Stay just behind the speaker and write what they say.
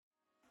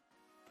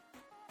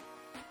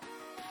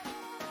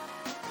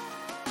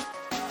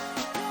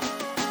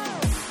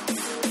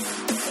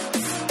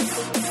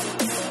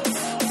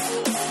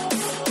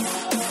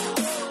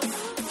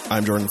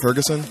I'm Jordan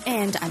Ferguson.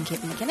 And I'm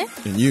Caitlin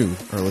McKinnon. And you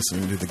are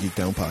listening to the Geek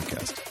Down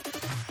Podcast.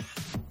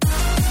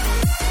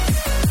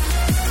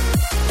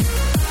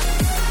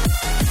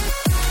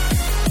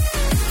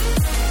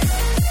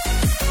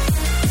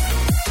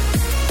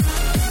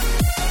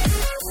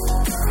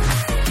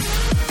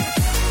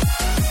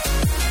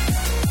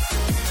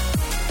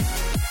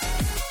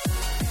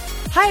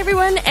 Hi,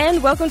 everyone,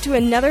 and welcome to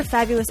another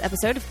fabulous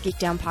episode of Geek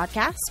Down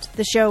Podcast,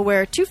 the show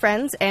where two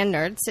friends and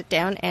nerds sit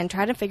down and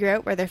try to figure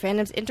out where their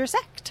fandoms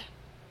intersect.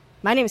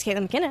 My name is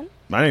Caitlin McKinnon.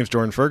 My name is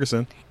Jordan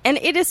Ferguson. And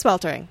it is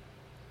sweltering.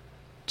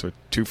 So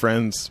two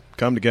friends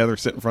come together,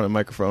 sit in front of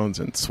microphones,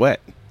 and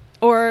sweat.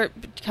 Or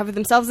cover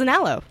themselves in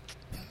aloe,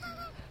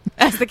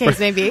 as the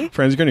case may be.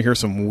 Friends, you're going to hear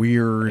some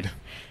weird,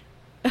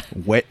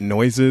 wet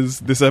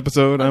noises this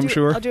episode, I'm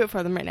sure. I'll do it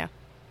for them right now.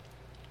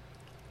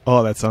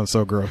 Oh, that sounds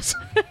so gross.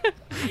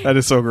 That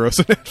is so gross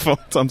in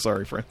headphones. I'm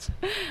sorry, friends.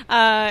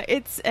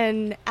 It's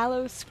an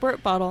aloe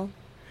squirt bottle.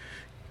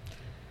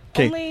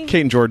 Kate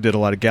and Jordan did a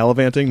lot of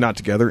gallivanting, not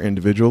together,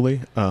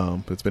 individually.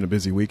 But it's been a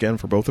busy weekend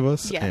for both of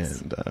us.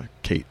 Yes. And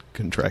Kate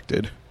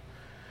contracted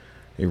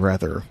a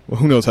rather,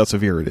 well, who knows how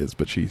severe it is,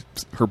 but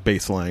her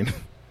baseline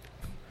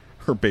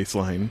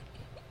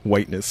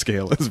whiteness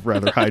scale is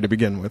rather high to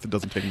begin with. It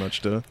doesn't take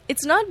much to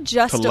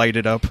light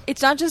it up.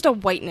 It's not just a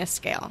whiteness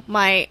scale.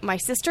 My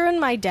sister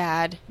and my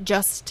dad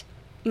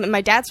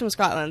my dad's from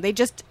Scotland. They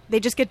just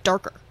get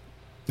darker.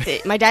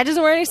 My dad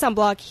doesn't wear any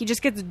sunblock. He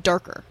just gets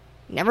darker.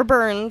 Never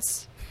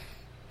burns.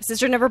 My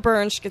sister never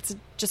burns. She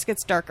just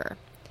gets darker.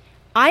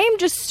 I am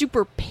just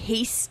super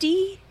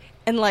pasty,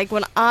 and like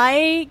when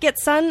I get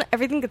sun,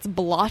 everything gets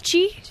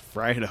blotchy. Just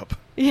fry it up.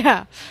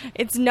 Yeah,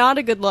 it's not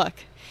a good look.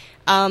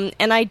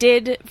 And I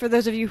did, for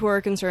those of you who are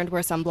concerned,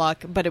 wear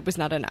sunblock, but it was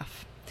not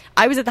enough.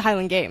 I was at the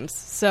Highland Games,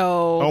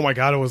 so... Oh my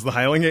god, it was the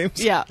Highland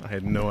Games? Yeah. I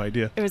had no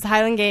idea. It was the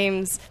Highland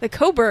Games, the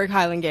Coburg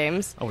Highland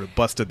Games. I would have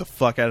busted the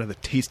fuck out of the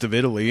Taste of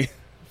Italy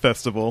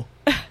festival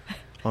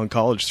on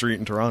College Street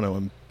in Toronto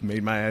and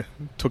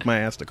took my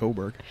ass to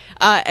Coburg.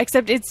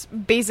 Except it's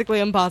basically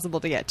impossible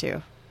to get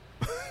to.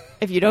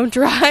 If you don't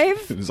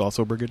drive... It is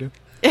also Brigadoon?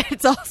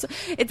 It's less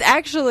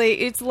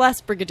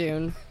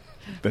Brigadoon.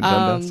 Than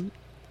Dundas?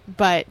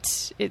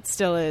 But it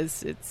still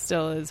is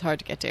hard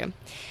to get to.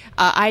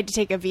 I had to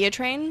take a Via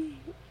train,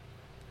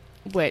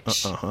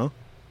 which...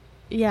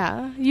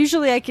 Yeah.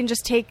 Usually I can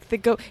just take the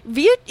Go...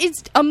 Via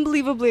is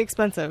unbelievably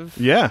expensive.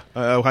 Yeah.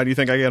 How do you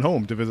think I get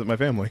home to visit my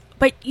family?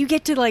 But you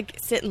get to, like,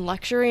 sit in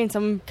luxury and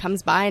someone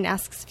comes by and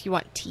asks if you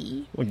want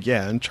tea. Well,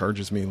 yeah, and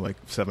charges me,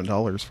 like,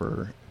 $7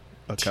 for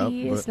a cup.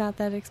 Tea is not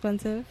that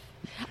expensive.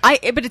 But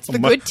it's the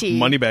good tea.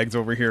 Moneybags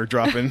over here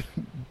dropping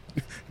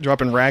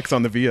racks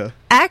on the Via.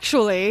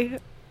 Actually...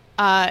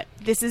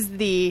 this is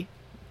the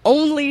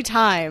only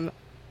time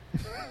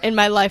in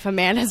my life a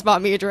man has bought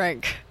me a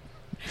drink.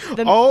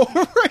 Right.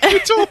 You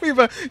told me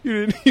about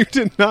you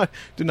did not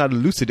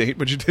elucidate,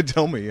 but you did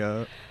tell me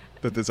that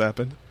this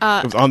happened.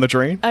 It was on the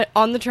train.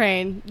 On the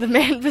train, the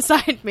man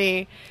beside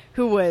me,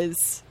 who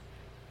was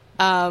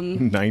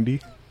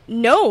 90.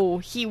 No,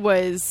 he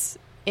was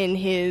in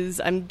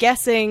his, I'm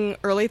guessing,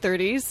 early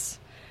 30s,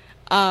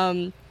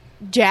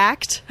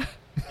 jacked.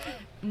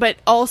 But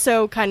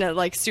also kind of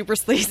like super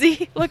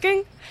sleazy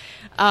looking.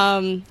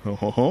 Seemed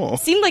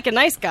like a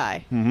nice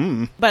guy.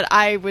 Mm-hmm. But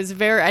I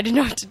didn't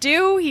know what to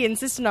do. He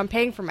insisted on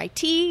paying for my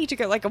tea. He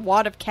took out like a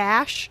wad of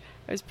cash.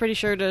 I was pretty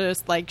sure to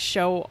just like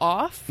show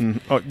off.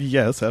 Mm-hmm. Oh,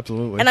 yes,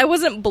 absolutely. And I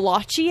wasn't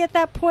blotchy at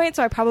that point,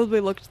 so I probably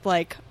looked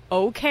like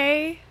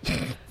okay.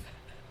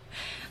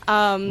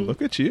 Look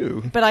at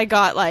you. But I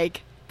got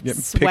like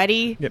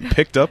sweaty. Getting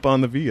picked up on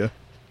the Via.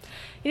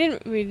 We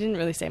didn't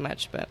really say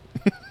much, but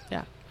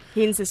yeah.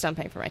 He insisted on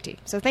paying for my tea.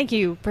 So thank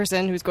you,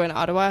 person who's going to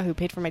Ottawa who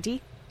paid for my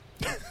tea.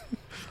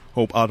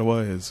 Hope Ottawa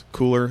is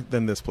cooler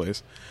than this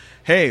place.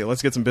 Hey,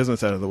 let's get some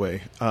business out of the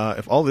way.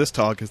 If all this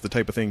talk is the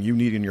type of thing you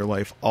need in your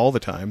life all the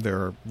time, there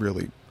are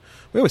really...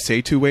 We always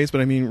say two ways, but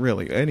I mean,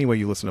 really, any way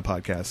you listen to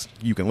podcasts,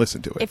 you can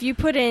listen to it. If you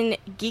put in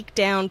Geek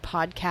Down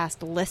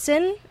Podcast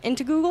Listen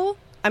into Google,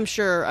 I'm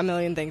sure a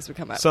million things would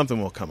come up.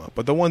 Something will come up.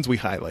 But the ones we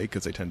highlight,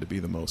 because they tend to be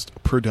the most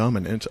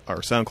predominant, are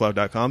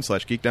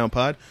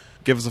soundcloud.com/geekdownpod.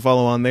 Give us a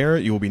follow on there.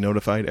 You will be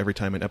notified every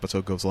time an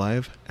episode goes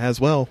live.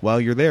 As well,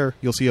 while you're there,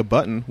 you'll see a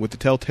button with the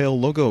Telltale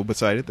logo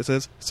beside it that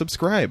says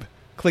subscribe.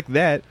 Click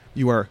that.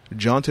 You are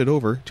jaunted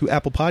over to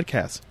Apple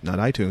Podcasts, not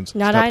iTunes.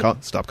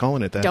 Stop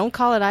calling it that. Don't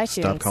call it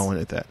iTunes. Stop calling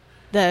it that.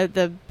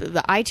 The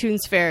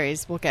iTunes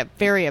fairies will get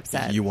very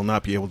upset. You will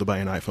not be able to buy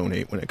an iPhone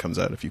 8 when it comes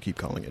out if you keep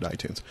calling it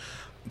iTunes.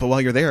 But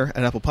while you're there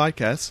at Apple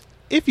Podcasts,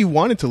 if you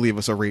wanted to leave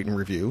us a rate and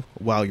review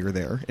while you're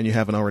there and you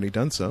haven't already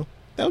done so,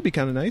 that would be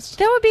kind of nice.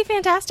 That would be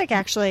fantastic,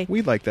 actually.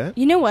 We'd like that.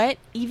 You know what?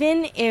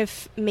 Even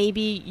if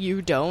maybe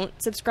you don't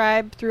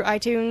subscribe through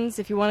iTunes,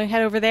 if you want to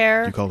head over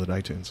there... You called it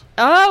iTunes.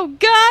 Oh,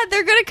 God!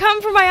 They're going to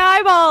come for my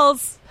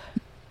eyeballs!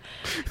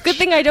 Good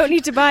thing I don't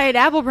need to buy an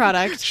Apple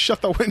product.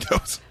 Shut the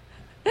windows.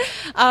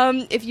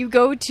 If you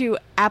go to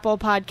Apple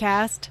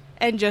Podcast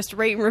and just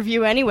rate and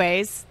review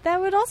anyways,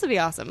 that would also be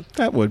awesome.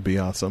 That would be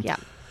awesome. Yeah.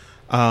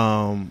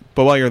 But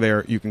while you're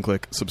there, you can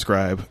click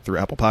subscribe through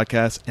Apple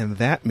Podcasts, and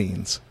that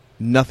means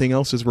nothing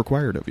else is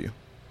required of you.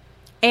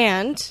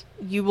 And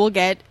you will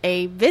get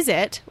a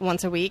visit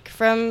once a week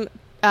from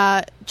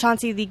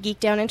Chauncey, the Geek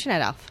Down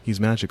Internet Elf. He's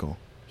magical.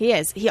 He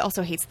is. He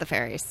also hates the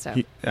fairies. So.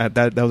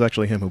 That was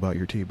actually him who bought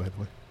your tea, by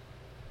the way.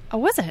 Oh,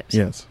 was it?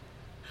 Yes.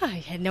 I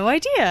had no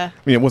idea.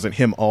 I mean, it wasn't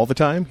him all the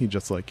time. He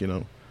just,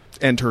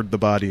 entered the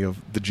body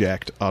of the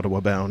jacked,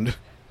 Ottawa-bound,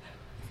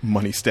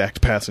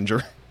 money-stacked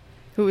passenger.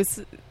 Who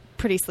was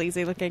pretty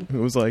sleazy looking.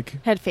 Who was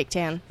like... Had fake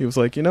tan. He was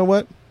like, you know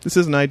what? This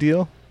isn't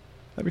ideal.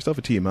 Have yourself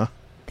a tea, Ma.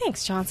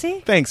 Thanks,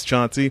 Chauncey. Thanks,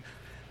 Chauncey.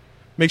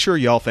 Make sure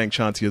y'all thank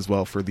Chauncey as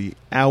well for the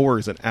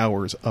hours and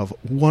hours of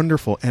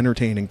wonderful,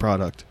 entertaining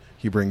product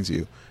he brings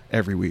you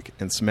every week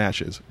and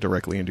smashes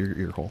directly into your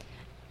ear hole.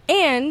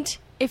 And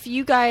if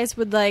you guys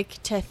would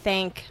like to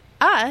thank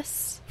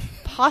us,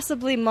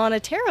 possibly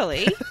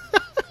monetarily,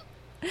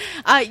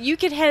 you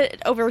could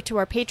head over to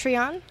our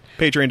Patreon.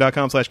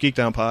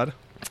 Patreon.com/geekdownpod.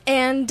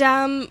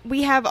 And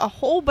we have a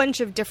whole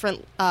bunch of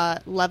different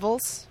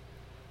levels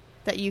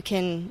that you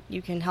can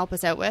help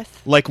us out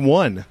with. Like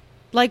 $1.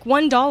 Like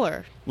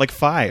 $1. Like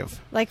 $5.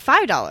 Like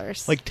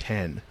 $5. Like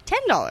 $10.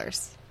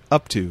 $10.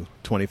 Up to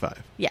 $25.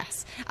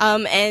 Yes.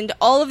 And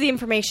all of the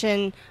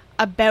information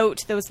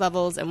about those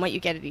levels and what you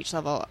get at each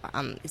level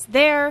is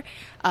there.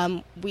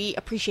 We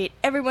appreciate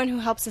everyone who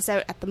helps us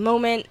out at the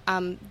moment.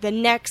 The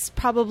next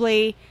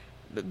probably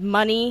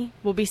money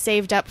will be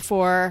saved up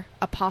for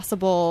a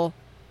possible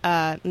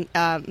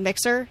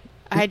mixer.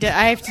 I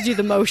have to do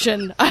the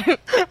motion. I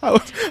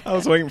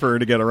was waiting for her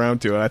to get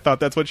around to it. I thought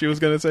that's what she was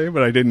going to say,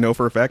 but I didn't know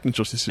for a fact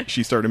until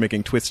she started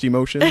making twisty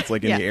motions,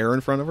 like in the air in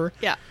front of her.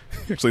 Yeah.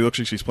 Actually looks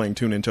like she's playing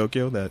Tune in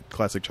Tokyo, that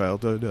classic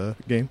childhood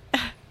game.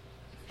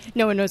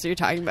 No one knows what you're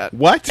talking about.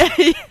 What?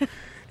 It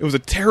was a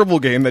terrible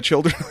game that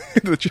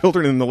the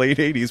children in the late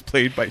 80s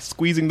played by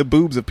squeezing the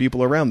boobs of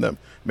people around them.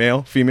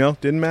 Male, female,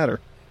 didn't matter.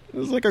 It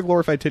was like a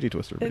glorified titty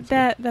twister.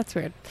 Basically. That's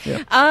weird.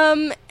 Yeah.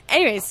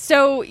 Anyways,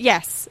 so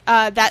yes,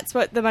 that's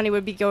what the money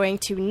would be going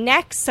to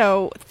next.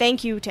 So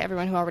thank you to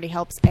everyone who already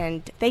helps,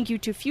 and thank you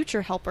to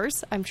future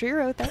helpers. I'm sure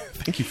you're out there.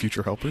 Thank you,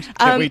 future helpers.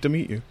 Can't wait to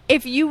meet you.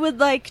 If you would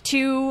like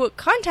to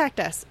contact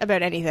us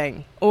about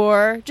anything,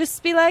 or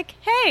just be like,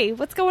 hey,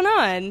 what's going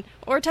on?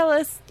 Or tell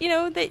us,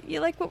 that you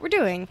like what we're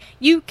doing,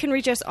 you can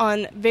reach us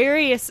on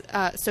various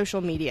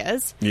social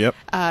medias. Yep.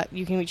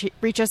 You can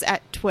reach us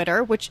at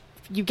Twitter, which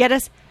you get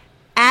us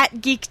at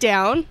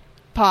GeekDownPod.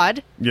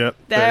 Yep.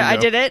 There, I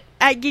did it.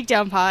 At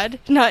GeekDownPod,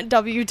 not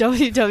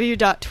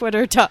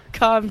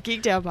www.twitter.com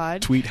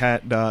GeekDownPod.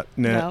 Tweethat.net.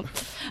 No.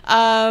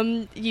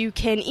 You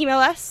can email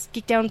us,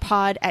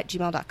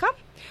 geekdownpod@gmail.com.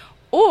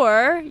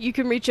 Or you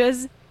can reach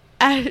us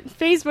at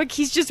Facebook.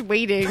 He's just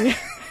waiting.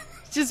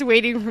 Just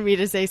waiting for me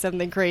to say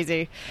something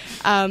crazy.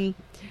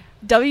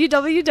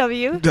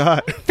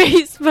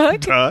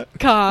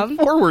 www.facebook.com /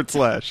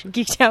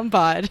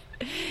 GeekDownPod.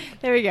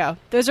 There we go.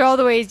 Those are all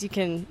the ways you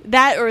can...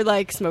 That or,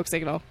 smoke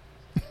signal.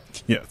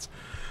 Yes.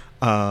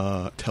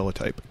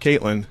 Teletype.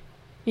 Caitlin.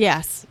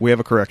 Yes. We have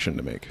a correction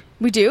to make.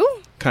 We do?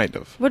 Kind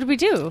of. What did we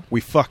do?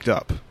 We fucked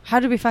up. How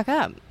did we fuck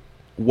up?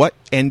 What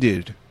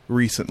ended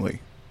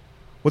recently?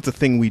 What's a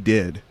thing we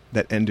did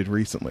that ended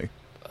recently?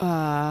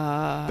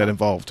 That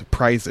involved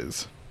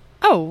prizes.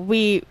 Oh,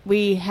 we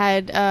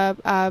had sorry,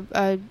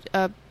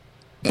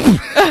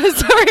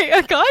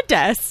 a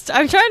contest.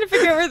 I'm trying to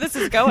figure out where this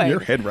is going.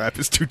 Your head wrap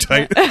is too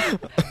tight.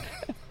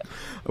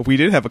 We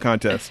did have a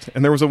contest,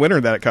 and there was a winner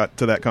that got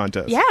to that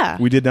contest. Yeah.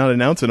 We did not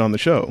announce it on the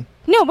show.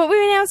 No, but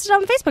we announced it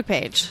on the Facebook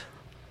page.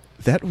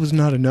 That was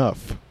not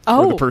enough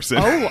for the person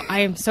I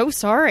am so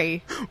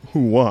sorry.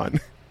 who won.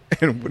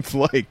 And it's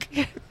like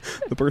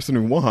the person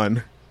who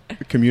won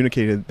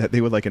communicated that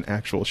they would like an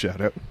actual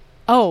shout-out.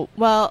 Oh,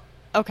 well,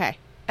 okay.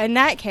 In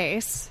that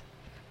case...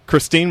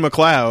 Christine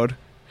McLeod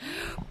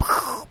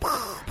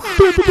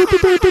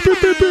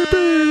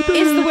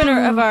is the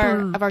winner of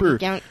our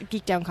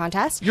Geek Down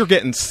contest. You're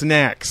getting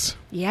snacks.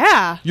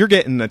 Yeah. You're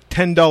getting a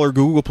 $10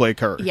 Google Play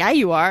card. Yeah,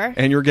 you are.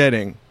 And you're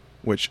getting,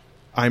 which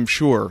I'm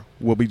sure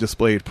will be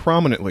displayed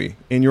prominently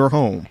in your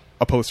home,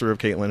 a poster of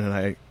Caitlin and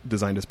I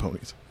designed as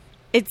ponies.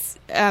 It's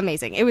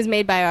amazing. It was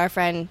made by our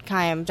friend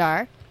Kayam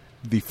Dar.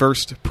 The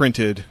first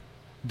printed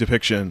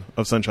depiction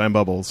of Sunshine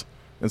Bubbles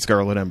and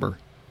Scarlet Ember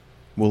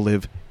will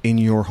live in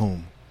your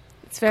home.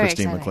 It's very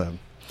Christine exciting.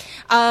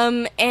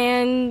 McLeod.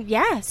 And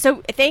yeah,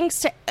 so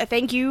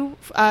thank you,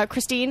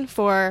 Christine,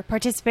 for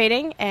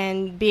participating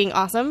and being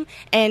awesome.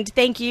 And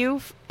thank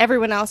you,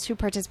 everyone else who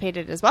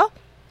participated as well.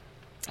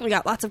 We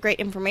got lots of great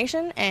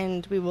information,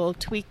 and we will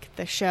tweak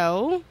the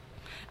show,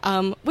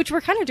 which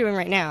we're kind of doing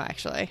right now,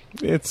 actually.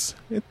 It's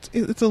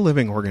a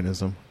living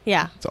organism.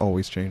 Yeah. It's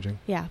always changing.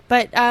 Yeah.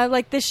 But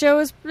this show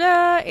is,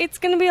 it's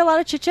going to be a lot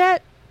of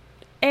chit-chat.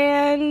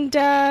 And,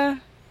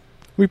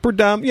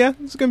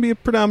 it's going to be a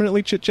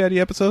predominantly chit-chatty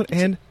episode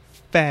and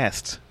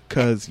fast.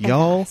 Because,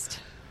 y'all,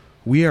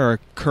 we're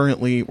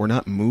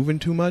not moving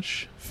too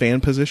much.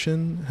 Fan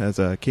position has,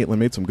 Caitlin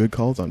made some good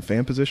calls on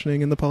fan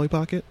positioning in the Polly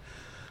Pocket.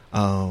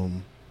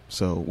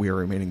 So we are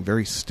remaining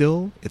very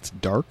still. It's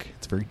dark.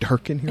 It's very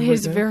dark in here. It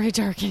is very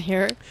dark in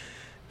here.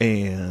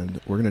 And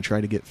we're going to try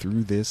to get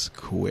through this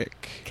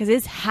quick. Because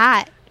it's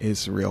hot.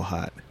 It's real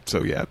hot.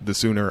 So yeah, the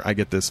sooner I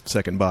get this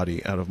second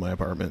body out of my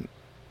apartment,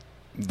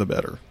 the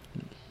better.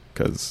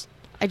 Because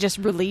I just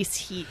release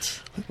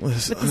heat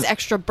with this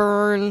extra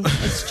burn.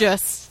 It's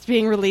just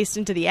being released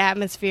into the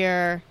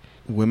atmosphere.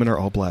 Women are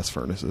all blast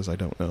furnaces. I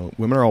don't know.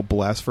 Women are all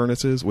blast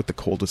furnaces with the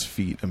coldest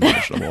feet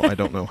imaginable. I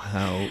don't know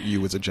how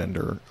you as a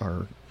gender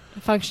are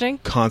functioning,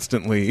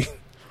 constantly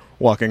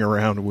walking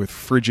around with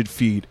frigid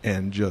feet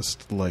and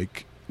just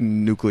like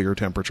nuclear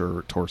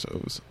temperature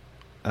torsos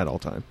at all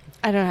time.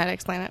 I don't know how to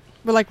explain it.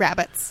 We're like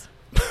rabbits.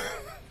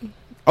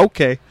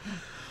 Okay.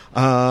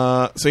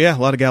 So yeah, a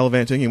lot of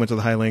gallivanting. You went to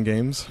the Highland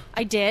Games.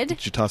 I did.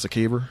 Did you toss a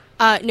caber?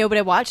 No, but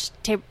I watched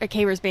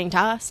cabers being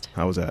tossed.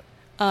 How was that?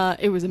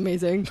 It was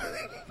amazing.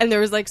 And there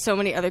was like so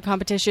many other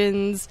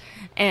competitions,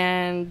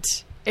 and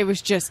it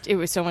was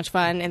so much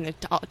fun, and there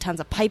tons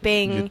of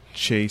piping. You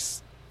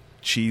chase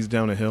cheese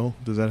down a hill?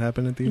 Does that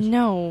happen at these?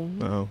 No.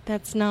 Oh.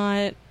 That's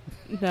not.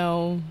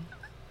 No.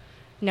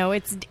 No,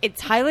 it's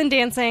Highland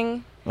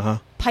dancing,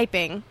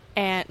 piping,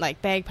 and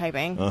like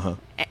bagpiping.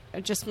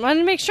 Just wanted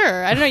to make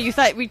sure. I don't know. You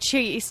thought we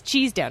chased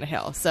cheese down a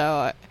hill,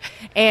 so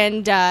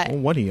and well,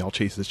 one of y'all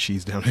chases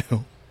cheese down a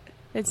hill.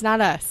 It's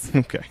not us.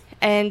 Okay.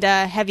 And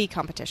heavy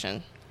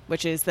competition,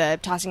 which is the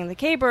tossing in the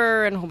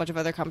caber and a whole bunch of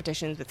other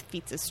competitions with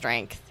feats of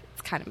strength.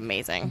 It's kind of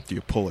amazing. Do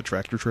you pull a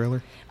tractor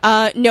trailer?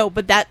 No,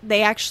 but that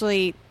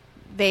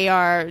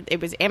it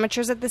was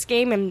amateurs at this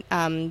game,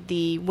 and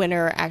the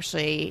winner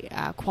actually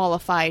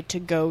qualified to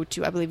go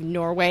to, I believe,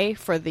 Norway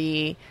for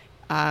the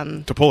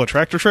to pull a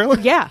tractor trailer?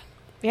 Yeah.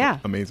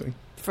 Amazing.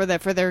 For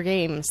their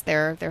games,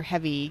 their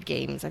heavy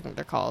games, I think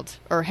they're called,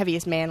 or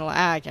heaviest man alive.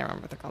 I can't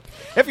remember what they're called.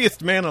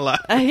 Heaviest man alive.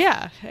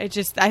 Yeah, I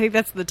think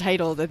that's the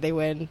title that they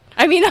win.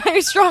 I mean, I'm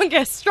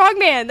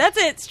strongman. That's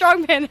it,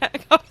 strongman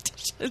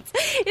competitions.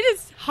 It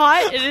is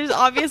hot. It is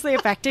obviously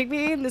affecting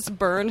me, and this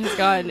burn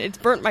it's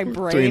burnt my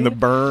brain. Between the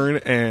burn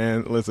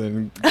and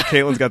listen,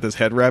 Caitlin's got this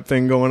head wrap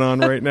thing going on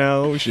right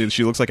now.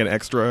 She looks like an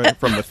extra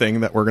from the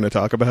thing that we're going to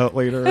talk about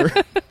later.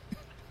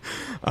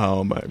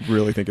 I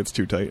really think it's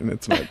too tight, and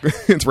it's not.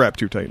 It's wrapped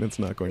too tight, and it's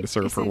not going to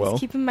serve her well.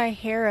 It's keeping my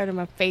hair out of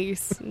my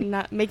face,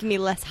 not making me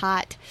less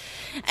hot.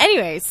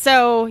 Anyway,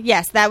 so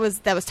yes, that was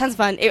tons of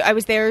fun. I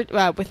was there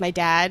with my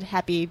dad.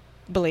 Happy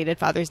belated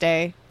Father's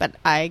Day, but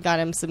I got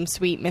him some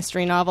sweet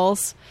mystery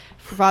novels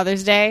for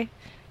Father's Day.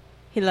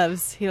 He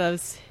loves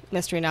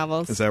mystery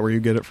novels. Is that where you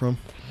get it from?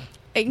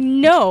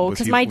 No,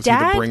 because my dad,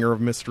 was he the bringer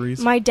of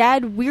mysteries. My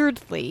dad,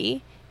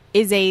 weirdly,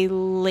 is a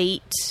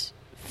late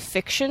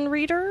fiction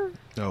reader.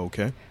 Oh,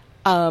 okay.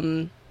 I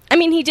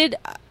mean, he did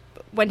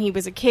when he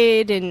was a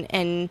kid,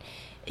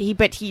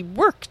 but he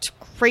worked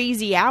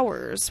crazy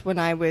hours when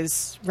I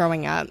was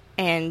growing up,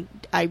 and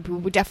I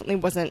definitely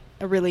wasn't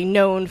really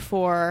known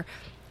for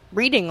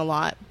reading a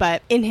lot.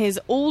 But in his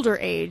older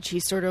age,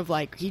 he's sort of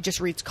like, he just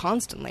reads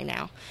constantly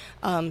now.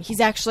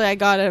 I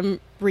got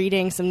him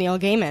reading some Neil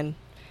Gaiman,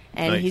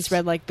 and nice. He's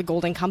read like The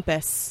Golden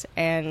Compass,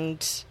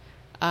 and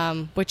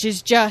which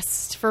is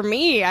just, for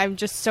me, I'm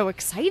just so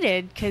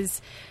excited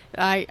because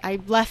I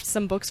left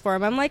some books for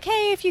him. I'm like,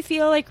 hey, if you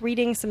feel like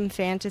reading some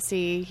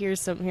fantasy, here's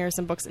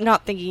some books.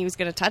 Not thinking he was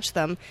going to touch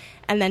them.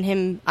 And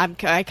then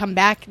I come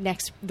back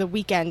the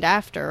weekend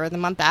after or the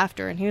month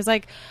after, and he was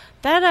like,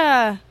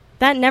 that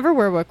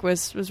Neverwhere book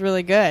was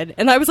really good.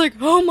 And I was like,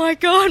 oh my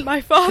God,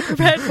 my father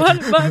read one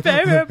of my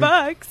favorite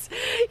books.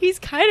 He's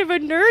kind of a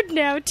nerd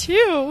now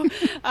too.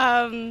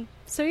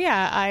 So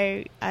yeah,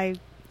 I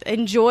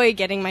enjoy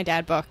getting my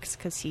dad books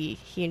because he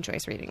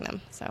enjoys reading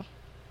them. So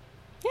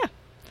yeah.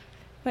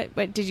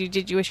 What did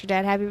you wish your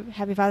dad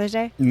happy Father's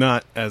Day?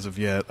 Not as of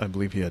yet. I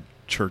believe he had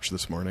church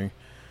this morning,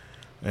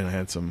 and I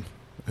had some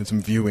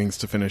viewings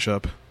to finish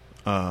up.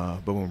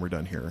 But when we're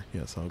done here,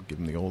 yes, I'll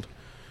give the old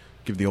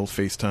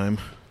FaceTime,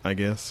 I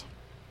guess.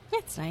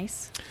 That's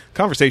nice.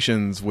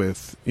 Conversations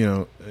with,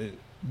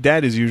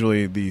 Dad is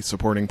usually the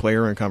supporting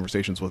player in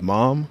conversations with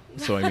Mom.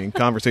 So I mean,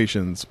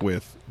 conversations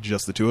with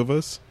just the two of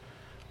us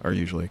are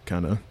usually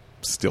kind of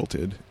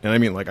stilted. And I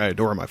mean, like, I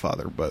adore my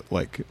father, but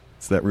like,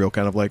 it's that real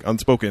kind of like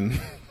unspoken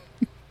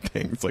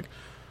thing. It's like,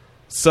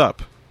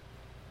 sup?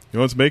 You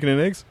want some bacon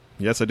and eggs?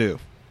 Yes, I do.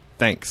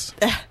 Thanks.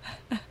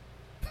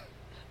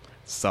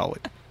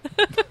 Solid.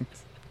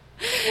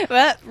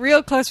 Well,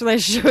 real close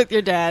relationship with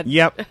your dad.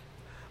 Yep.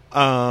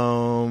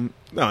 No,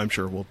 I'm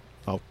sure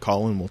I'll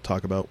call and we'll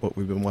talk about what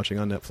we've been watching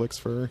on Netflix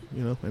for,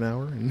 an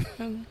hour.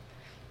 And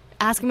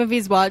ask him if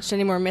he's watched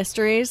any more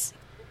mysteries.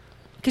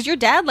 Because your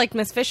dad liked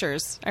Miss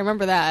Fisher's. I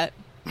remember that.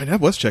 My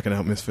dad was checking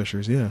out Miss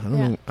Fisher's. Yeah, I don't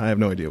know. I have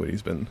no idea what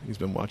he's been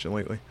watching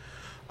lately.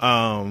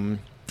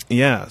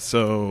 Yeah.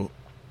 So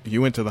you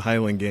went to the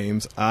Highland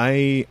Games.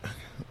 My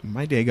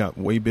day got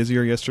way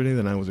busier yesterday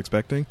than I was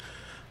expecting.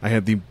 I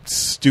had the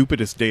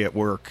stupidest day at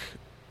work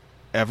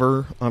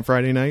ever on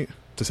Friday night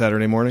to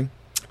Saturday morning.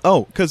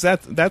 Oh, because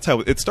that's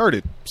how it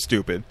started.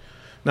 Stupid,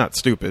 not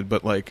stupid,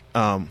 but like,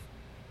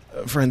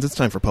 friends, it's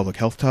time for public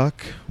health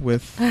talk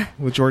with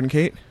Jordan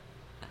Kate.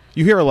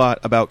 You hear a lot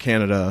about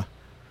Canada,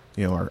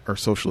 our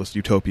socialist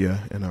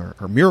utopia and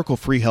our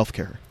miracle-free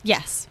healthcare.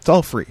 Yes. It's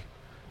all free.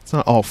 It's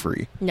not all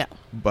free. No.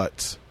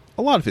 But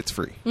a lot of it's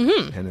free.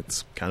 Mm-hmm. And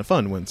it's kind of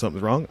fun when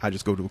something's wrong. I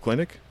just go to a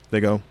clinic. They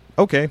go,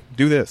 okay,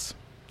 do this.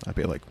 I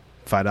pay like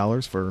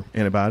 $5 for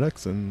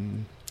antibiotics,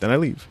 and then I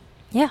leave.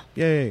 Yeah.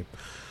 Yay.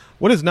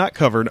 What is not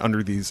covered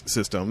under these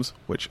systems,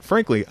 which,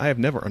 frankly, I have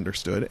never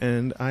understood,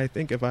 and I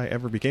think if I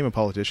ever became a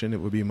politician, it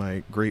would be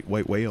my great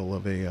white whale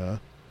of a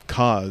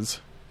cause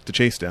to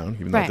chase down,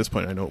 even though at this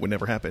point I know it would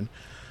never happen.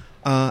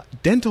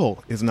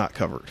 Dental is not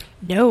covered.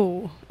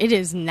 No, it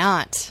is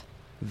not.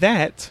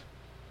 That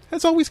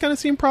has always kind of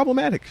seemed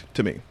problematic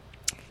to me.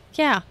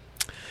 Yeah.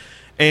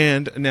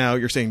 And now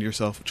you're saying to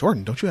yourself,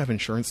 Jordan, don't you have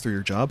insurance through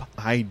your job?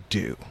 I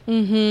do.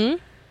 Mm-hmm.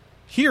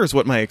 Here's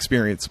what my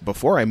experience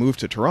before I moved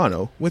to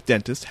Toronto with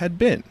dentists had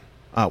been.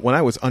 When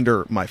I was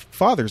under my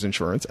father's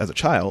insurance as a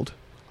child,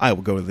 I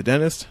would go to the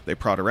dentist. They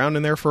prod around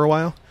in there for a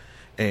while,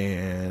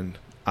 and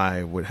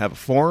I would have a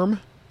form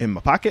in my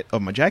pocket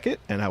of my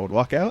jacket, and I would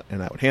walk out,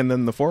 and I would hand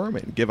them the form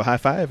and give a high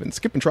five and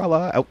skip and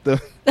tra-la out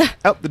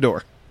the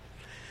door.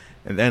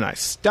 And then I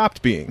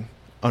stopped being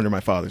under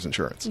my father's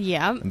insurance.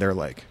 Yeah. And they're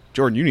like,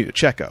 Jordan, you need a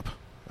checkup.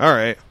 All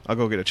right, I'll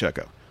go get a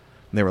checkup.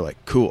 And they were like,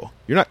 cool.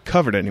 You're not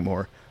covered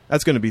anymore.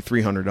 That's going to be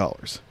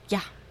 $300.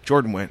 Yeah.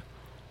 Jordan went,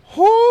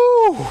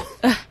 whoo!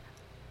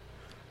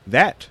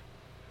 That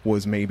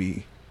was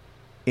maybe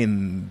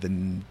in the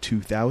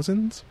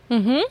 2000s.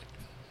 Mm-hmm.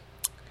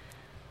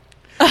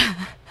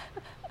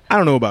 I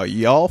don't know about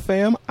y'all,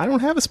 fam. I don't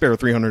have a spare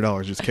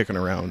 $300 just kicking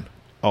around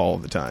all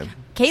the time.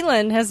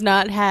 Caitlin has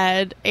not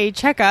had a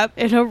checkup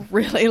in a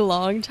really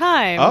long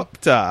time. Up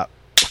top.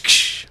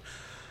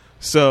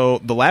 So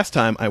the last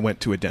time I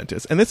went to a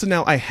dentist, and this is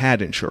now I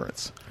had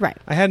insurance. Right.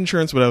 I had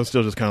insurance, but I was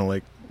still just kind of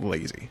like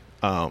lazy.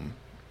 But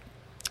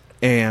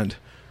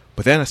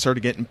then I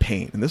started getting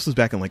pain, and this was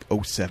back in like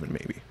 2007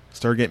 maybe.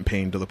 Started getting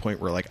pain to the point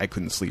where like I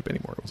couldn't sleep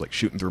anymore. It was like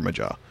shooting through my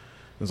jaw.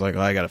 It was like,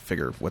 I got to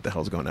figure what the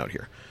hell's going out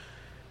here.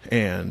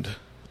 And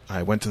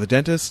I went to the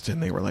dentist,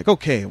 and they were like,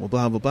 okay, well,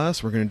 blah, blah, blah.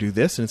 So we're going to do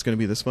this, and it's going to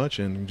be this much,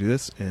 and do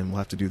this, and we'll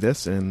have to do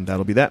this, and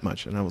that'll be that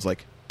much. And I was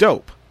like,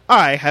 dope.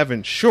 I have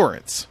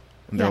insurance.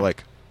 And they're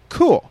like,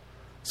 cool.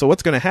 So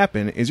what's going to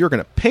happen is you're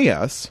going to pay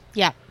us.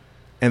 Yeah.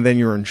 And then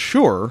your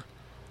insurer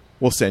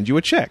will send you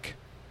a check.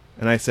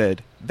 And I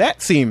said,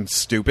 that seems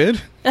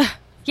stupid.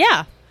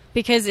 Yeah.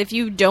 Because if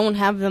you don't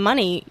have the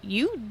money,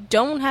 you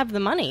don't have the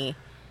money.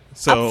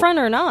 So upfront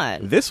or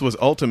not. This was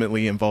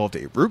ultimately involved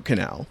a root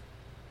canal.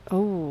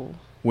 Oh.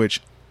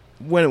 Which,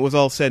 when it was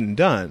all said and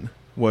done,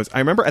 I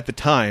remember at the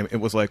time, it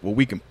was like, well,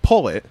 we can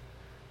pull it,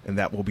 and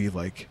that will be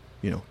like,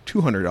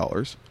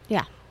 $200.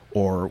 Yeah.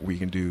 Or we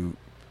can do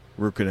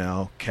root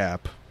canal,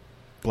 cap,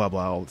 blah,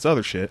 blah, all this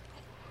other shit,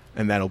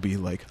 and that'll be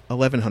like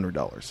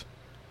 $1,100.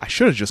 I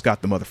should have just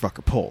got the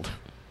motherfucker pulled.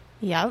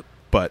 Yep.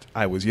 But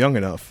I was young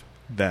enough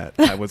that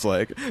I was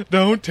like,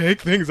 don't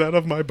take things out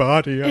of my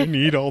body. I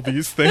need all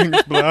these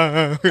things.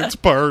 Blah. It's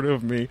part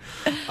of me.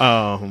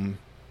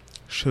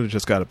 Should have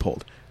just got it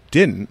pulled.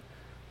 Didn't.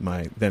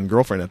 My then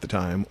girlfriend at the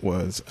time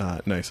was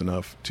nice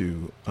enough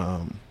to,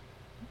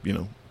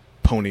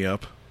 pony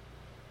up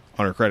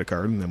on her credit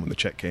card. And then when the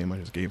check came, I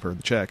just gave her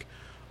the check.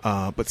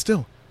 But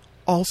still,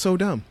 all so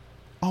dumb.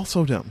 All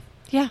so dumb.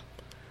 Yeah.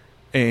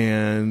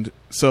 And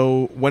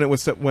so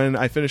when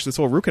I finished this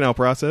whole root canal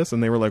process,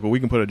 and they were like, well, we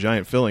can put a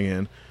giant filling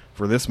in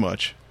for this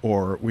much,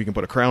 or we can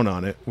put a crown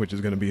on it, which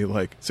is going to be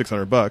like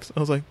 $600. I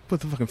was like,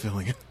 put the fucking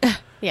filling in.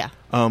 Yeah.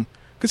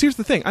 Because here's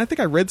the thing. I think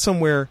I read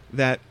somewhere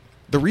that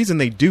the reason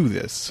they do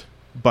this,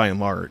 by and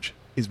large,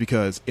 is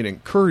because it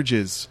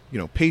encourages,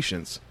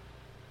 patients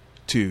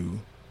to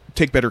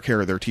take better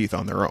care of their teeth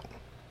on their own.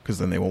 Because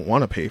then they won't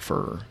want to pay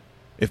for,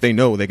 if they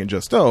know they can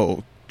just,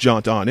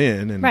 jaunt on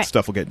in and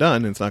stuff will get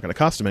done and it's not going to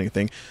cost them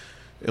anything,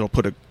 it'll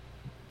put a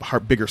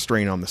bigger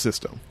strain on the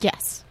system.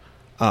 Yes.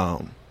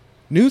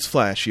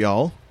 Newsflash,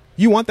 y'all.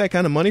 You want that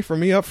kind of money from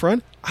me up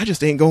front? I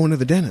just ain't going to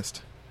the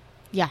dentist.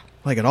 Yeah.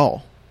 Like at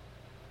all.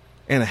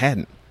 And I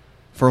hadn't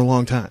for a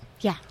long time.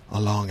 Yeah. A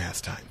long ass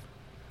time.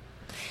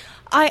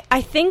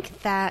 I think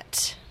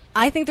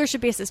there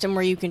should be a system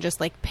where you can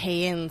just like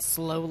pay in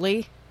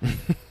slowly.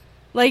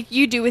 Like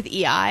you do with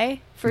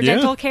EI for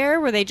dental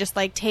care, where they just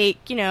like take,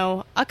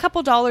 a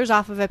couple dollars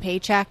off of a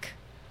paycheck.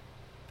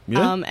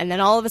 Yeah. And then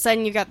all of a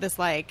sudden you got this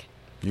like...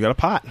 You got a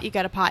pot. You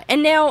got a pot.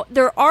 And now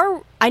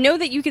I know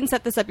that you can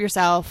set this up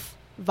yourself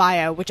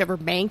via whichever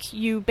bank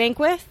you bank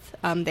with.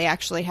 They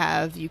actually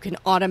you can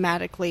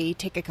automatically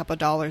take a couple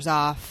dollars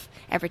off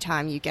every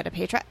time you get a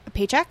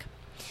paycheck.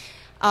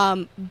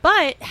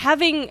 But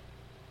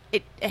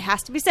it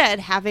has to be said,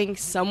 having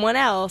someone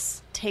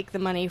else take the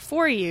money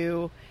for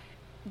you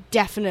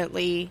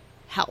definitely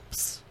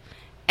helps.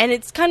 And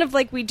it's kind of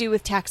like we do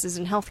with taxes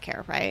and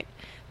healthcare, right?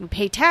 We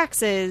pay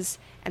taxes,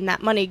 and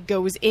that money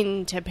goes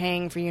into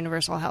paying for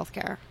universal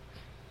healthcare,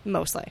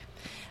 mostly.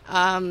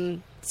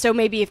 So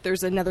maybe if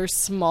there's another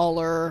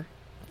smaller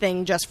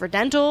thing just for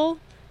dental,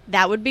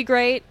 that would be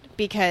great,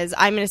 because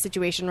I'm in a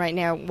situation right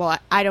now,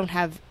 I don't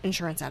have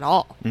insurance at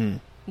all.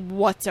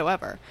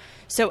 whatsoever.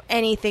 So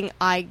anything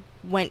I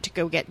went to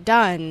go get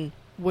done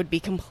would be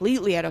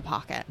completely out of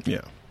pocket.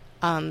 Yeah.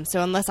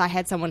 So unless I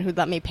had someone who'd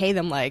let me pay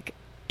them like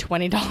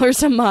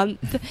 $20 a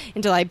month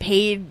until I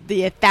paid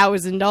the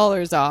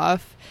 $1,000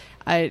 off,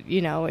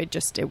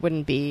 it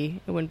wouldn't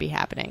be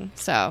happening.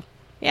 So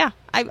yeah,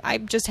 I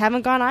just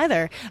haven't gone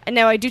either. I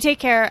know I do take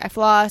care. I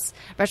floss,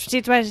 brush my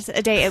teeth twice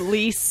a day at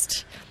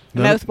least.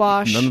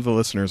 Mouthwash. None of the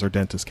listeners are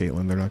dentists,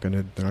 Caitlin. They're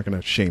not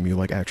gonna shame you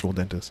like actual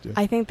dentists do.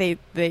 I think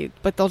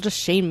but they'll just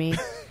shame me.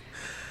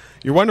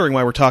 You're wondering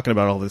why we're talking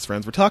about all this,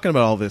 friends. We're talking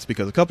about all this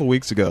because a couple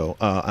weeks ago,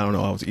 I don't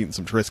know, I was eating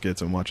some Triscuits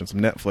and watching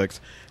some Netflix,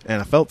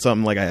 and I felt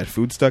something like I had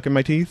food stuck in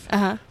my teeth.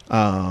 Uh-huh.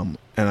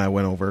 And I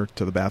went over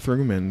to the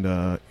bathroom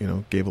and,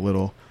 gave a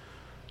little,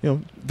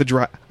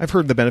 I've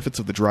heard the benefits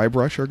of the dry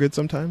brush are good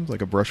sometimes,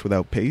 like a brush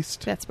without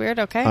paste. That's weird,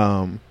 okay.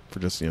 For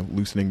just,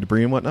 loosening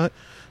debris and whatnot.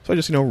 So I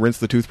just,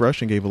 rinsed the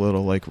toothbrush and gave a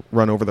little,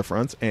 run over the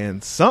fronts,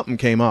 and something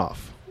came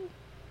off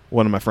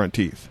one of my front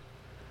teeth.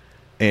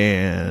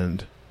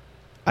 And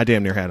I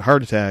damn near had a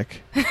heart attack,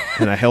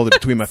 and I held it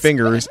between my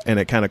fingers, and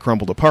it kind of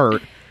crumbled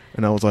apart,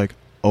 and I was like,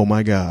 oh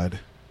my God,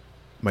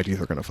 my teeth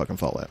are going to fucking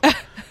fall out.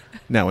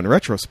 Now, in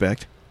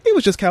retrospect, it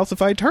was just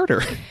calcified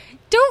tartar.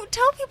 Don't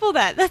tell people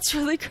that. That's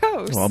really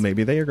gross. Well,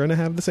 maybe they are going to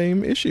have the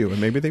same issue, and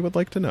maybe they would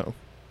like to know.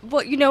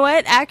 Well, you know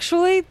what?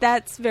 Actually,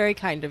 that's very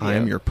kind of you. I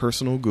am your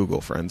personal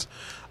Google, friends.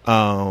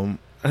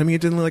 I mean,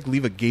 it didn't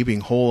leave a gaping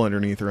hole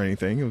underneath or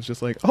anything. It was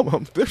just like,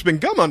 there's been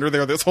gum under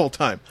there this whole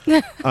time.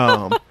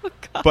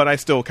 But I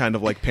still kind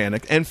of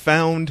panicked and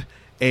found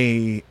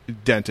a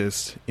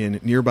dentist in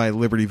nearby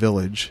Liberty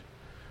Village.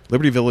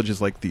 Liberty Village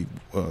is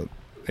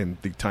in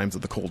the times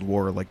of the Cold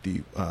War,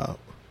 the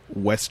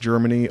West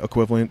Germany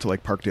equivalent to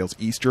Parkdale's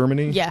East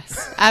Germany.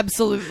 Yes,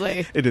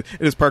 absolutely. It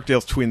is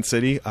Parkdale's twin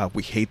city.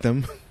 We hate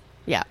them.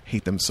 Yeah.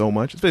 Hate them so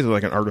much. It's basically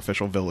an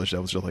artificial village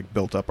that was just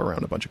built up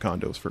around a bunch of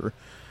condos for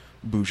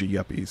bougie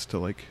yuppies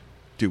to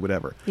do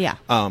whatever. Yeah.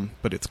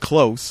 But it's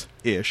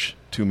close-ish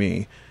to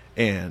me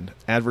and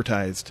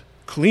advertised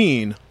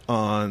clean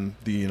on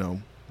the,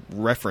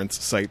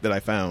 reference site that I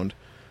found.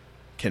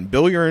 Can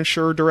bill your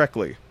insurer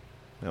directly.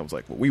 And I was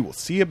like, well, we will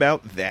see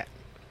about that.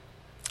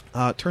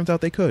 Turns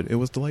out they could. It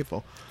was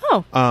delightful.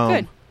 Oh,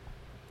 good.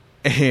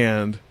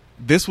 And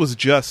this was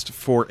just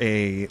for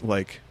a,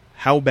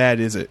 how bad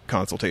is it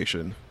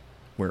consultation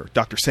where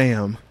Dr.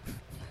 Sam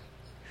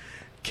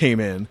came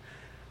in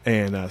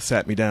and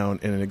sat me down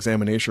in an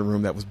examination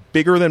room that was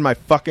bigger than my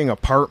fucking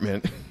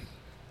apartment.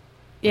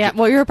 Yeah,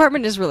 well, your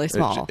apartment is really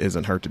small. It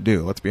isn't hard to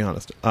do, let's be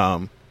honest.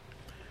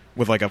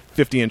 With a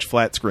 50-inch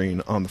flat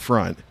screen on the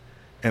front.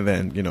 And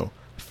then,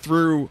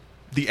 through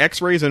the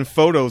x-rays and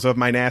photos of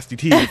my nasty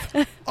teeth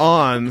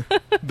on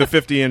the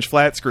 50-inch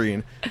flat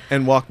screen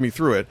and walked me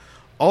through it.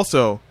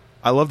 Also,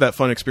 I love that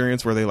fun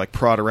experience where they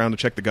prod around to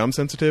check the gum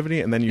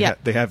sensitivity, and then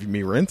they have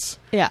me rinse.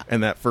 Yeah.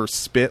 And that first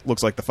spit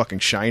looks like The Fucking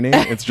Shining.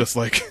 It's just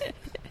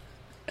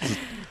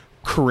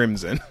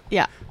crimson.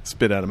 Yeah.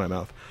 Spit out of my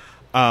mouth.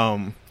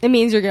 It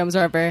means your gums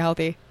aren't very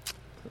healthy.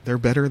 They're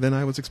better than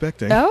I was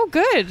expecting. Oh,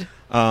 good.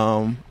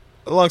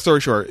 Long story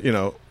short,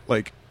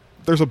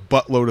 there's a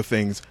buttload of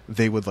things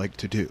they would like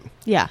to do.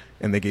 Yeah.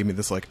 And they gave me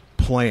this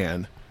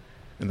plan,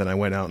 and then I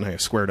went out and I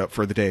squared up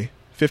for the day.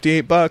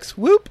 $58.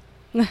 Whoop.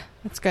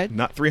 That's good.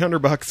 Not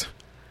 $300.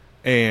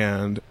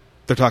 And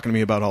they're talking to me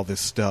about all this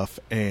stuff,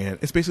 and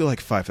it's basically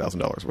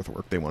 $5,000 worth of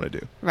work they want to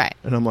do. Right.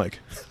 And I'm like,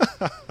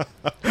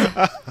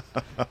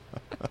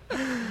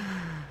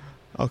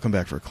 I'll come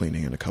back for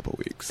cleaning in a couple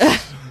weeks.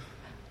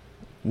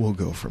 We'll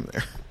go from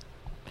there.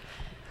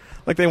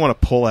 They want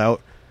to pull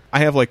out. I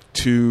have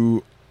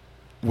 2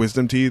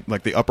 wisdom teeth,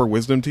 the upper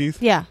wisdom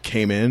teeth. Yeah.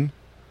 Came in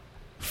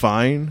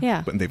fine.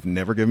 Yeah. But they've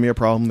never given me a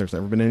problem. There's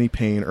never been any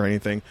pain or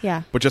anything.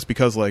 Yeah. But just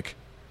because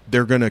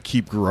they're going to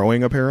keep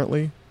growing,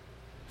 apparently.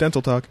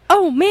 Dental talk.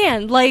 Oh,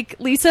 man. Like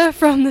Lisa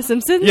from The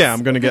Simpsons? Yeah,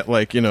 I'm going to get,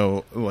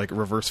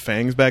 reverse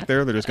fangs back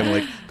there. They're just going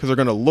to, because they're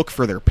going to look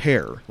for their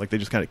pair. They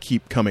just kind of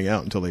keep coming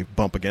out until they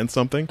bump against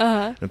something.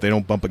 Uh-huh. And if they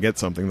don't bump against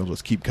something, they'll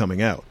just keep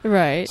coming out.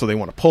 Right. So they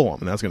want to pull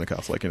them, and that's going to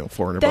cost,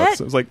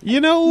 $400. It's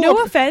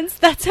no offense,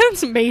 that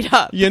sounds made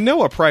up.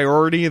 A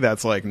priority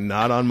that's,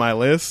 not on my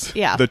list.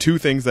 Yeah. The 2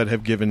 things that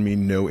have given me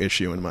no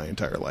issue in my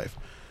entire life.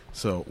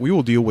 So we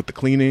will deal with the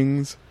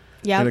cleanings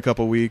in a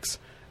couple weeks.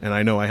 And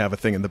I know I have a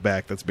thing in the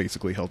back that's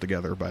basically held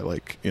together by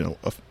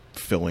a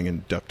filling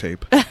and duct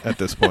tape at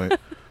this point.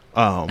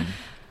 So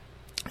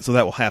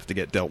that will have to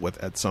get dealt with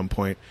at some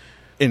point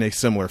in a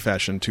similar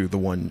fashion to the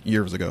one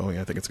years ago.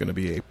 I think it's going to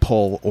be a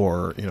pull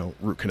or,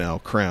 root canal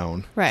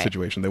crown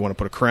situation. They want to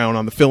put a crown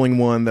on the filling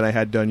one that I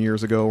had done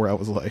years ago where I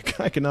was like,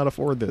 I cannot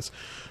afford this.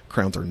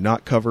 Crowns are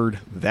not covered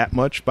that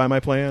much by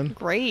my plan.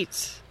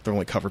 Great. They're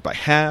only covered by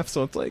half,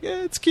 so it's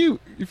it's cute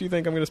if you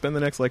think I'm going to spend the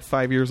next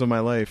 5 years of my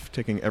life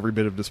taking every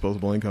bit of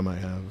disposable income I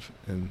have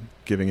and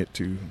giving it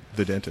to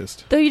the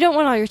dentist. Though you don't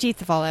want all your teeth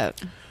to fall out.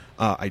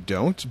 I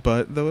don't,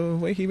 but the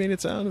way he made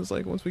it sound is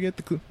once we get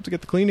the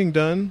cleaning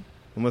done,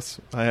 unless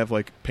I have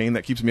pain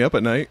that keeps me up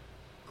at night,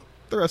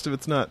 the rest of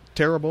it's not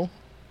terrible.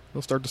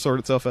 it'll start to sort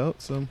itself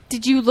out. So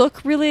Did you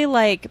look really,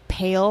 like,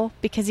 pale?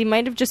 Because he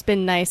might have just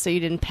been nice so you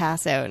didn't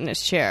pass out in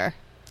his chair.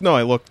 no,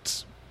 I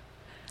looked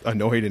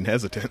annoyed and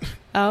hesitant.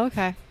 Oh,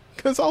 okay.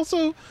 Because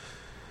also,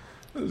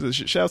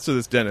 shouts to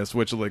this dentist,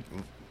 which, like,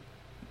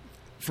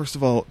 first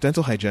of all,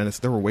 dental hygienists,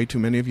 there were way too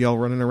many of y'all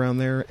running around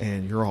there,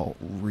 and you're all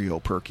real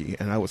perky.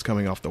 And I was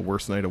coming off the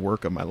worst night of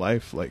work of my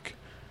life. Like,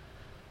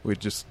 with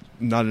just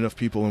not enough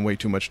people and way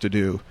too much to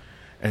do.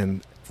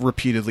 And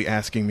repeatedly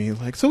asking me,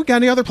 like, so we got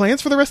any other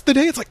plans for the rest of the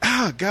day? It's like,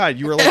 God,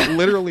 you are, like,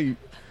 literally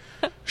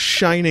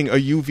shining a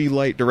UV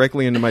light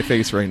directly into my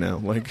face right now.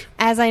 Like,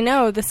 As I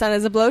know, the sun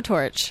is a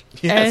blowtorch.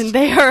 Yes. And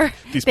they are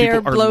These they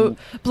are people are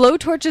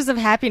blowtorches of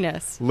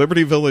happiness.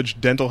 Liberty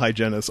Village dental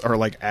hygienists are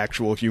like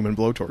actual human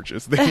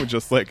blowtorches. They would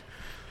just, like,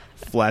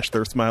 flash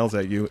their smiles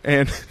at you.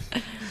 And,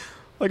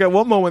 like, at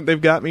one moment,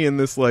 they've got me in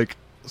this, like,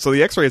 so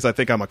the x-rays I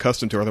think I'm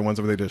accustomed to are the ones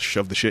where they just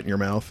shove the shit in your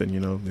mouth and, you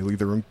know, they leave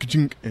the room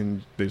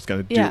and they just kind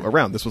of do Yeah.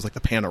 around. This was like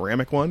the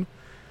panoramic one,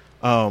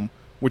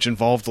 which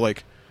involved,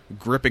 like,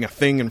 gripping a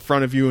thing in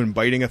front of you and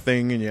biting a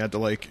thing, and you had to,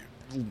 like,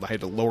 I had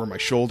to lower my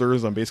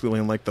shoulders. I'm basically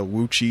in, like, the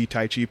Wu Chi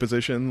Tai Chi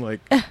position,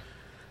 like,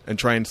 and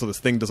trying so this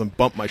thing doesn't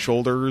bump my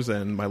shoulders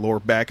and my lower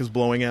back is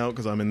blowing out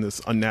because I'm in this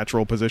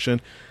unnatural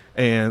position.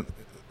 And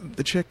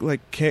the chick,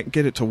 like, can't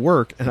get it to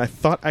work, and I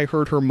thought I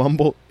heard her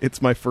mumble,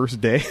 "It's my first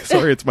day."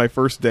 Sorry, it's my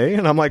first day.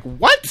 And I'm like,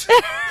 what?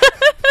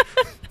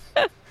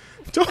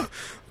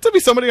 Don't be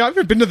somebody. I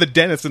haven't been to the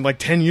dentist in like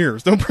 10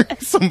 years. Don't bring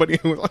somebody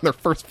who was on their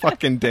first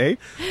fucking day.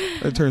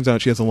 It turns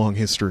out she has a long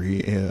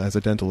history as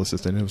a dental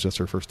assistant. It was just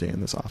her first day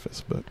in this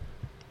office, but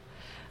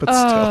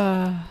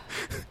still,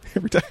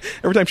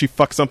 every time she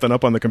fucks something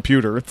up on the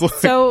computer, it's like,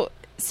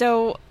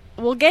 So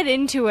we'll get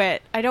into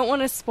it. I don't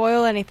want to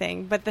spoil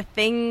anything, but the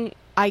thing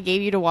I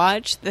gave you to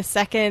watch, the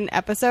second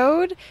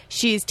episode,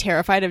 she's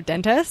terrified of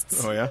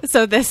dentists. Oh, yeah?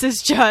 So this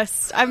is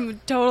just, I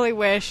totally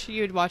wish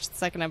you'd watch the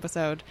second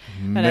episode.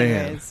 But Man.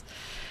 anyways.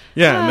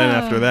 Yeah, and then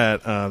after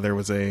that,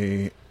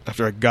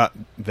 after I got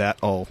that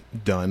all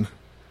done,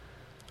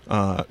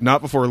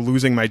 not before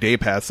losing my day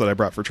pass that I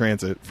brought for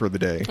transit for the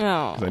day.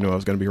 Oh. Because I knew I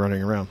was going to be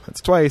running around. That's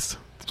twice.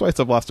 It's twice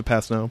I've lost a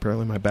pass now.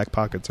 Apparently my back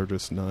pockets are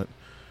just not...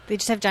 They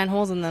just have giant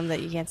holes in them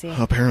that you can't see.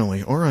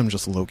 Apparently. Or I'm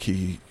just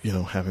low-key,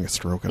 having a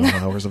stroke in all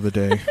hours of the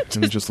day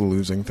and just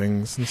losing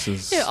things. This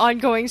is... Yeah,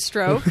 ongoing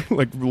stroke.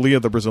 Like Leah,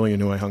 the Brazilian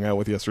who I hung out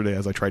with yesterday,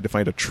 as I tried to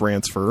find a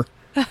transfer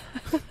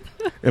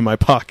in my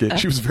pocket.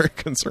 She was very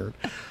concerned.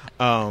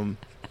 The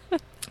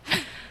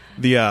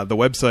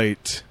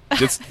website...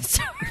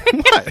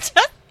 What?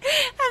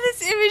 Have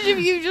this image of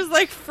you just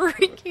like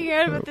freaking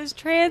out about this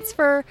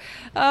transfer.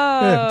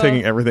 Yeah,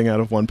 taking everything out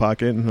of one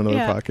pocket and another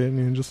Yeah. pocket,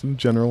 and just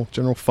general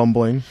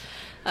fumbling.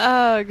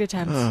 Oh, good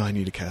times. Oh, I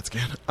need a CAT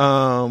scan.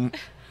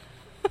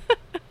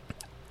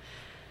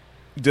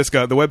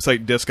 The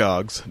website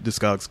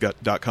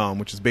Discogs.com,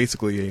 which is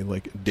basically a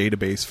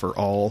database for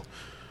all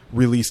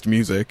released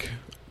music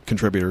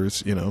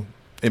contributors,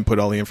 input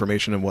all the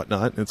information and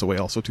whatnot. It's a way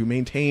also to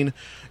maintain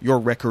your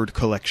record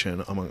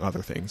collection, among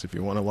other things. If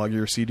you want to log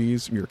your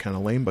CDs, you're kind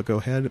of lame, but go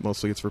ahead.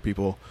 Mostly it's for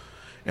people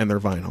and their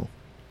vinyl.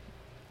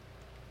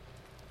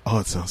 Oh,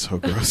 it sounds so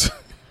gross.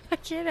 I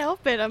can't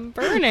help it. I'm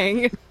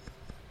burning.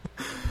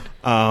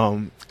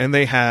 And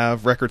they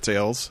have record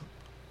sales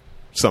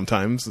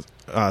sometimes,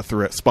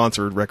 through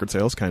sponsored record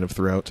sales kind of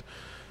throughout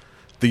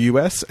the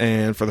U.S.,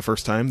 and for the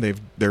first time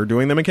they're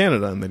doing them in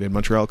Canada, and they did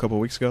Montreal a couple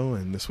of weeks ago,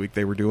 and this week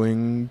they were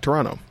doing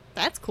Toronto.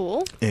 That's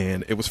cool.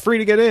 And it was free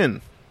to get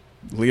in.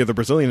 Leah the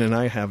Brazilian and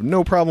I have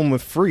no problem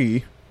with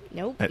free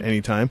Nope. at any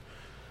time.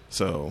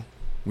 So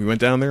we went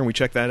down there and we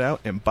checked that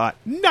out and bought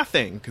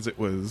nothing because it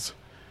was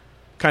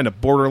kind of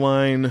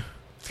borderline.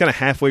 It's kind of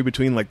halfway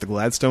between the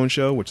Gladstone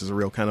show, which is a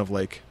real kind of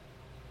not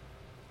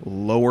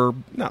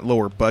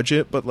lower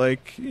budget, but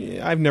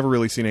I've never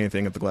really seen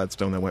anything at the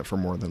Gladstone that went for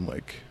more than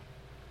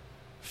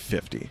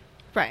 $50.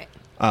 Right.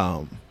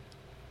 And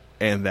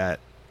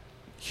that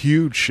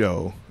huge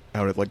show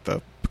out at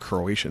the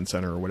Croatian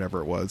Center or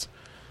whatever it was,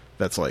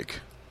 that's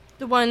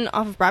The one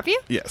off of Broadview?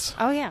 yes,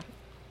 Oh, yeah.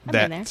 I've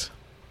been there.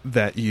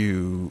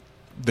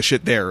 the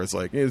shit there is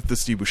is the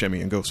Steve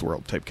Buscemi and Ghost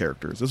World type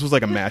characters. This was a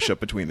mashup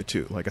between the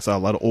two. I saw a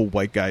lot of old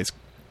white guys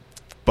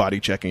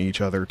body checking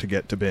each other to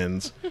get to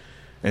bins,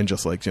 and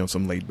just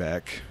some laid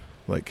back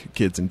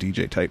kids and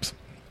DJ types.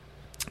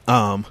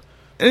 And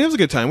it was a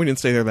good time. We didn't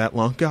stay there that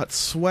long. Got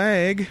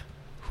swag.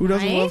 Who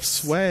doesn't love Nice.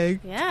 swag?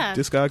 Yeah.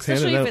 Discogs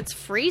Especially handed if out. it's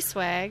free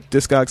swag.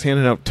 Discogs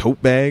handing out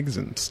tote bags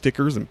and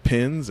stickers and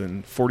pins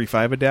and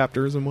 45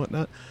 adapters and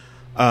whatnot.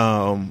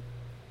 And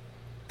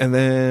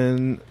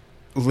then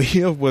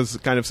Leah was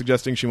kind of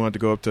suggesting she wanted to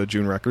go up to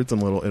June Records in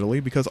Little Italy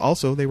because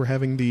also they were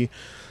having the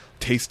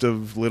Taste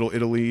of Little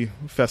Italy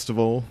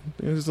festival.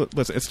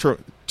 It's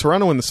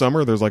Toronto in the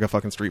summer. There's a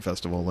fucking street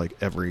festival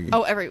every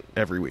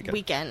weekend.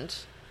 Weekend.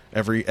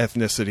 Every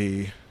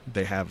ethnicity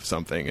they have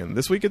something, and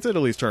this week it's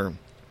Italy's turn.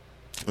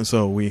 And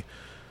so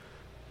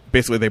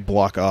they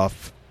block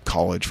off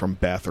college from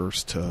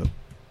Bathurst to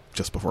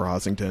just before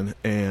Ossington,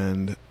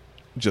 and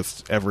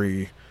just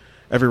every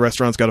every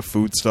restaurant's got a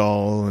food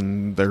stall,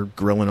 and they're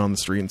grilling on the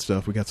street and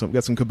stuff. We got some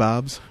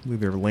kebabs. I believe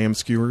they're lamb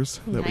skewers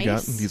that we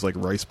got. Nice. These like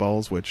rice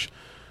balls, which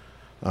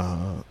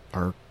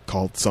are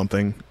called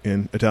something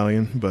in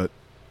Italian, but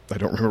I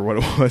don't remember what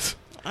it was.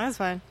 That's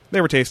fine.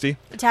 They were tasty.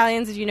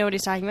 Italians, if you know what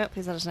he's talking about,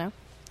 please let us know.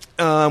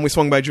 We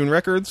swung by June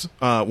Records,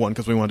 one,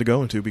 because we wanted to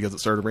go, and two, because it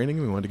started raining,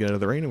 and we wanted to get out of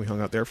the rain, and we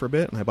hung out there for a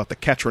bit, and I bought the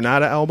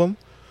Catronata album,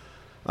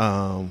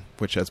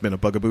 which has been a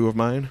bugaboo of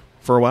mine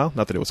for a while.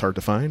 Not that it was hard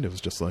to find, it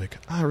was just like,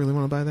 I really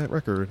want to buy that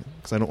record,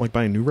 because I don't like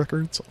buying new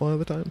records a lot of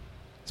the time,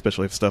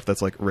 especially if stuff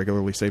that's like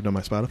regularly saved on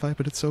my Spotify,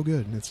 but it's so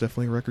good, and it's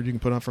definitely a record you can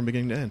put on from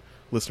beginning to end.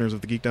 Listeners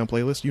of the Geek Down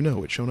playlist, you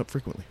know it's shown up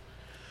frequently.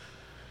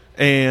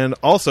 And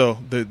also,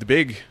 the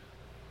big...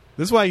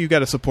 This is why you got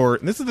to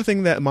support... And this is the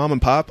thing that mom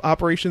and pop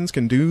operations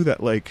can do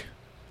that, like,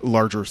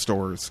 larger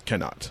stores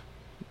cannot.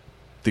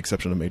 The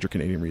exception of major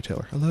Canadian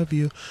retailer. I love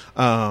you.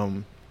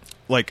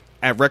 Like,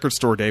 at Record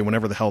Store Day,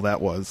 whenever the hell that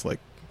was, like,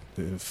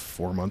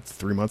 3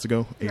 months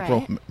ago?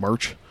 April? Right.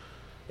 March?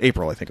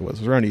 April, I think it was.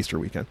 It was around Easter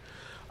weekend.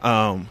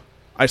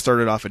 I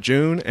started off at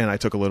June, and I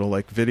took a little,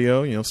 like,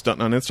 video,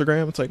 stunting on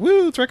Instagram. It's like,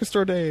 woo, it's Record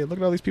Store Day. Look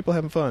at all these people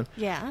having fun.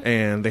 Yeah.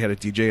 And they had a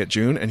DJ at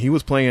June, and he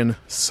was playing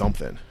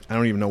something. I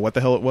don't even know what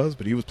the hell it was,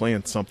 but he was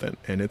playing something.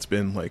 And it's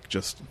been, like,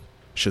 just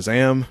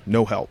Shazam,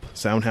 no help.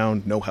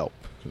 Soundhound, no help.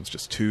 It was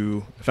just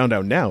too... I found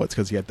out now it's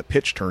because he had the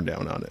pitch turned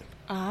down on it.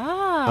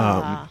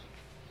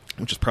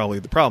 Which is probably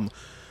the problem.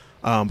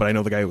 But I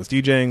know the guy who was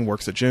DJing,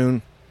 works at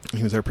June.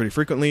 He was there pretty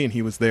frequently, and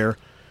he was there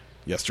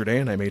yesterday,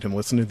 and I made him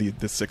listen to the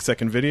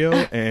 6-second video,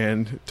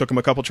 and took him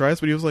a couple tries,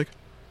 but he was like,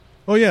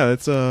 oh yeah,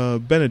 it's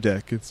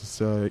Benedek. It's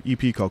this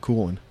EP called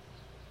Coolin'.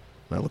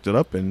 And I looked it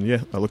up, and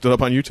I looked it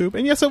up on YouTube,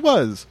 and yes, it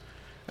was.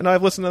 And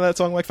I've listened to that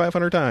song like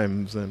 500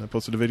 times, and I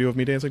posted a video of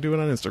me dancing to it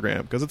on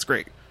Instagram, because it's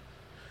great.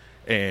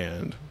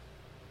 And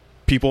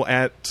people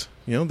at,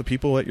 the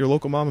people at your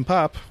local mom and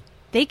pop,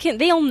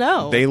 they'll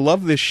know. they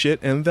love this shit,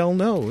 and they'll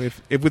know.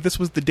 If this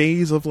was the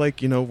days of, like,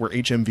 where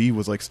HMV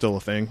was, like, still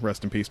a thing,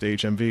 rest in peace to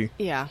HMV.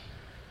 Yeah.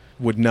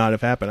 Would not have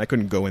happened. I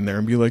couldn't go in there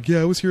and be like,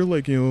 yeah, I was here,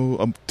 like,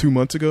 2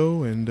 months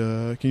ago, and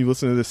can you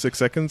listen to this 6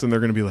 seconds? And they're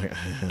going to be like...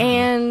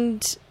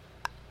 And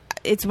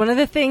it's one of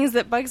the things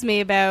that bugs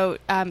me about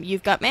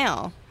You've Got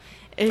Mail,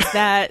 is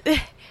that...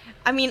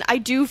 I mean, I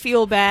do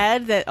feel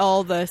bad that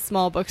all the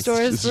small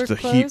bookstores were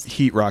closed. It's just a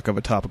heat rock of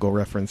a topical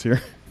reference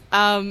here.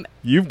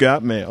 You've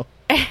Got Mail.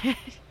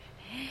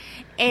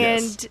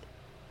 And yes.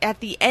 At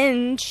the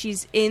end,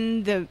 she's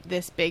in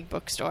this big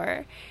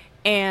bookstore,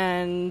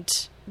 and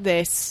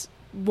this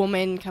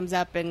woman comes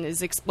up and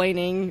is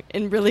explaining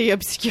in really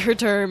obscure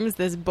terms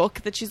this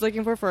book that she's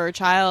looking for her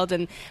child,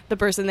 and the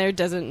person there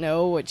doesn't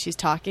know what she's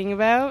talking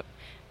about.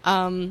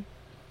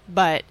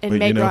 But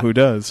you know who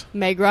does?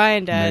 Meg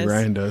Ryan does. Meg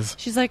Ryan does.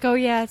 She's like, oh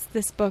yeah, it's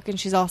this book, and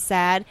she's all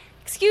sad.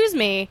 Excuse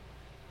me,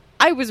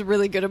 I was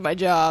really good at my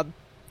job.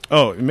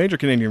 Oh, a major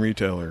Canadian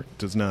retailer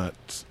does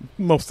not.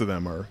 Most of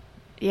them are.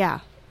 Yeah.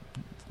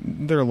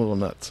 They're a little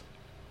nuts.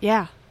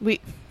 Yeah,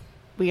 we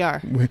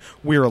are.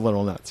 We're a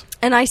little nuts.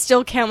 And I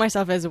still count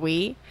myself as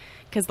we,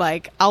 because,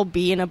 like, I'll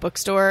be in a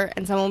bookstore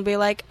and someone will be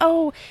like,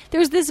 oh,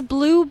 there's this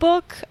blue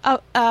book,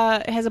 it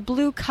has a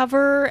blue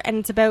cover, and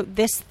it's about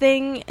this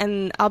thing,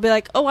 and I'll be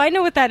like, oh, I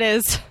know what that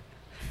is.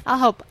 I'll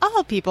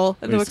help people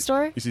in the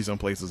bookstore. You see some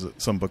places,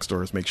 some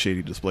bookstores make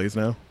shady displays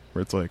now,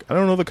 where it's like, I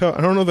don't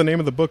know the name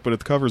of the book, but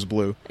the cover's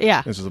blue.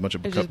 Yeah. It's just a bunch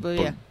of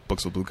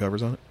books with blue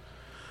covers on it.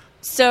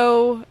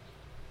 So,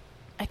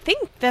 I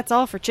think that's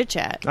all for Chit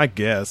Chat. I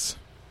guess.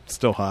 It's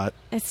still hot.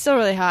 It's still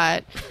really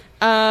hot.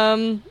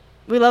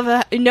 We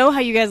know how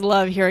you guys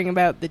love hearing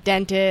about the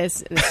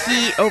dentist and the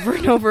heat over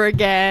and over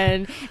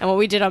again, and what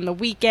we did on the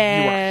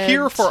weekend. You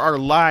are here for our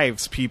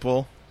lives,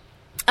 people.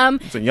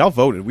 So y'all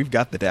voted. We've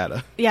got the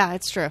data. Yeah,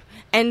 it's true.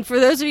 And for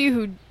those of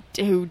you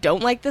who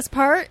don't like this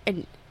part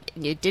and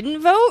you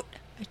didn't vote,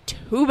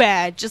 too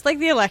bad. Just like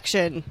the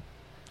election.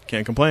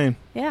 Can't complain.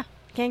 Yeah,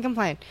 can't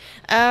complain.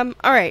 All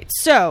right,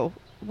 so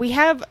we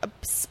have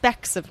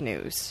specks of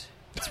news.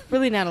 It's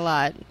really not a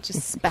lot,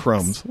 just specks.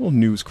 Crumbs, little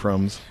news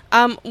crumbs.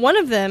 One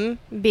of them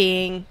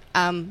being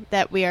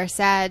that we are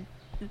sad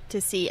to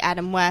see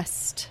Adam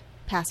West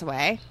pass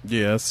away.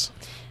 Yes.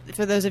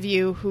 For those of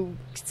you who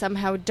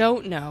somehow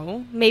don't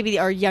know, maybe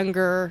our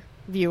younger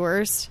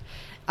viewers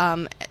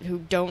who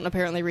don't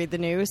apparently read the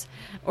news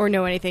or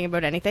know anything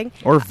about anything.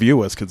 Or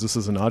view us, because this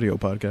is an audio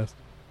podcast.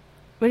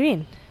 What do you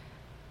mean?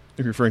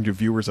 Are you referring to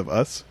viewers of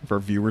us? If our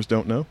viewers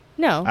don't know?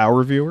 No.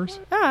 Our viewers?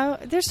 Oh,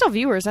 they're still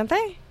viewers, aren't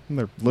they?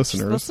 They're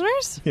listeners. Just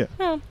listeners? Yeah.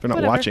 Oh, they're not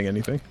whatever. watching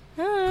anything.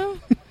 Oh.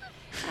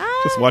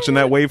 Just watching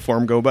that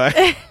waveform go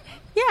by.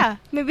 Yeah.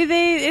 Maybe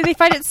they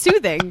find it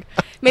soothing.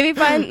 Maybe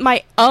find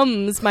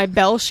my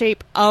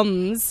bell-shaped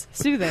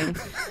soothing.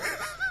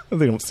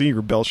 They don't see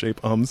your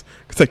bell-shaped because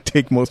I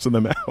take most of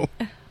them out.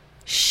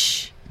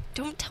 Shh.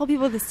 Don't tell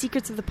people the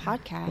secrets of the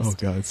podcast. Oh,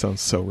 God. It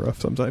sounds so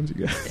rough sometimes,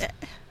 you guys.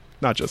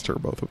 Not just her,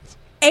 both of us.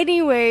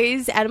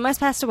 Anyways, Adam West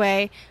passed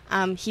away.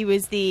 He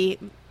was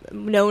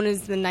known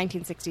as the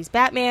 1960s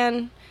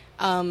Batman,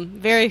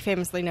 very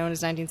famously known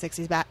as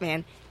 1960s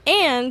Batman.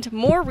 and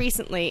more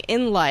recently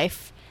in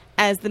life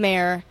as the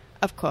mayor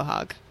of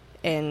Quahog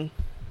in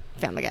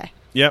Family Guy.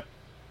 Yep.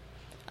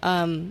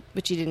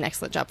 Which he did an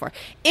excellent job for.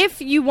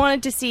 If you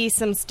wanted to see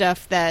some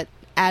stuff that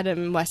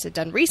Adam West had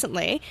done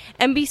recently,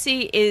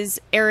 NBC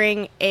is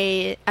airing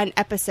an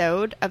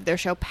episode of their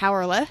show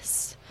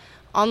Powerless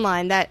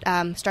online that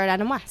starred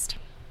Adam West.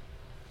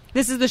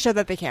 This is the show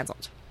that they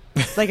canceled.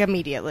 Like,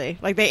 immediately.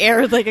 Like, they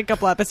aired, like, a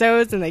couple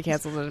episodes, and they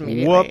canceled it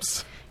immediately.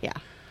 Whoops. Yeah.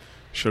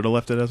 Should have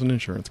left it as an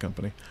insurance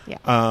company.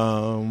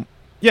 Yeah.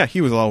 Yeah, he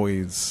was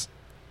always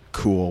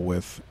cool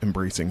with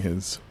embracing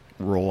his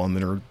role on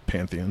the nerd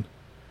pantheon.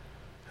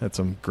 Had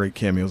some great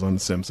cameos on The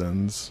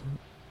Simpsons,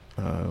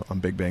 on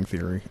Big Bang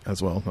Theory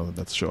as well. Not that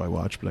that's a show I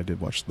watched, but I did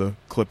watch the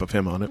clip of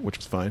him on it, which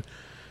was fine.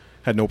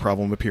 Had no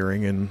problem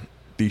appearing in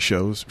these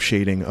shows,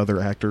 shading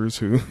other actors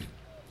who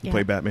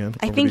play Batman.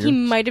 I think he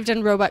might have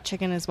done Robot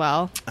Chicken as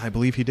well. I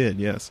believe he did,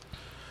 yes.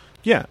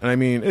 Yeah, and I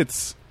mean,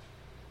 it's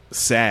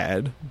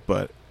sad,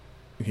 but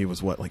he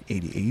was, what, like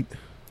 88?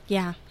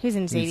 Yeah, he was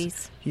in his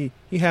 80s.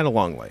 He had a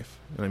long life.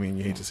 And I mean,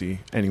 you hate to see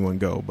anyone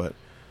go, but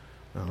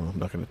I don't know, I'm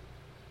not going to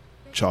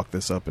chalk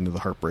this up into the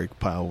heartbreak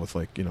pile with,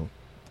 like, you know,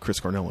 Chris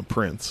Cornell and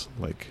Prince.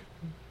 Like,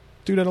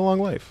 dude had a long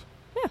life.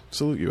 Yeah.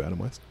 Salute you, Adam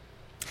West.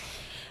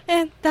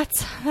 And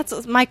that's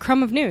my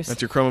crumb of news.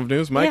 That's your crumb of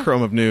news? My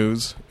crumb of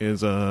news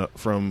is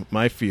from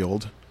my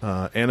field,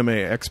 Anime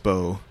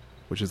Expo,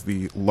 which is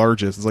the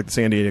largest. It's like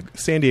the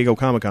San Diego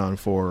Comic-Con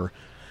for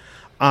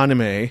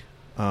anime.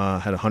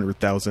 Had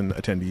 100,000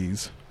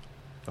 attendees.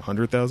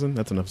 100,000?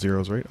 That's enough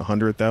zeros, right?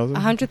 100,000?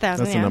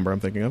 100,000, That's the number I'm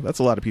thinking of. That's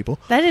a lot of people.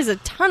 That is a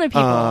ton of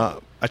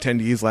people.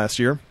 Attendees last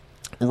year.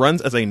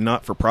 Runs as a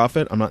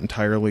not-for-profit. I'm not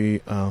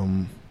entirely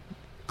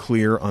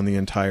clear on the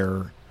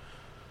entire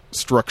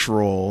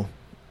structural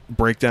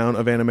breakdown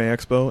of Anime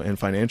Expo and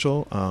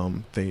financial.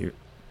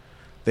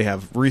 They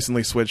have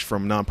recently switched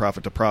from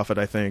non-profit to profit,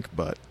 I think,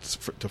 but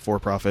to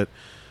for-profit.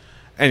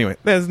 Anyway,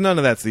 none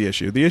of that's the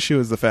issue. The issue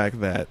is the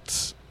fact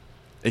that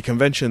a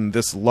convention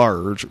this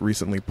large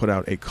recently put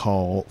out a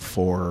call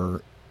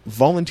for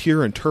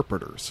volunteer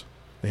interpreters.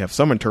 They have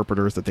some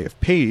interpreters that they have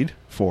paid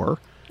for,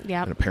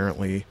 and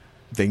apparently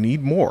they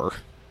need more,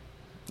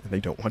 and they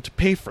don't want to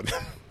pay for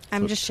them.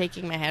 I'm just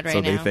shaking my head right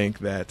now. So they think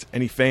that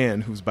any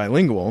fan who's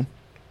bilingual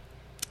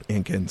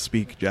and can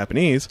speak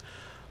Japanese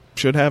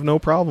should have no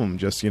problem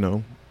just, you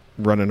know,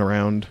 running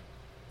around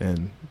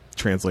and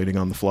translating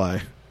on the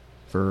fly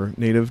for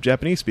native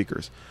Japanese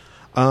speakers.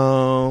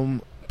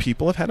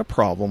 People have had a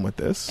problem with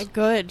this.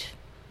 Good.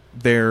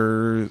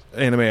 Their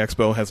Anime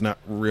Expo has not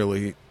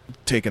really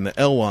taken the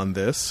L on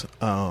this.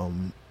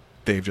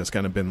 They've just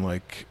kind of been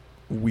like,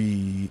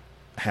 we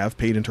have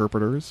paid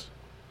interpreters,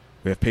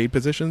 we have paid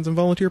positions and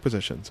volunteer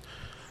positions.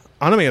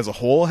 Anime as a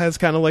whole has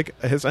kind of like,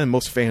 and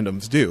most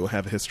fandoms do,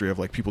 have a history of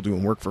like people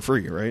doing work for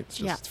free, right? It's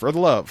just it's for the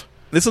love.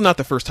 This is not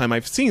the first time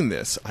I've seen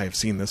this. I have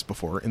seen this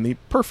before in the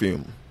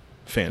perfume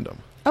fandom.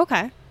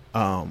 Okay.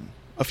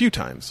 A few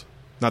times.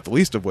 Not the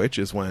least of which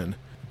is when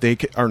they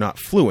are not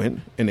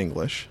fluent in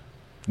English.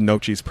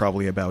 Nochi's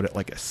probably about at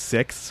like a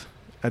 6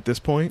 at this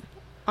point.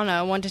 On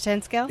a 1 to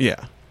 10 scale?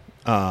 Yeah.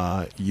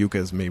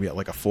 Yuka's maybe at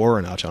like a 4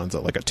 and Achan's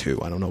at like a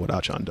 2. I don't know what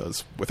Achan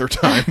does with her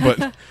time,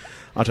 but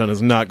Achan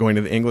is not going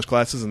to the English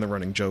classes, and the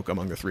running joke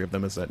among the three of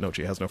them is that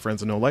Nochi has no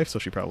friends and no life, so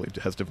she probably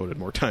has devoted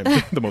more time,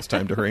 the most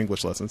time to her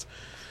English lessons.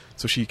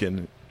 So she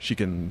can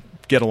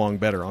get along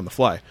better on the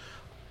fly.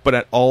 But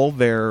at all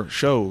their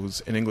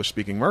shows in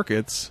English-speaking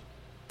markets,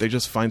 they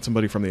just find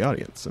somebody from the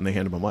audience, and they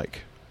hand them a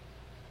mic,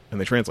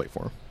 and they translate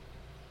for them.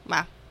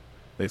 Wow.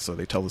 They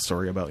tell the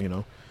story about, you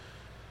know,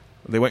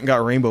 they went and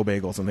got rainbow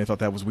bagels, and they thought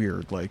that was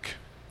weird, like,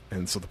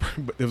 and so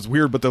it was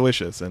weird but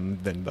delicious,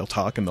 and then they'll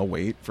talk and they'll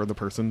wait for the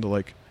person to,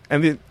 like,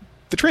 and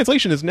the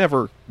translation is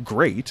never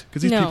great,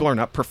 because these people are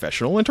not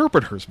professional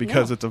interpreters,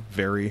 because it's a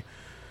very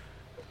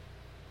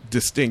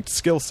distinct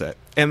skill set.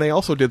 And they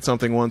also did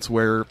something once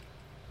where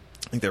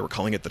I think they were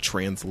calling it the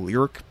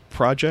Translyric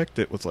Project.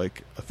 It was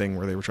like a thing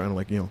where they were trying to,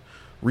 like, you know,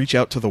 reach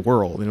out to the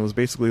world, and it was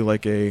basically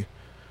like a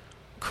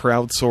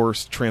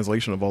crowdsourced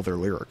translation of all their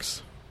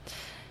lyrics.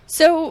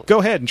 So go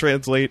ahead and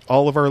translate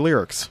all of our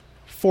lyrics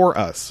for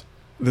us.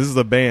 This is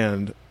a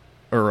band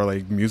or a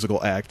like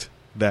musical act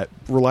that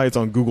relies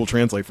on Google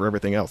Translate for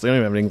everything else. They don't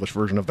even have an English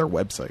version of their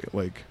website.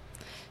 Like,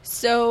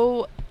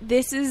 so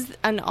this is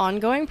an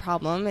ongoing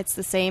problem. It's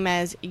the same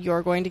as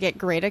you're going to get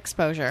great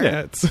exposure.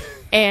 Yeah,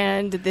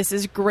 and this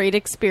is great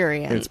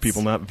experience. It's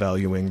people not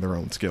valuing their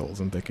own skills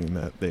and thinking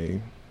that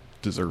they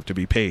deserve to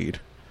be paid.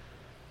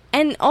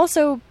 And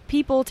also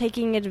people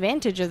taking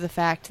advantage of the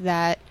fact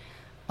that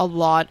a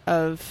lot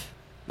of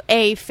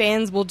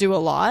fans will do a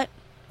lot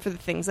for the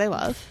things they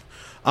love.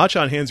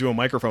 Achan hands you a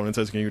microphone and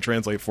says, "Can you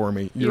translate for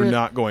me?" You're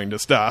not going to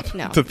stop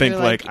to think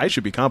like, I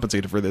should be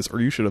compensated for this, or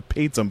you should have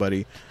paid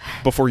somebody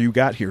before you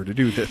got here to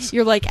do this.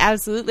 You're like,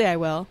 absolutely, I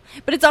will.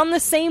 But it's on the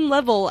same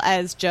level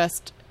as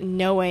just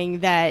knowing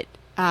that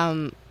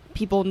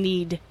people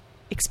need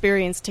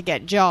experience to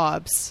get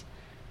jobs.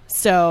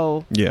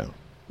 So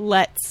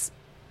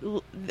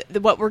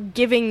what we're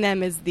giving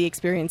them is the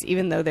experience,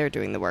 even though they're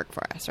doing the work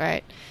for us,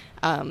 right?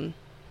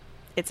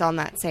 it's on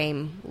that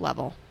same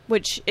level,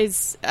 which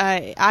is,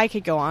 I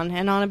could go on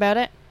and on about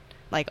it,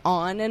 like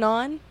on and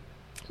on,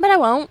 but I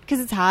won't because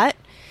it's hot.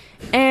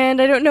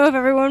 And I don't know if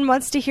everyone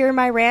wants to hear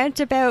my rant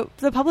about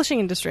the publishing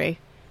industry.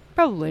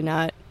 Probably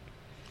not.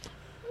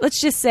 Let's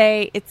just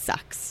say it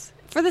sucks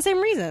for the same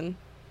reason.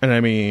 And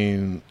I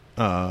mean,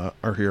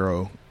 our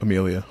hero,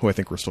 Amelia, who I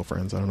think we're still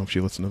friends. I don't know if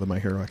she listened to the My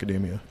Hero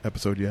Academia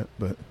episode yet,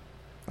 but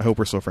I hope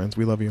we're still friends.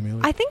 We love you,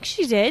 Amelia. I think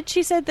she did.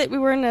 She said that we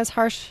weren't as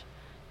harsh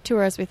to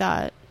her as she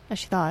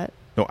thought.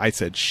 No, I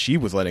said she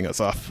was letting us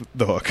off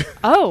the hook.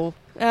 Oh,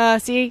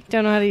 see?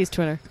 Don't know how to use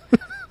Twitter.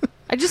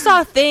 I just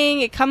saw a thing.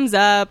 It comes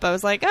up. I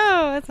was like,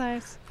 oh, that's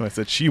nice. I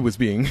said she was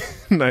being...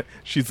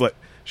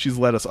 she's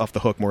let us off the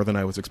hook more than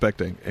I was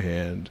expecting.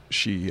 And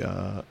she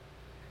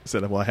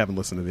said, well, I haven't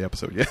listened to the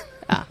episode yet.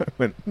 Ah. I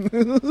went,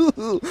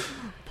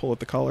 pull at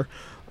the collar.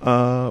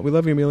 We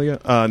love you,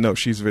 Amelia. No,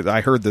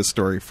 I heard this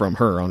story from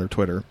her on her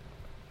Twitter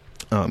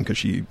because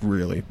she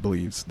really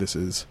believes this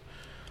is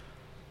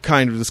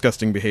kind of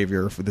disgusting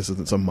behavior. This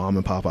isn't some mom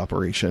and pop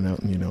operation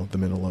out in, the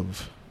middle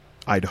of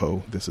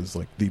Idaho. This is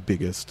like the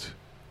biggest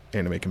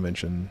anime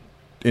convention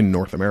in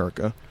North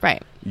America.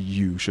 Right.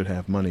 You should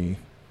have money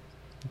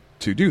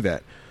to do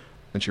that.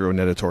 And she wrote an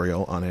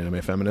editorial on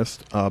Anime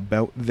Feminist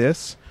about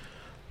this.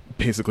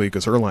 Basically,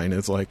 because her line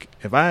is like,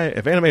 if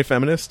Anime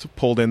Feminist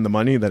pulled in the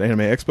money that Anime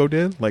Expo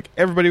did, like,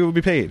 everybody would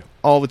be paid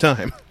all the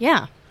time.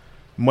 Yeah.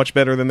 Much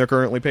better than they're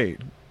currently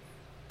paid.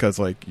 Because,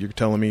 like, you're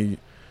telling me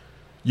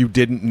you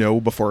didn't know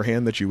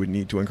beforehand that you would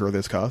need to incur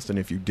this cost, and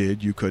if you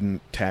did, you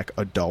couldn't tack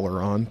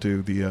 $1 on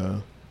to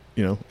the,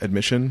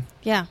 admission.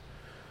 Yeah.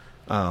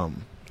 So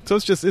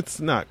it's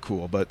not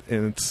cool,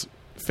 and it's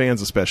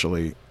fans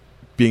especially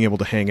being able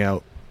to hang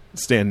out,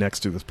 stand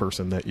next to this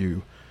person that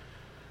you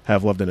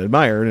have loved and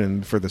admired,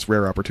 and for this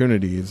rare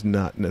opportunity is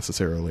not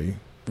necessarily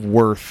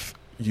worth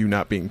you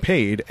not being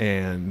paid,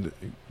 and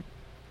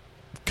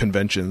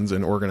conventions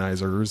and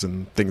organizers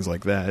and things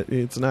like that.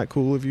 It's not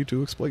cool of you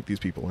to exploit these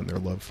people and their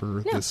love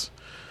for this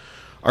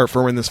art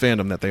form and this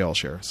fandom that they all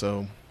share.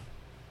 So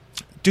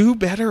do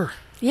better.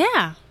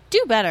 Yeah,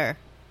 do better.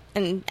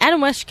 And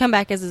Adam West should come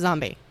back as a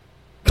zombie.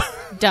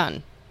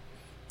 Done.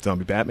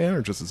 Zombie Batman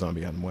or just a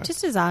zombie Adam West?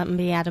 Just a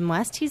zombie Adam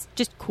West. He's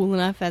just cool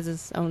enough as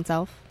his own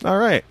self. All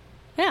right.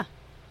 Yeah.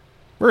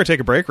 We're going to take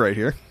a break right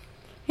here.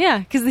 Yeah,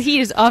 because the heat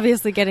is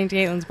obviously getting to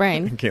Caitlin's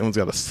brain. Caitlin's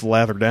got to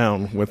slather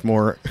down with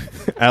more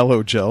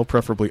aloe gel,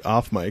 preferably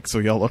off mic, so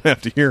y'all don't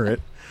have to hear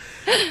it.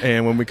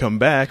 And when we come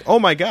back, oh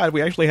my God,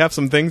 we actually have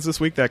some things this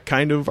week that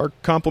kind of are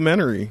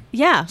complimentary.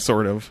 Yeah.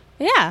 Sort of.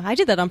 Yeah, I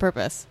did that on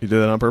purpose. You did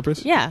that on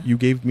purpose? Yeah. You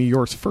gave me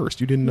yours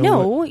first. You didn't know.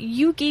 No,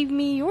 you gave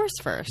me yours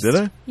first. Did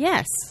I?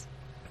 Yes.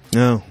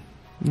 No.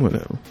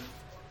 Whatever.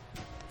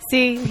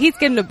 See, he's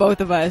getting to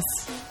both of us.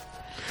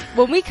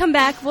 When we come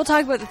back, we'll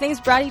talk about the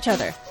things brought each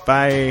other.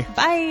 Bye.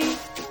 Bye.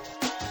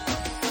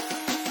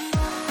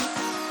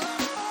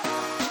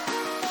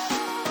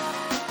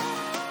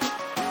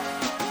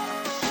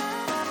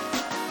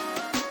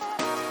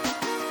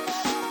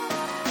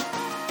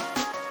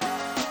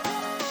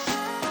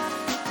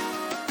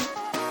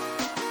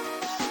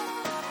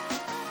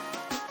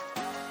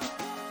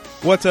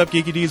 What's up,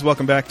 Geeky D's?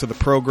 Welcome back to the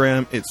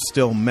program. It's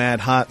still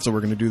mad hot, so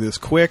we're going to do this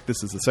quick.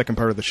 This is the second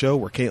part of the show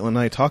where Caitlin and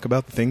I talk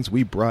about the things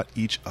we brought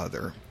each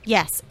other.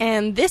 Yes,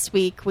 and this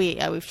week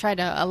we've tried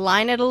to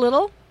align it a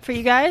little for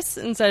you guys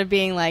instead of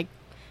being like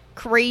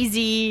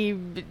crazy,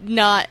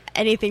 not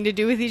anything to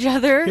do with each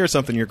other. Here's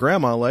something your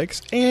grandma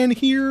likes, and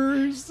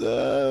here's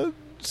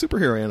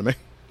superhero anime.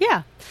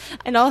 Yeah,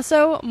 and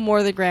also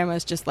more than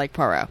grandmas just like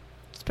Poirot.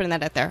 Just putting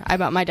that out there. I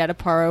bought my dad a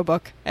Poirot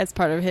book as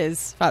part of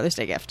his Father's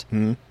Day gift.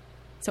 Mm-hmm.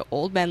 So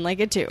old men like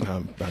it too.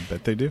 I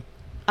bet they do.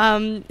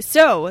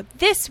 So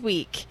this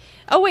week,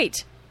 oh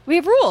wait, we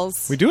have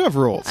rules. We do have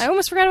rules. I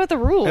almost forgot about the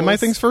rules. And my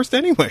thing's first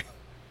anyway.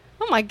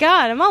 Oh my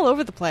God, I'm all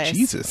over the place.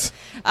 Jesus.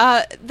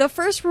 The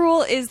first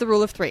rule is the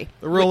rule of three.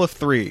 The rule of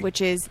three. Which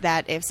is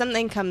that if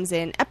something comes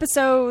in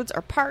episodes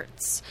or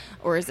parts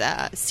or is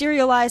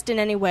serialized in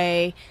any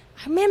way,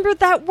 I remembered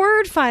that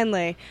word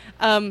finally,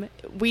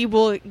 we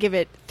will give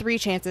it 3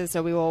 chances.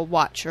 So we will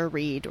watch or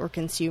read or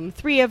consume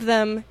 3 of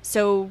them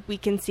so we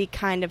can see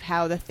kind of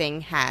how the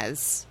thing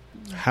has...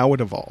 How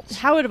it evolves.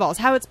 How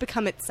it's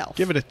become itself.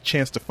 Give it a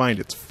chance to find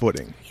its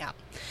footing. Yeah.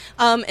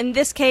 In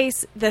this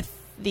case,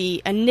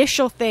 the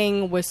initial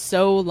thing was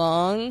so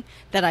long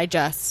that I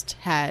just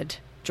had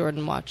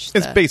Jordan watch.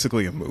 It's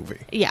basically a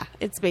movie. Yeah,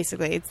 it's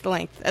the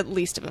length at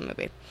least of a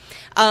movie.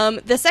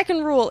 The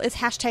second rule is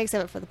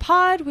 #7 for the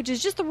pod, which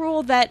is just the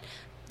rule that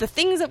the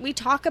things that we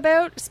talk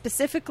about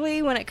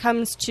specifically when it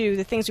comes to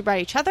the things we brought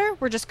each other,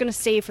 we're just going to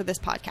save for this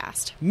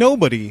podcast.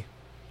 Nobody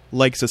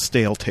likes a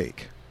stale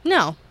take.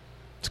 No.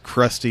 It's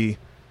crusty,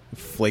 it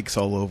flakes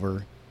all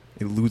over,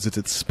 it loses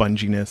its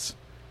sponginess.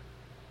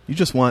 You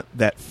just want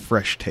that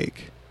fresh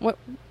take. What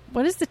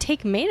is the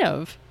take made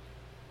of?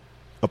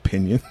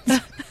 Opinions.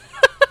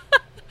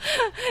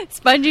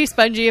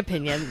 Spongy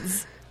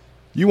opinions.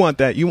 You want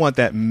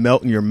that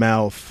melt in your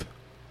mouth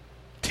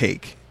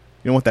take.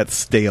 You don't want that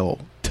stale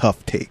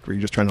tough take where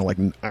you're just trying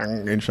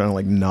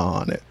to gnaw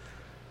on it.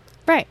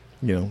 Right.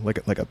 You know, like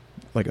a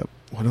what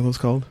are those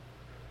called?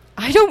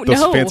 I don't Those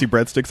know. fancy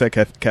breadsticks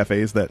at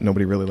cafes that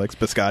nobody really likes.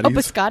 Biscottis. Oh,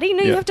 biscotti?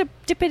 No, Yeah. you have to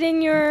dip it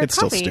in your It's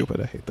coffee. still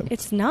stupid. I hate them.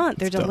 It's not.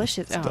 They're It's dumb.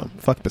 delicious. It's Oh. dumb.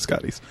 Fuck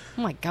biscottis.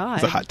 Oh my god.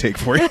 It's a hot take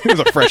for you. It's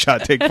a fresh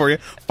hot take for you.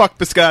 Fuck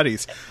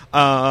biscottis.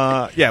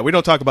 Yeah, we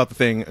don't talk about the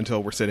thing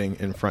until we're sitting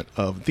in front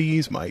of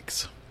these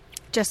mics.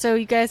 Just so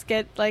you guys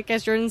get, like,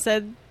 as Jordan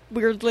said,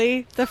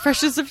 weirdly, the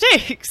freshest of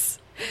takes.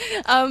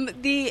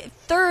 The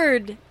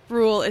third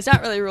rule is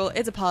not really a rule,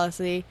 it's a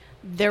policy.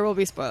 There will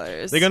be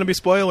spoilers. They're going to be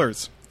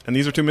spoilers. And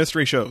these are 2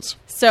 mystery shows.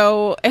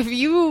 So if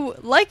you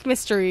like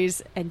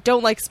mysteries and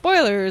don't like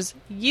spoilers,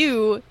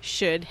 you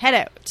should head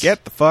out.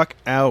 Get the fuck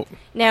out.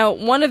 Now,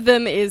 one of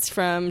them is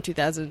from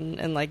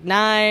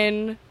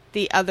 2009.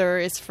 The other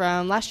is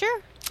from last year.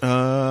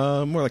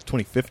 More like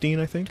 2015,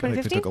 I think. I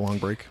think they 2015? took a long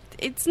break.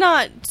 It's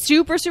not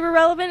super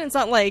relevant. It's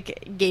not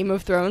like Game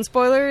of Thrones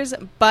spoilers,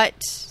 but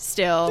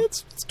still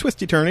It's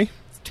twisty-turny.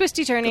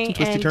 twisty-turny,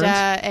 Got some twisty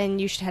and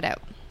you should head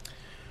out.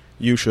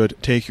 You should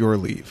take your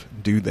leave.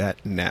 Do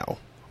that now.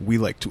 We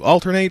like to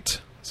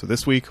alternate. So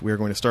this week we are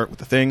going to start with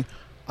the thing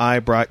I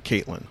Brought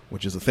Caitlin,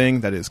 which is a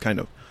thing that is kind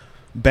of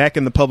back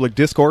in the public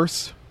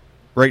discourse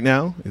right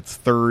now. Its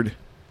third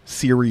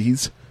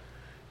series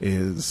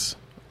is,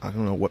 I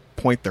don't know what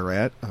point they're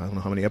at. I don't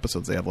know how many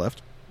episodes they have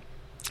left.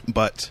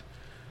 But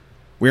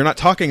we're not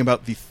talking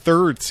about the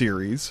third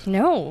series.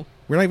 No.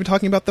 We're not even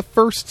talking about the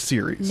first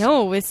series.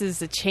 No, this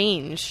is a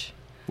change.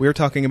 We're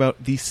talking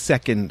about the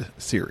second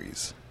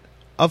series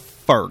of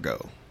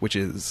Fargo, which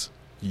is,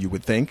 you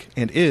would think,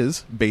 and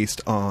is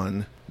based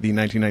on the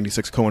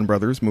 1996 Coen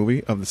Brothers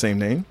movie of the same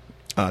name.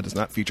 Does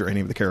not feature any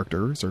of the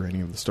characters or any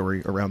of the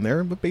story around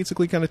there, but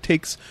basically kind of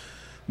takes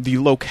the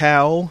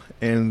locale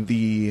and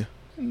the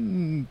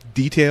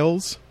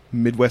details,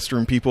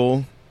 Midwestern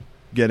people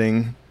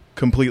getting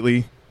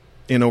completely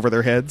in over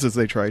their heads as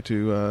they try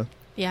to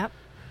Yeah.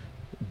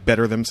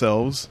 better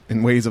themselves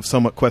in ways of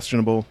somewhat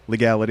questionable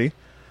legality.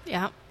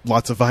 Yeah.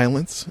 Lots of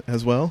violence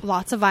as well.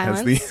 Lots of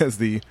violence. As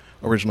the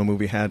original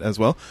movie had as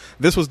well.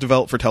 This was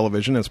developed for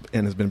television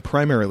and has been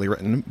primarily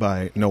written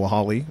by Noah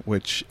Hawley,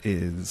 which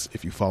is,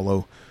 if you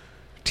follow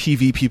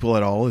TV people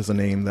at all, is a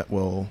name that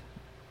will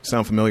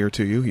sound familiar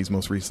to you. He's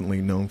most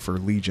recently known for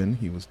Legion.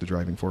 He was the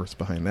driving force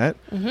behind that.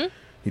 Mm-hmm.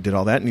 He did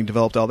all that and he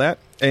developed all that.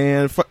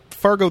 And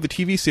Fargo, the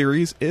TV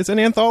series, is an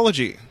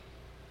anthology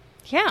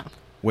Yeah.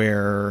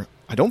 where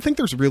I don't think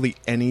there's really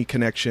any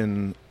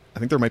connection. I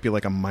think there might be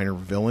like a minor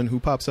villain who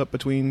pops up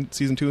between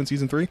season 2 and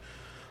season 3.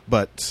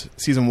 But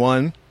season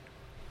 1,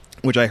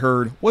 which I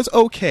heard was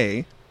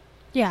okay,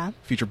 Yeah.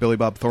 featured Billy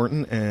Bob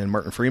Thornton and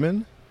Martin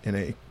Freeman in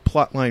a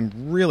plot line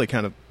really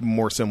kind of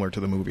more similar to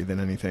the movie than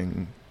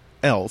anything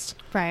else.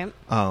 Right.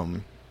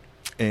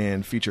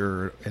 And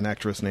featured an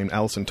actress named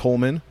Allison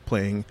Tolman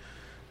playing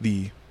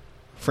the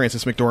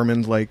Frances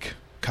McDormand-like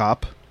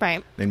cop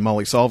Right. named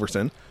Molly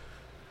Solverson.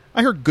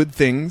 I heard good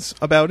things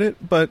about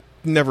it, but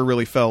never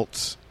really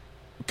felt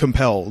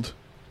compelled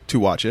to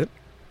watch it.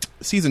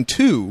 Season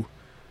 2,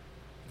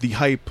 the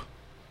hype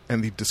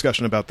and the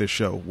discussion about this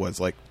show was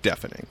like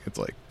deafening. It's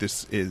like,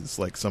 this is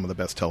like some of the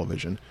best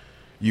television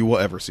you will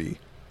ever see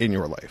in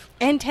your life.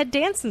 And Ted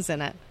Danson's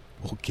in it.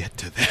 We'll get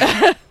to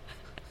that.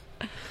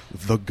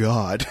 The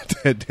God.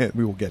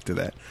 We will get to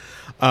that.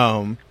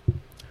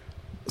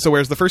 So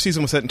whereas the first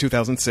season was set in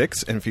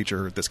 2006 and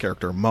featured this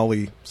character,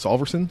 Molly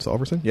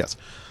Solverson? Yes.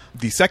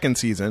 The second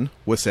season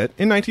was set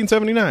in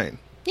 1979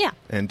 Yeah.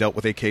 and dealt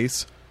with a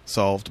case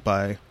solved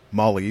by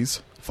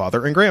Molly's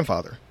father and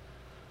grandfather.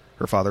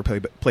 Her father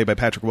played by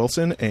Patrick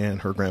Wilson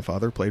and her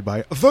grandfather played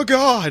by the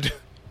God,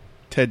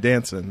 Ted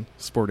Danson,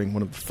 sporting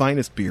one of the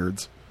finest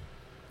beards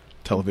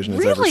television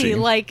has ever Really,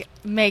 seen. like,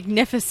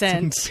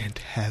 magnificent.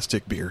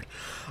 Fantastic beard.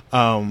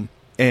 And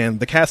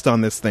the cast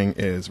on this thing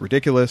is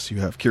ridiculous. You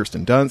have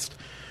Kirsten Dunst.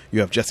 You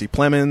have Jesse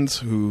Plemons,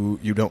 who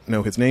you don't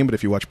know his name, but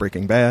if you watch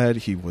Breaking Bad,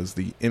 he was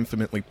the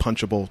infamously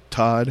punchable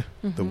Todd,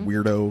 the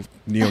weirdo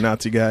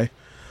neo-Nazi guy,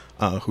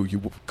 who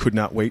you could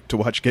not wait to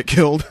watch get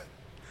killed.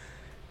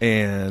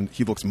 And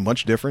he looks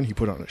much different. He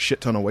put on a shit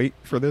ton of weight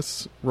for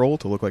this role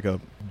to look like a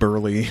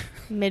burly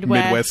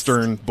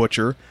Midwestern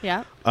butcher.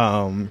 Yeah.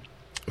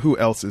 Who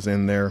else is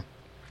in there?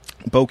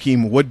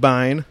 Bokeem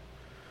Woodbine,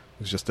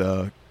 who's just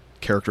a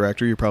character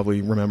actor you probably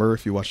remember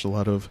if you watched a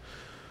lot of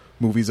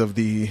movies of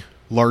the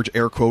large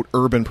air quote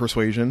urban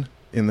persuasion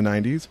in the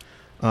 90s.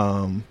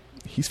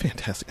 He's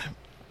fantastic. I'm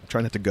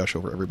trying not to gush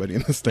over everybody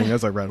in this thing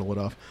as I rattle it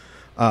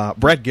off.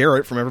 Brad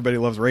Garrett from Everybody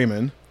Loves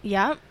Raymond.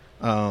 Yeah.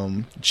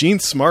 Gene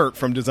Smart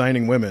from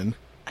Designing Women.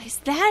 Is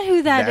that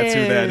who that is? That's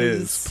who that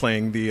is,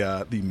 playing the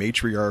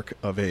matriarch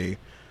of a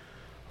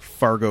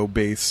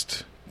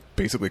Fargo-based,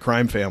 basically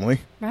crime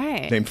family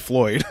Right. named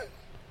Floyd.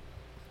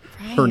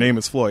 Right. Her name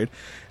is Floyd.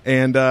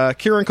 And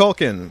Kieran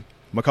Culkin,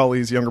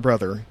 Macaulay's younger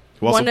brother.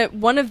 Who also,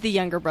 one of the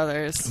younger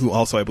brothers. who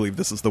also, I believe,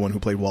 this is the one who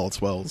played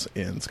Wallace Wells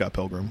in Scott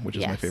Pilgrim, which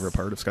is my Yes. favorite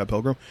part of Scott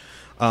Pilgrim.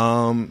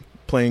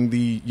 Playing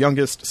the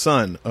youngest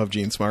son of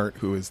Gene Smart,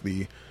 who is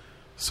the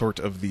sort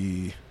of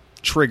the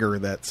trigger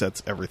that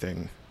sets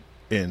everything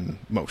in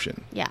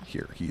motion. Yeah.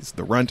 Here, he's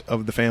the runt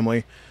of the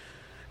family.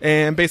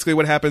 And basically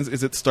what happens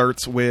is it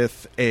starts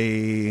with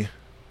a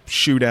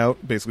shootout,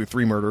 basically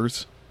 3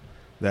 murders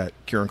that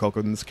Kieran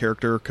Culkin's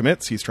character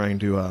commits. He's trying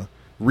to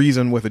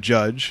reason with a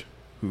judge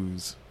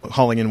who's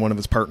hauling in one of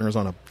his partners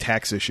on a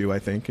tax issue, I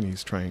think, and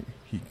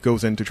he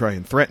goes in to try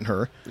and threaten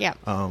her. Yeah.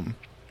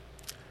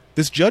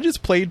 This judge is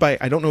played by,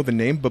 I don't know the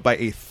name, but by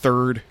a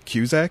third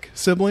Cusack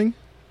sibling.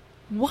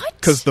 What?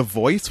 Because the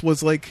voice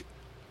was like,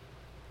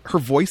 her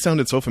voice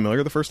sounded so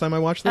familiar the first time I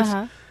watched this.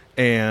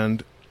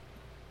 And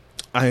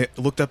I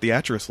looked up the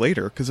actress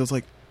later because I was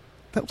like,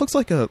 that looks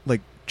like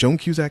Joan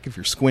Cusack if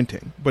you're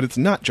squinting, but it's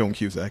not Joan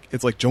Cusack.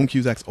 It's like Joan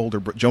Cusack's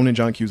Joan and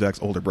John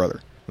Cusack's older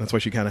brother. That's why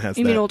she kind of has.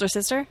 You mean older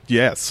sister?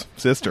 Yes,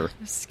 sister.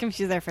 I was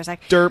confused there for a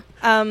sec. Derp.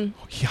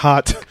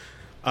 Hot.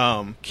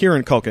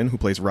 Kieran Culkin, who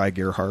plays Rye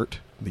Gerhardt.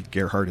 The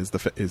Gerhardt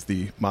is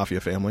the mafia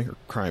family or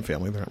crime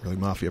family. They're not really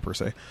mafia per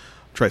se.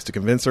 Tries to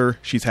convince her.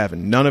 She's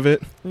having none of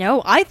it.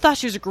 No, I thought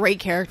she was a great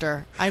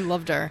character. I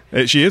loved her.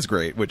 She is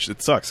great, which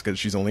it sucks because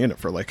she's only in it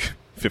for like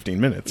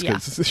 15 minutes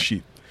because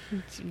she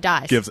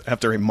dies. Gives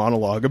after a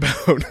monologue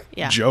about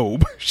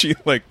Job. She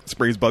like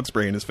sprays bug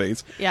spray in his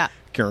face. Yeah.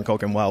 Kieran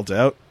Culkin wilds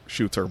out,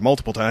 shoots her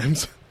multiple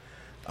times.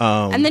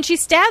 And then she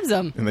stabs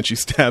him. And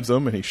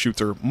he shoots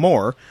her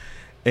more.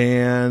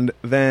 And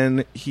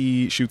then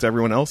he shoots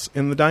everyone else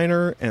in the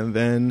diner. And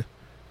then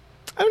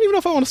I don't even know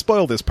if I want to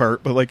spoil this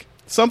part, but like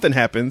something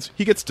happens.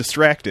 He gets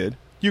distracted.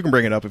 You can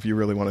bring it up if you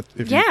really want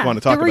to. If you want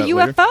to talk about it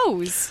later. There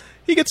were UFOs.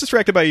 He gets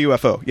distracted by a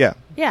UFO. Yeah.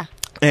 Yeah.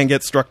 And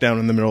gets struck down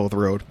in the middle of the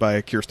road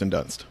by Kirsten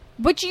Dunst.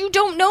 But you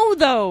don't know,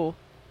 though.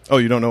 Oh,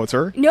 you don't know it's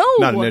her? No.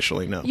 Not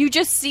initially, no. You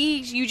just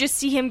see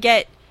him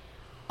get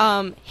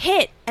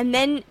hit, and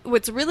then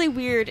what's really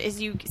weird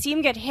is you see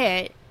him get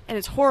hit, and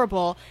it's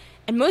horrible,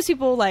 and most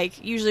people,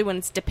 like, usually when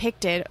it's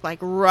depicted, like,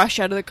 rush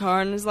out of the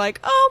car and is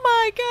like, oh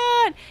my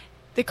god!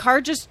 The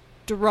car just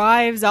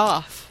drives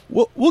off.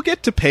 We'll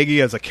get to Peggy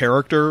as a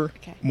character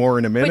more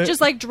in a minute. But just,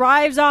 like,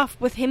 drives off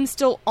with him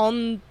still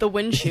on the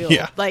windshield.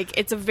 Yeah. Like,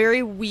 it's a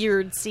very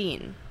weird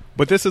scene.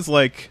 But this is,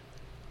 like,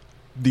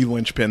 the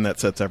linchpin that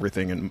sets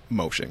everything in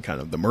motion, kind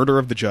of. The murder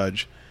of the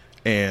judge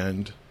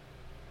and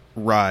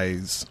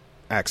Rye's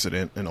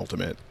accident and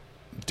ultimate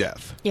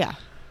death. Yeah.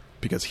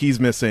 Because he's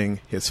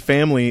missing. His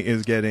family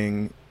is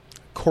getting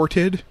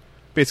courted.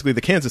 Basically,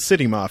 the Kansas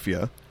City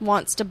Mafia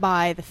wants to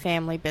buy the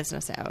family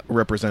business out.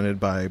 Represented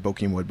by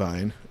Bokeem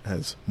Woodbine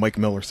as Mike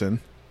Millerson.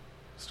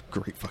 He's a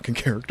great fucking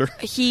character.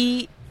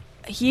 He's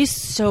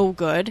so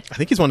good. I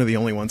think he's one of the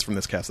only ones from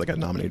this cast that got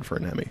nominated for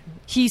an Emmy.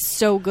 He's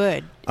so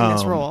good in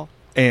this role.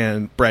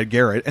 And Brad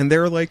Garrett. And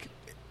they're like,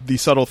 the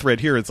subtle thread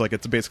here is like,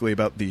 it's basically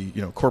about the,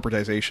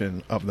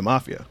 corporatization of the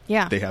mafia.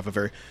 Yeah. They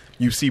have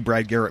you see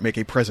Brad Garrett make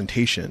a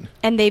presentation.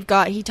 And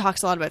he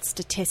talks a lot about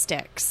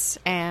statistics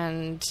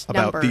and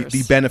about numbers.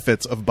 the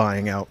benefits of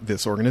buying out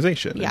this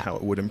organization Yeah. and how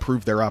it would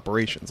improve their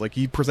operations. Like,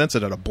 he presents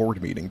it at a board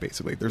meeting,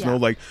 basically. There's no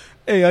like,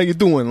 hey, how you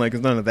doing? Like,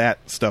 there's none of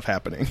that stuff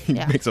happening. He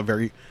makes a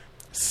very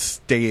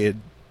staid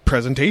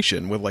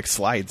presentation with like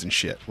slides and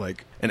shit.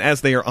 Like, and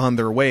as they are on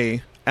their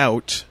way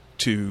out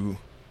to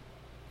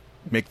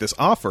make this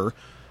offer,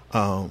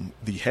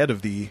 the head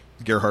of the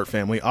Gerhardt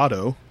family,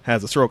 Otto,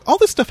 has a stroke. All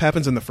this stuff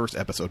happens in the first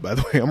episode, by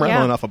the way. I'm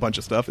rattling off a bunch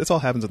of stuff. This all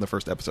happens in the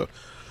first episode.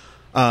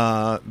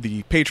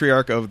 The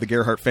patriarch of the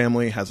Gerhardt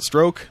family has a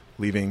stroke,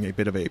 leaving a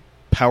bit of a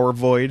power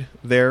void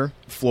there.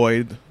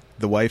 Floyd,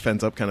 the wife,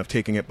 ends up kind of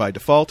taking it by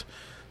default.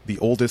 The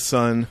oldest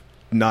son,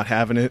 not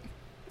having it.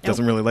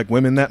 Doesn't really like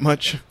women that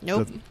much.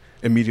 Nope.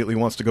 Immediately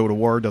wants to go to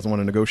war. Doesn't want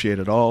to negotiate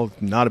at all.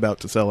 Not about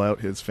to sell out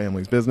his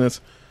family's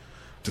business,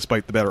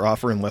 despite the better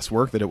offer and less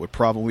work that it would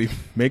probably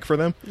make for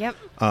them. Yep.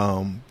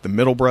 The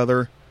middle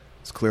brother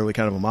is clearly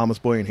kind of a mama's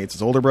boy and hates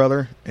his older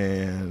brother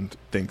and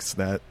thinks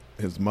that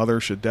his mother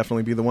should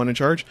definitely be the one in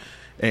charge.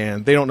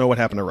 And they don't know what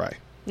happened to Rye,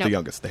 the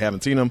youngest. They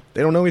haven't seen him.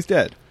 They don't know he's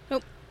dead.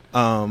 Nope.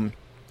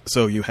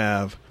 So you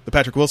have the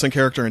Patrick Wilson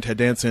character and Ted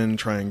Danson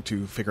trying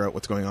to figure out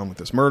what's going on with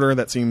this murder.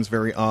 That seems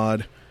very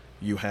odd.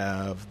 You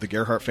have the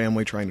Gerhardt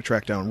family trying to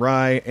track down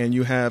Rye, and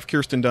you have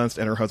Kirsten Dunst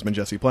and her husband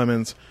Jesse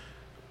Plemons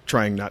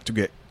trying not to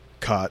get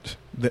caught.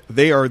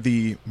 They are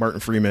the Martin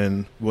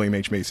Freeman, William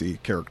H. Macy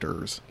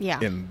characters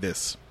in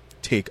this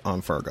take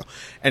on Fargo.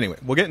 Anyway,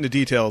 we'll get into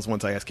details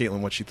once I ask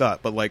Caitlin what she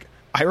thought, but like,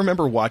 I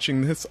remember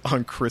watching this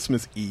on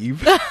Christmas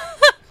Eve.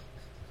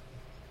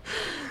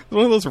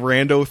 One of those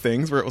rando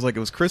things where it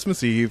was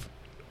Christmas Eve.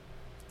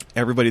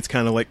 Everybody's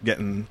kind of like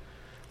getting,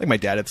 like my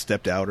dad had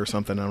stepped out or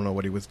something. I don't know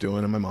what he was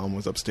doing, and my mom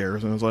was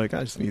upstairs, and I was like,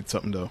 I just need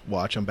something to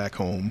watch. I'm back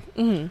home.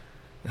 Mm-hmm. And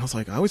I was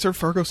like, I always heard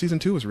Fargo season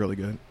 2 was really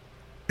good.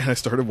 And I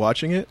started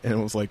watching it, and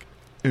it was like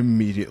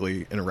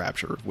immediately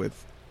enraptured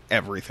with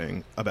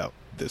everything about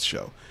this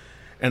show.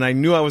 And I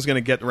knew I was going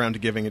to get around to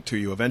giving it to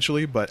you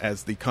eventually, but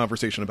as the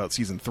conversation about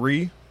season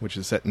 3, which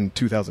is set in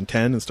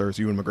 2010 and stars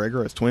Ewan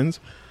McGregor as twins,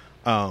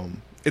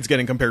 it's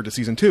getting compared to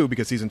season 2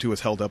 because season 2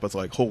 is held up as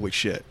like, holy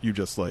shit, you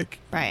just like,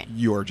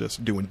 you are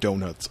just doing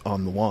donuts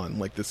on the lawn.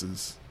 Like, this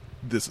is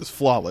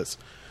flawless.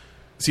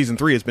 Season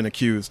 3 has been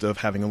accused of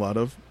having a lot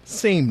of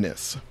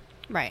sameness.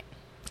 Right.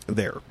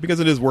 there, because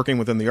it is working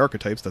within the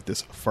archetypes that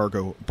this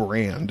Fargo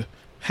brand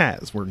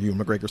has, where Ewan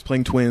McGregor's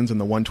playing twins, and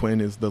the one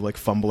twin is the like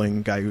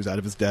fumbling guy who's out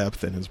of his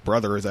depth, and his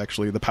brother is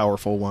actually the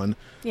powerful one,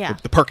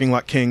 the parking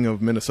lot king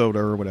of Minnesota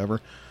or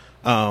whatever.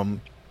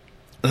 And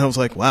I was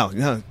like, wow,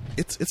 yeah,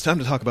 it's time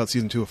to talk about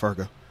season 2 of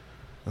Fargo.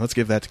 Now let's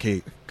give that to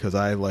Kate, because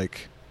I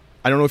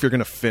don't know if you're going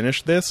to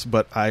finish this,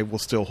 but I will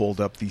still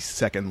hold up the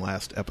second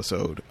last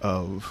episode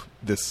of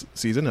this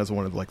season as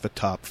one of like the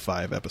top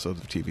 5 episodes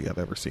of TV I've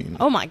ever seen.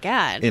 Oh my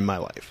God. In my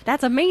life.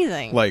 That's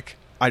amazing. Like,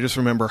 I just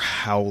remember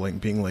howling,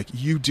 being like,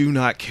 you do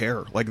not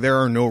care. Like, there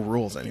are no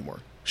rules anymore.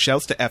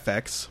 Shouts to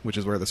FX, which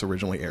is where this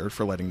originally aired,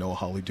 for letting Noah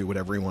Hawley do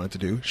whatever he wanted to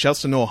do.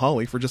 Shouts to Noah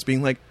Hawley for just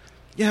being like,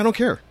 yeah, I don't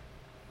care.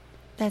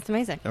 That's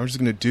amazing. I'm just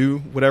going to do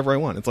whatever I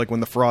want. It's like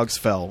when the frogs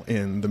fell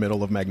in the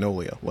middle of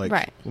Magnolia. Like,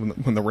 right.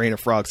 when the rain of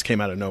frogs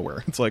came out of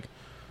nowhere. It's like,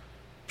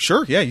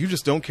 sure, yeah, you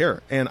just don't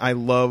care. And I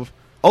love...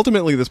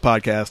 Ultimately, this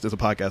podcast is a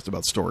podcast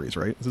about stories,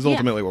 right? This is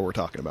ultimately what we're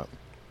talking about.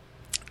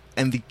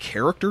 And the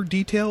character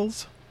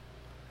details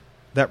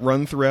that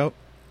run throughout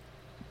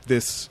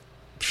this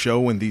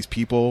show and these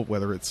people,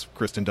 whether it's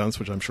Kirsten Dunst,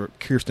 which I'm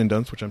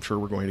sure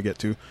we're going to get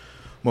to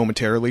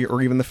momentarily,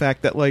 or even the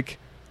fact that, like,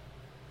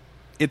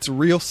 it's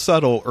real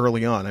subtle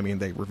early on. I mean,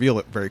 they reveal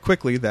it very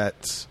quickly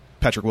that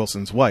Patrick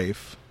Wilson's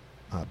wife,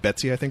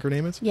 Betsy, I think her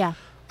name is. Yeah.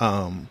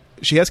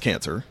 She has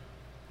cancer,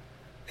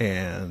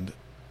 and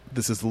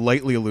this is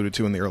lightly alluded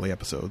to in the early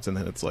episodes, and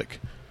then it's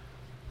like,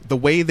 the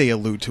way they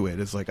allude to it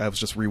is like, I was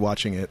just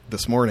rewatching it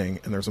this morning,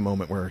 and there's a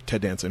moment where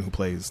Ted Danson, who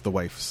plays the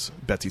wife's,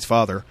 Betsy's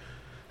father,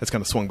 has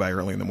kind of swung by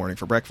early in the morning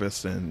for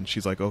breakfast, and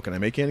she's like, oh, can I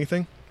make you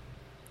anything?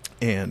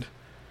 And,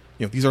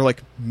 you know, these are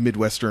like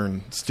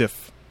Midwestern,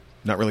 stiff,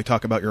 not really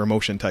talk about your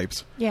emotion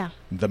types. Yeah.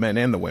 The men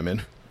and the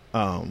women.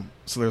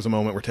 So there's a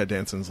moment where Ted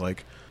Danson's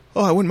like,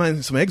 oh, I wouldn't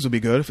mind, some eggs would be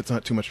good if it's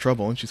not too much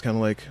trouble. And she's kind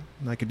of like,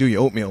 I could do you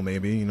oatmeal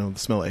maybe, you know, the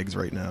smell of eggs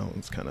right now.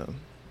 It's kind of...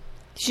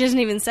 She doesn't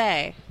even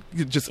say.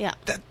 Just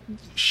that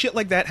shit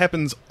like that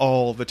happens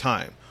all the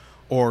time.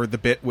 Or the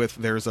bit with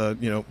there's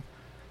an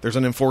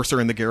enforcer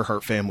in the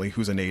Gerhardt family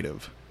who's a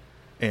native,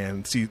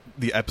 and see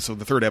the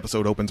third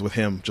episode opens with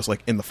him just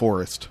like in the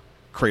forest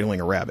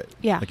cradling a rabbit.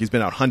 Yeah, like he's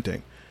been out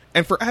hunting,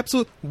 and for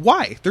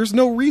why? There's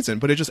no reason,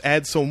 but it just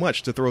adds so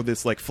much to throw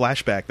this like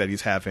flashback that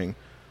he's having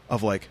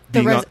of like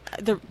being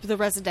the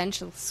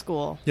residential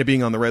school. Yeah,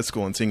 being on the res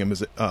school and seeing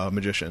a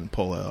magician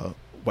pull a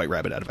white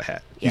rabbit out of a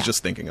hat. He's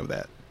just thinking of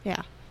that.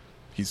 Yeah.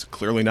 He's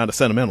clearly not a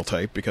sentimental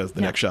type, because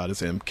the next shot is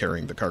him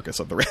carrying the carcass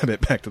of the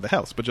rabbit back to the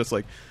house. But just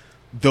like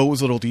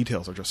those little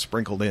details are just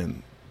sprinkled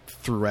in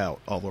throughout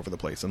all over the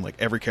place. And like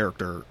every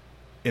character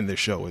in this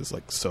show is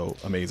like so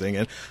amazing.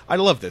 And I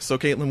love this. So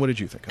Caitlin, what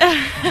did you think of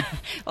it?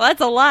 Well, that's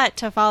a lot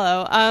to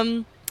follow.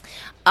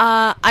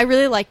 I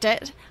really liked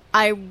it.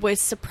 I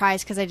was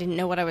surprised because I didn't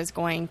know what I was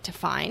going to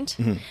find.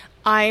 Mm-hmm.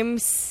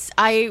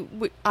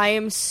 I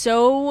am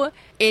so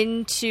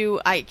into,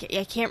 I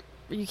can't,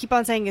 you keep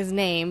on saying his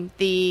name,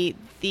 the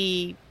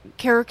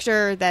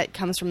character that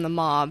comes from the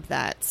mob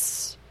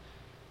that's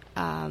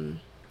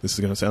this is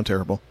going to sound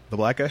terrible. The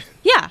black guy?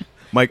 Yeah.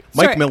 Mike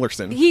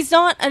Millerson. He's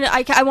not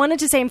I wanted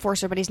to say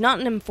enforcer, but he's not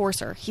an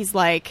enforcer. He's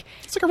like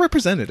a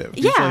representative.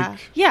 He's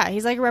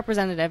like a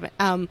representative.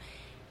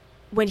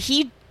 When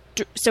he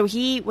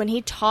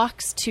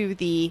talks to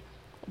the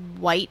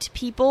white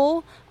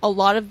people, a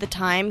lot of the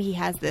time he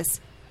has this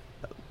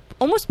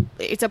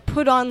it's a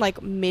put on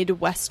like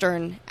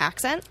Midwestern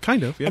accent.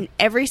 Kind of, yeah. And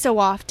every so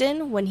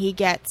often when he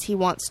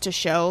wants to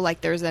show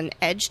like there's an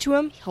edge to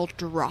him, he'll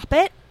drop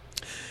it.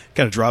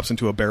 Kind of drops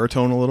into a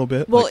baritone a little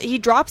bit. Well, he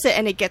drops it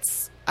and it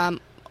gets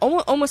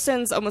almost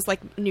sounds almost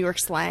like New York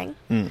slang.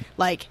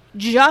 Like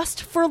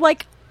just for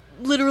like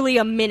literally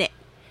a minute,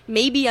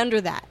 maybe under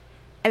that.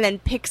 And then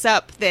picks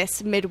up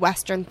this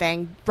Midwestern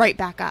thing right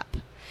back up.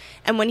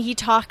 And when he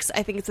talks,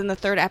 I think it's in the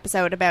third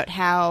episode, about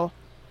how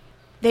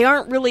they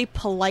aren't really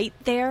polite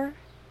there,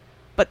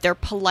 but they're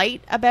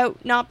polite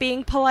about not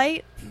being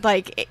polite.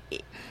 Like,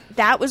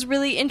 that was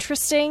really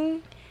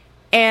interesting.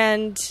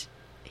 And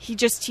he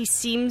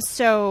seems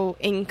so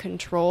in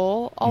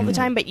control all the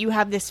time, but you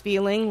have this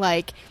feeling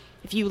like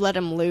if you let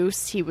him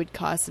loose, he would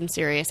cause some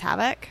serious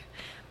havoc.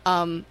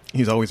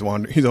 He's always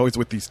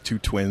with these two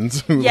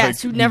twins who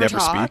who never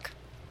talk. Speak.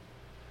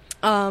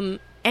 And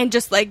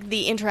just like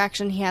the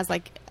interaction he has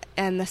like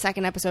in the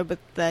second episode with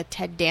the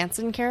Ted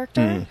Danson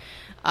character.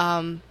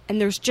 And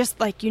there's just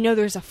like,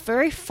 there's a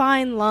very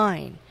fine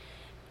line,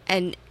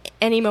 and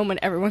any moment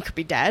everyone could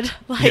be dead.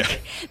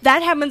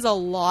 That happens a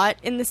lot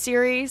in the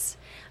series.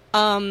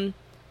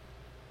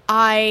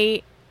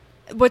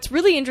 What's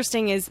really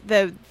interesting is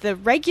the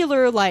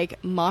regular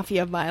like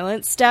mafia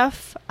violence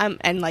stuff,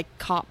 and like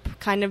cop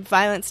kind of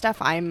violent stuff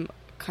I'm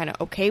kind of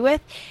okay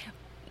with.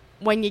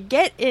 When you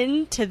get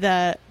into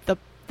the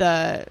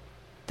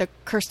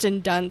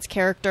Kirsten Dunst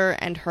character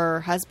and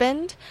her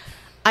husband,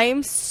 I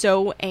am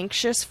so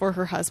anxious for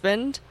her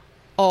husband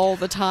all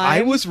the time.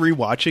 I was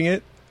rewatching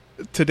it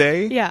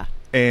today. Yeah.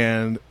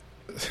 And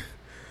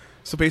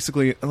so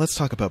basically, let's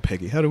talk about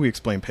Peggy. How do we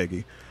explain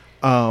Peggy?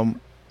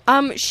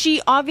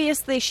 She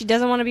obviously, she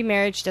doesn't want to be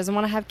married. She doesn't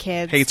want to have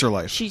kids. Hates her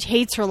life. She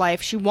hates her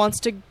life. She wants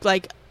to,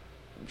 like,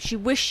 she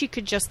wished she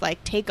could just,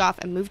 like, take off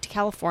and move to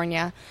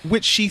California.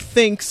 Which she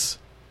thinks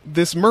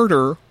this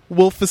murder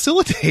will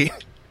facilitate.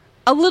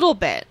 A little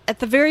bit. At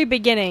the very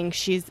beginning,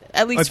 she's,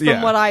 at least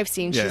from what I've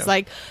seen, she's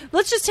like,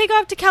 let's just take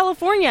off to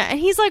California. And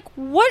he's like,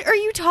 what are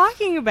you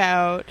talking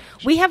about?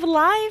 We have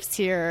lives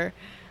here.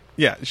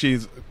 Yeah,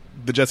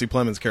 the Jesse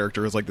Plemons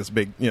character is like this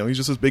big, he's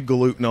just this big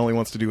galoot, and all he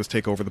wants to do is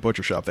take over the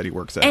butcher shop that he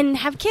works at. And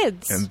have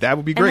kids. And that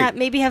would be great. And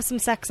maybe have some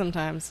sex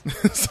sometimes.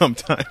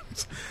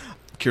 Sometimes.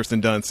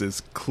 Kirsten Dunst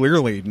is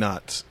clearly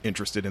not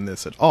interested in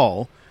this at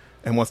all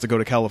and wants to go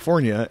to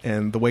California,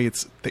 and the way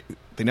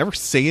they never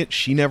say it,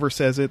 she never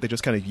says it, they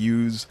just kind of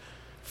use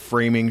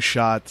framing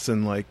shots,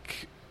 and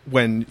like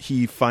when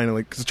he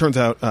finally, because it turns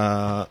out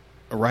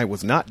Arai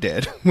was not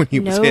dead when he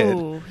was hit.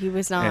 No, he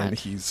was not. And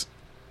he's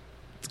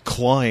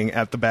clawing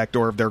at the back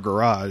door of their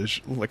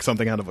garage like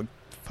something out of a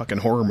fucking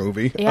horror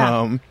movie.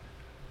 Yeah.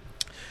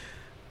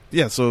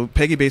 So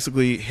Peggy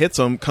basically hits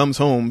him, comes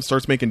home,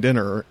 starts making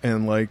dinner,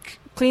 and like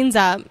cleans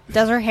up,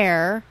 does her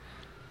hair.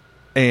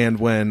 And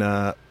when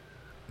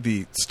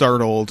the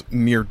startled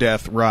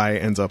near-death Rye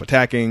ends up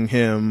attacking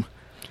him,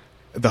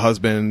 the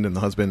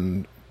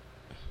husband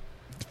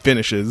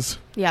finishes.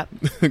 Yep.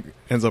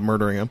 Ends up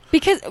murdering him.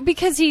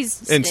 Because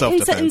he's in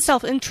self-defense.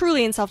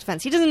 Truly in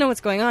self-defense. He doesn't know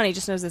what's going on. He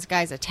just knows this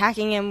guy's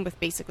attacking him with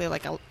basically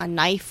like a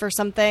knife or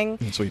something.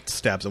 And so he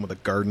stabs him with a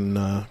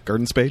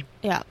garden spade.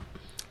 Yeah.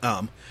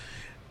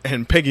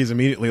 And Peggy's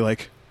immediately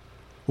like,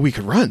 we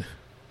could run.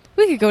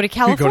 We could go to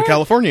California. We could go to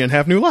California and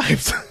have new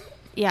lives.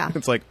 Yeah.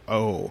 It's like,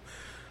 oh,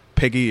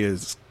 Peggy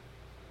is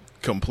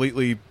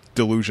completely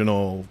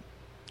delusional,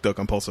 the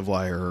compulsive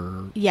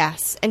liar.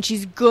 Yes, and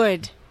she's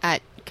good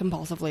at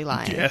compulsively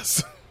lying.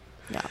 Yes.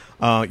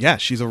 Yeah.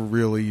 She's a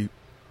really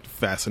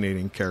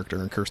fascinating character,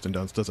 and Kirsten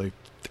Dunst does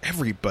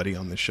everybody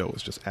on this show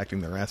is just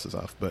acting their asses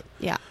off, but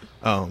yeah.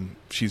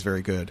 She's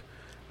very good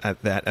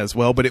at that as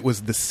well. But it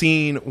was the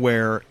scene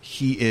where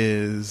he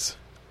is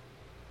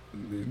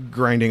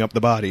grinding up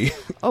the body.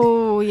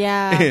 Oh,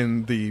 yeah.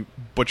 In the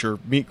butcher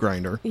meat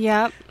grinder.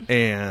 Yep.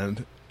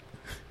 And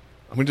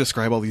I'm going to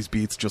describe all these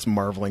beats just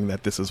marveling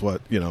that this is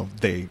what,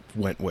 they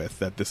went with,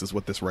 that this is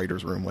what this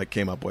writer's room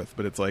came up with.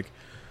 But it's like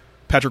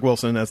Patrick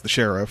Wilson as the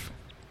sheriff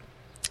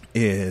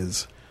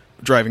is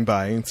driving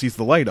by and sees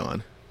the light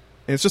on.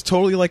 And it's just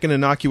totally like an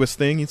innocuous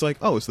thing. He's like,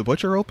 oh, is the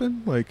butcher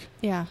open? Like,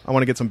 yeah. I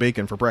want to get some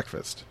bacon for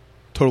breakfast.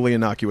 Totally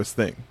innocuous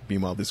thing.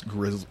 Meanwhile, this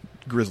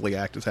grisly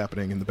act is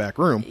happening in the back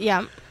room.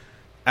 Yeah.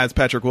 As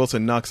Patrick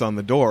Wilson knocks on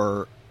the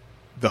door,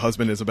 the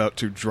husband is about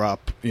to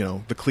drop,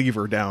 the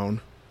cleaver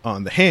down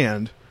on the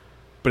hand,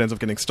 but ends up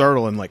getting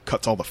startled and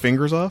cuts all the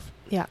fingers off.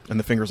 Yeah. And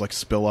the fingers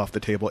spill off the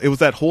table. It was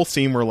that whole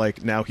scene where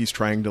now he's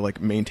trying to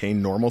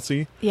maintain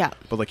normalcy. Yeah.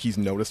 But he's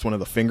noticed one of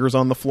the fingers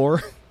on the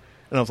floor.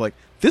 And I was like,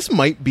 this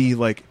might be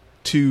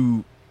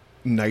too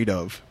night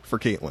of for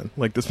Caitlin.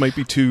 This might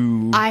be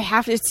too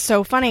it's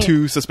so funny.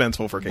 Too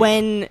suspenseful for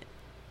Caitlin.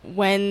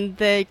 When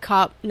the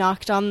cop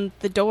knocked on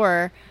the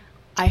door,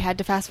 I had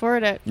to fast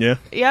forward it. Yeah.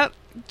 Yep.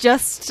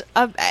 Just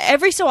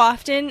every so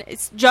often,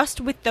 it's just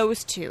with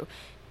those two.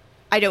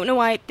 I don't know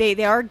why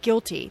they are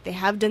guilty. They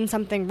have done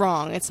something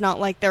wrong. It's not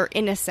like they're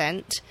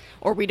innocent,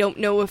 or we don't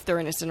know if they're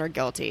innocent or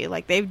guilty.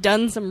 They've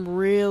done some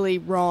really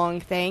wrong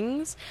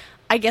things.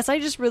 I guess I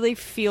just really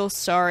feel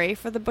sorry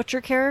for the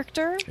butcher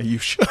character. You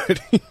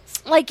should.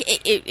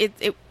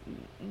 It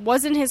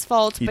wasn't his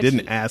fault. He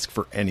didn't ask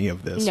for any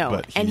of this. No,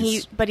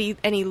 but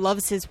he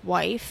loves his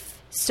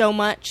wife so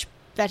much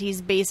that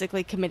he's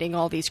basically committing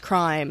all these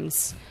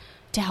crimes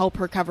to help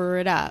her cover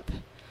it up.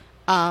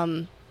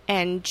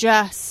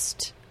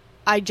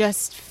 I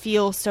just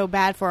feel so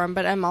bad for him,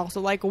 but I'm also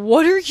like,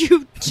 what are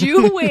you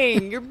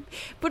doing? You're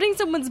putting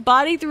someone's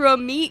body through a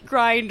meat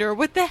grinder.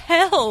 What the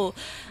hell?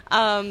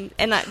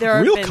 There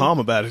are real calm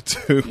about it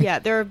too. Yeah,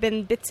 there have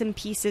been bits and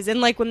pieces, and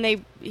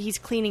when he's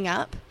cleaning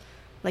up,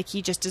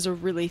 he just does a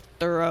really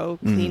thorough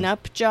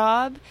cleanup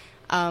job.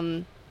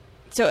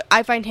 So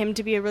I find him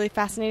to be a really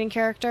fascinating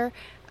character,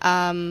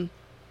 and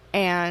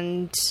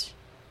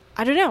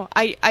I don't know.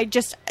 I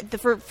just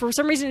for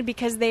some reason,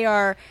 because they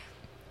are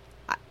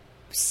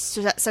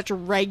such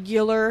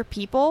regular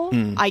people,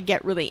 I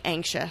get really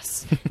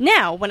anxious.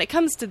 Now, when it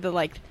comes to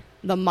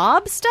the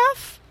mob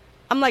stuff,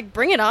 I'm like,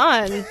 bring it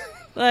on.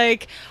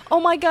 Oh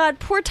my god,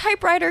 poor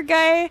typewriter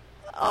guy.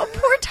 Oh,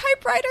 poor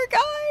typewriter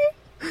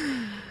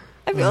guy.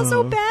 I feel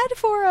so bad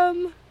for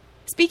him.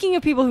 Speaking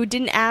of people who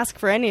didn't ask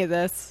for any of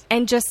this,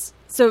 and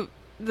so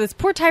this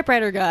poor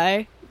typewriter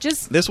guy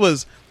This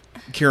was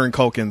Kieran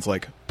Culkin's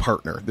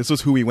partner. This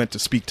was who he went to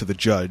speak to the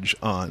judge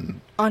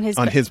on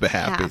his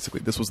behalf,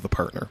 basically. This was the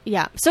partner.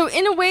 Yeah. So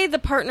in a way, the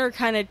partner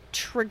kind of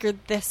triggered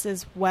this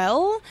as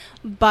well,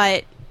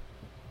 but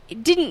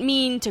it didn't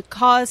mean to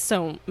cause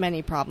so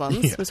many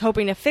problems. Yeah. Was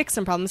hoping to fix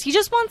some problems. He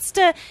just wants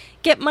to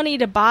get money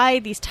to buy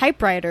these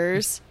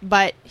typewriters,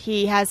 but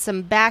he has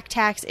some back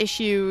tax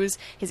issues.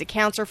 His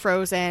accounts are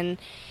frozen.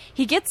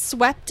 He gets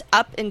swept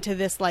up into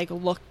this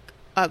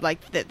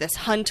this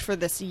hunt for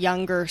this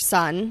younger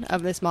son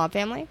of this mob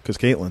family. Because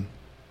Caitlin,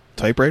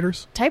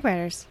 typewriters?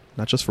 Typewriters.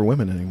 Not just for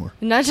women anymore.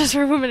 Not just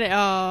for women.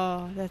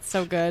 Oh, that's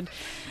so good.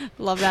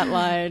 Love that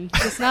line.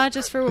 It's not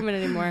just for women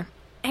anymore.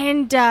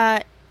 And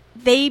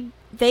they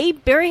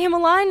bury him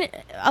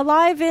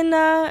alive in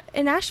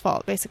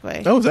asphalt,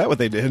 basically. Oh, is that what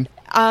they did?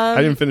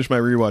 I didn't finish my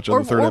rewatch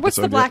on the third episode. Or what's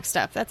the black yet.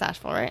 stuff? That's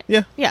asphalt, right?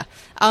 Yeah. Yeah.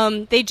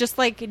 They just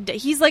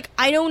he's like,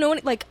 I don't know.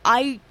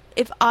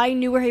 If I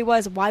knew where he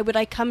was, why would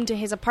I come to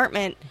his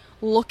apartment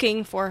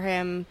looking for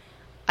him?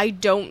 I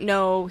don't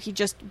know. He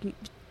just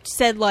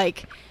said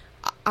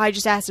I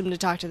just asked him to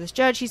talk to this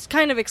judge. He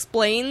kind of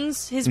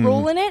explains his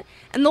role in it,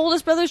 and the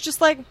oldest brother's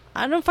just like,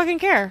 I don't fucking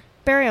care.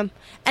 Bury him.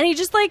 And he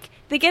just make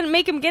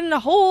him get in a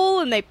hole,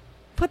 and they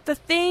put the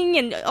thing,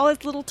 and all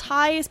his little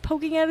tie is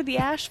poking out of the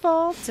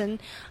asphalt, and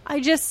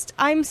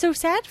I'm so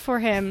sad for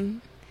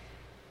him.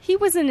 He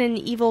wasn't an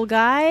evil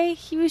guy.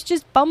 He was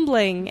just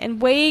bumbling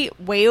and way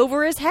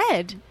over his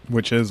head.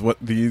 Which is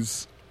what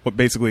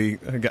basically,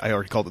 I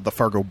already called it the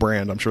Fargo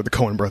brand. I'm sure the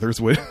Coen brothers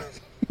would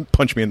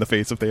punch me in the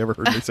face if they ever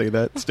heard me say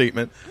that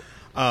statement.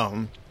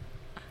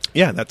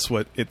 Yeah, that's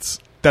what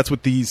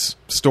these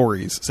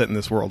stories set in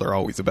this world are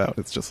always about.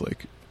 It's just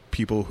like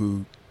people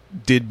who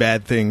did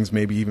bad things,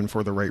 maybe even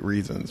for the right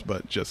reasons,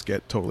 but just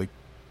get totally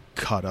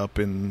caught up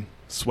and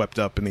swept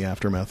up in the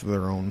aftermath of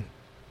their own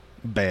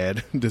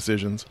bad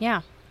decisions.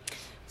 Yeah.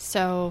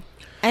 So,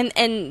 and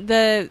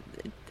the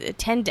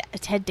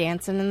Ted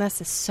Danson in this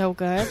is so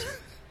good.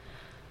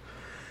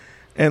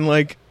 And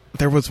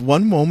there was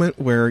one moment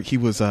where he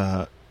was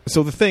so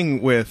the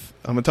thing with,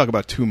 I'm going to talk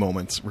about two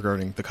moments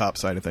regarding the cop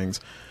side of things,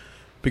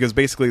 because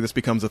basically this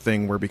becomes a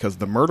thing where, because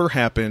the murder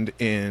happened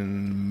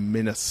in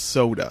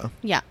Minnesota.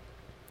 Yeah.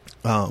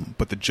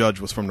 But the judge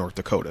was from North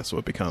Dakota, so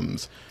it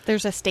becomes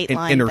there's a state an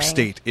line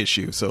interstate thing.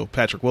 issue. So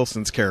Patrick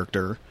Wilson and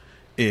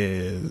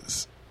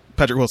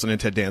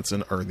Ted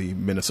Danson are the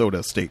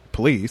Minnesota State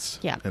Police.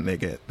 Yeah. And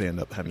they end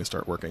up having to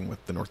start working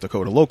with the North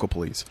Dakota local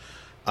police.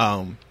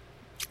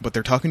 But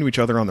they're talking to each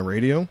other on the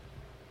radio.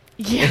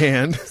 Yeah.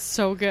 And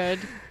so good.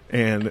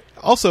 And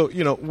also,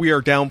 we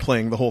are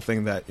downplaying the whole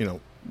thing that,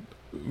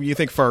 you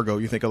think Fargo,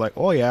 you think of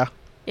oh yeah.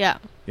 Yeah.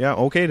 Yeah,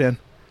 okay then.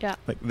 Yeah.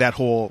 That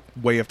whole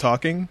way of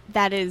talking.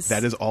 That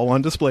is all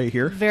on display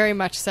here. Very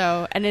much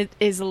so. And it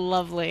is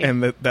lovely.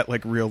 And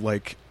that real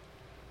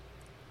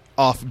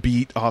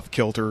offbeat, off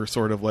kilter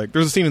sort of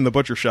there's a scene in The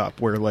Butcher Shop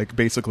where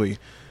basically.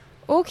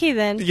 Okay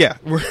then. Yeah.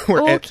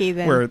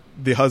 Then. Where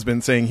the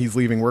husband saying he's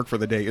leaving work for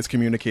the day is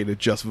communicated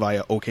just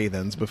via okay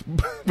thens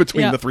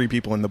between the three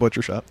people in the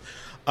butcher shop.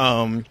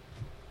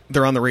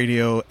 They're on the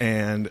radio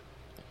and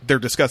they're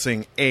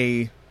discussing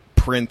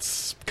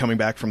prints coming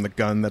back from the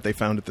gun that they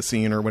found at the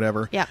scene or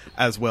whatever,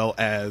 as well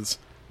as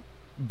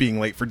being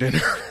late for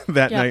dinner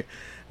that night.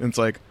 And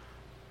it's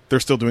they're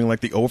still doing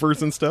the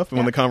overs and stuff. And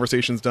when the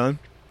conversation's done,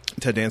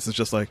 Ted Danson's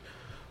just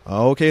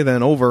okay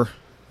then, over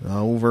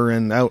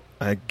and out,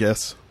 I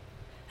guess.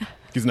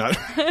 He's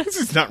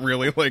not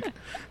really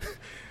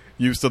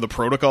used to the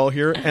protocol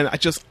here. And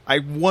I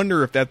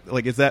wonder if that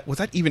was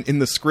that even in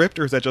the script,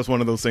 or is that just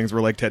one of those things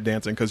where Ted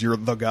Danson, because you're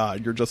the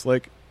god, you're just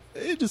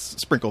just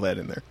sprinkle that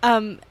in there.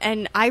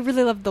 And I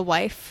really love the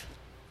wife.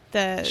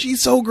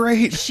 She's so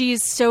great.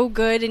 She's so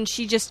good, and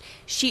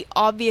she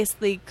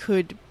obviously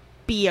could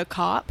be a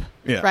cop,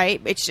 right?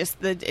 It's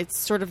just it's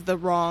sort of the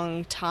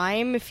wrong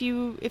time if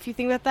you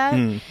think about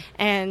that.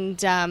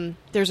 And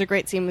there's a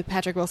great scene with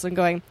Patrick Wilson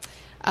going,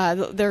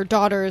 their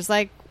daughter is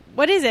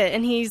what is it?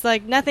 And he's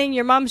nothing,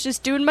 your mom's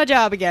just doing my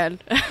job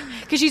again.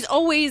 Because she's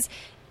always,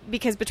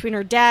 because between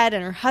her dad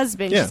and her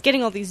husband, she's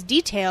getting all these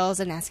details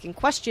and asking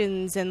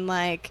questions and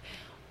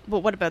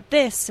well, what about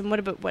this? And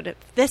what if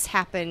this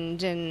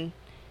happened? And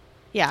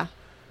yeah.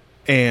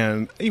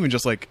 And even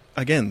just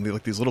again,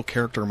 these little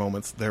character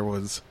moments. There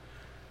was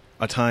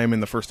a time in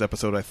the first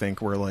episode, I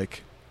think, where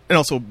and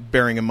also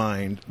bearing in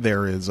mind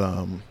there is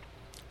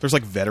there's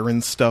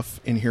veteran stuff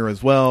in here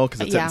as well,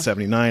 because it's set in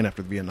 79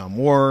 after the Vietnam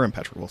War, and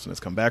Patrick Wilson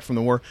has come back from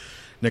the war.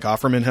 Nick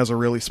Offerman has a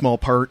really small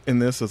part in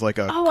this as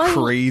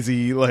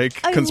crazy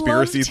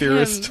conspiracy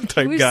theorist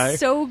type guy. He was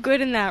so good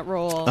in that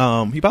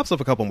role. He pops up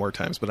a couple more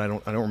times, but I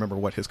don't remember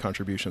what his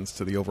contributions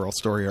to the overall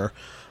story are.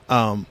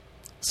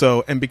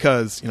 So, and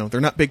because, they're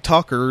not big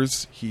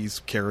talkers, he's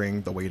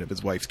carrying the weight of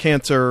his wife's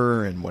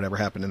cancer and whatever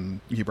happened and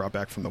he brought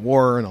back from the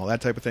war and all that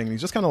type of thing. And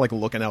he's just kind of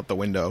looking out the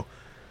window,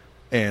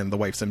 and the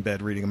wife's in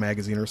bed reading a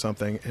magazine or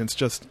something. And it's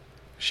just,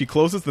 she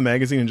closes the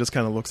magazine and just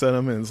kind of looks at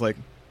him and is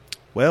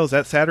well, is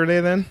that Saturday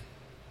then?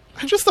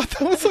 I just thought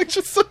that was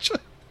just such a...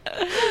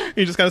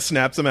 He just kind of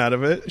snaps him out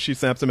of it. She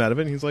snaps him out of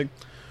it and he's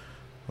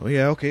oh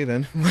yeah, okay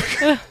then.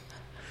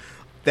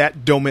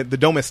 The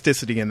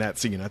domesticity in that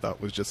scene I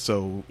thought was just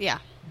so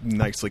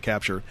nicely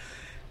captured.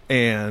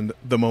 And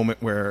the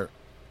moment where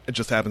it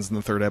just happens in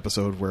the third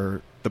episode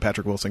where the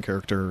Patrick Wilson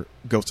character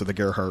goes to the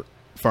Gerhardt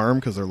farm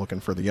because they're looking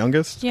for the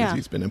youngest, because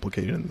he's been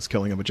implicated in this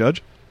killing of a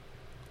judge,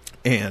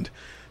 and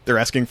they're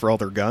asking for all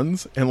their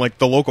guns, and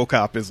the local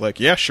cop is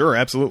yeah, sure,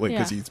 absolutely,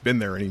 because he's been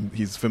there and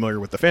he's familiar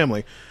with the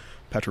family.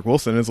 Patrick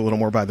Wilson is a little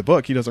more by the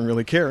book. He doesn't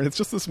really care. And it's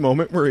just this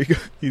moment where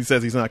he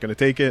says he's not going to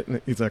take it,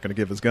 and he's not going to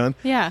give his gun.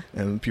 Yeah.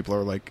 And people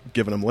are, like,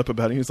 giving him lip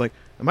about it. He's like,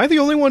 am I the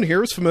only one here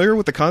who's familiar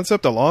with the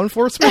concept of law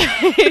enforcement?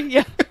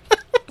 Yeah.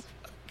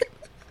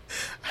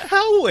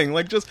 Howling.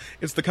 Like, just,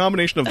 it's the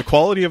combination of the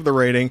quality of the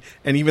writing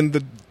and even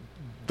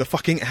the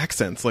fucking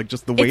accents. Like,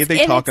 just the way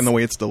they talk and the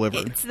way it's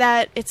delivered.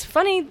 It's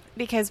funny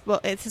because, well,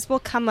 this will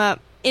come up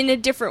in a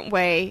different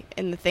way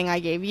in the thing I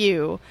gave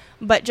you,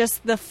 but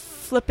just the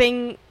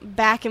flipping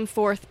back and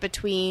forth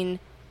between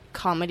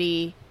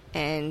comedy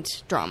and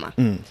drama,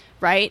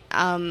 right?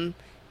 And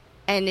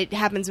it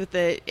happens with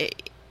they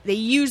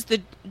use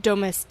the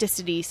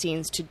domesticity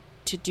scenes to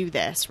do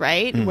this,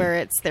 right?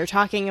 Where they're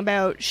talking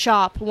about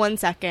shop 1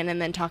 second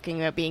and then talking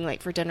about being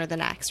late for dinner the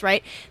next,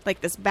 right?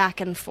 Like this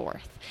back and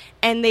forth.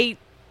 And they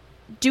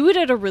do it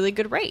at a really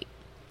good rate.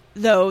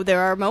 Though there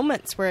are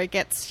moments where it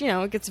gets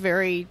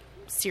very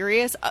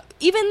serious.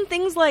 Even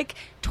things like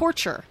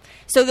torture.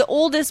 So the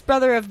oldest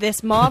brother of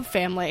this mob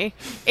family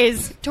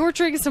is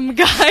torturing some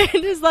guy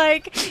and is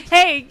like,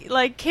 hey,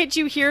 like, can't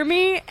you hear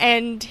me?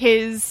 And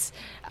his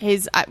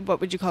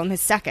what would you call him?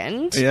 His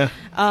second. Yeah.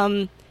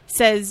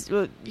 Says,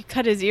 well, you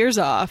cut his ears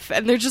off.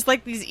 And they're just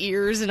like these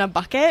ears in a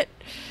bucket.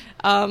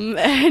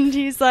 And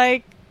he's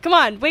like, come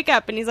on, wake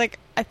up. And he's like,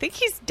 I think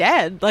he's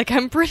dead. Like,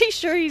 I'm pretty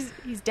sure he's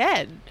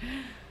dead.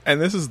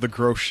 And this is the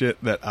gross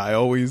shit that I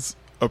always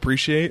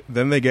appreciate.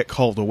 Then they get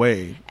called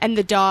away. And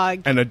the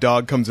dog. And a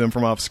dog comes in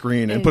from off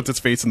screen and puts its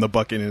face in the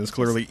bucket and is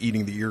clearly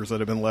eating the ears that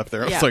have been left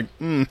there. I was like,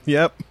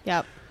 yep.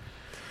 Yep.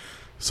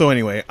 So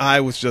anyway, I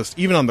was just,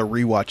 even on the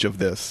rewatch of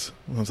this,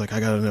 I was like, I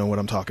gotta know what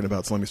I'm talking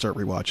about, so let me start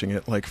rewatching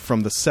it. Like,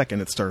 from the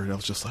second it started, I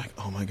was just like,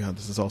 oh my god,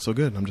 this is all so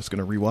good. I'm just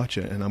gonna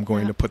rewatch it, and I'm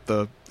going to put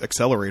the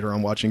accelerator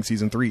on watching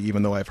season 3,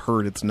 even though I've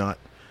heard it's not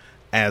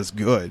as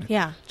good.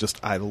 Yeah. Just,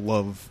 I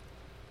love...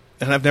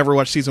 And I've never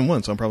watched season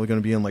 1, so I'm probably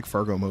going to be in, like,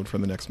 Fargo mode for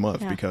the next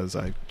month, because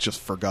I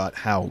just forgot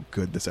how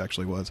good this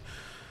actually was.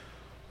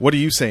 What are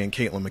you saying,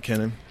 Caitlin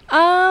McKinnon?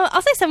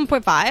 I'll say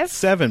 7.5.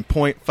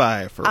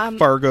 7.5 for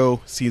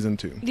Fargo season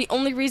 2. The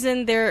only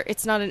reason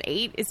it's not an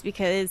 8 is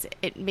because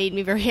it made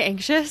me very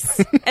anxious,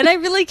 and I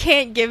really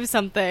can't give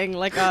something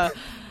like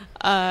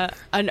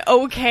an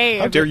okay.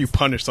 How dare you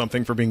punish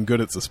something for being good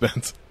at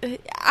suspense?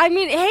 I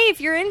mean, hey, if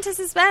you're into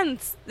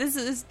suspense, this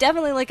is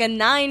definitely like a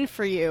 9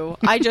 for you.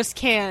 I just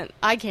can't.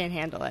 I can't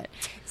handle it.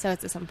 So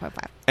it's a 7.5.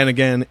 And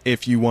again,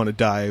 if you want to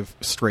dive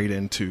straight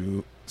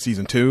into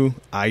season 2,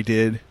 I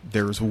did.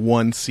 There's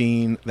one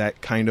scene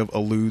that kind of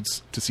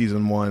alludes to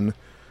season 1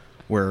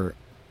 where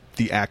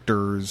the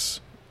actors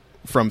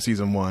from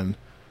season 1,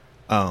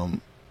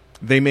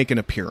 they make an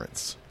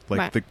appearance.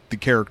 Like the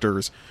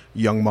characters,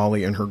 young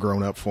Molly in her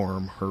grown-up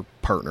form, her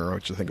partner,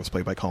 which I think was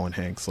played by Colin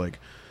Hanks, like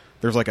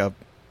there's like a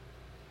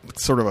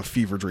sort of a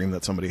fever dream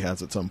that somebody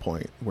has at some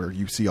point where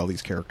you see all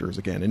these characters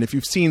again. And if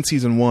you've seen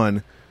season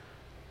 1,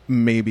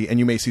 maybe, and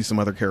you may see some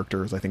other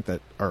characters I think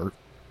that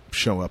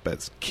show up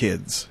as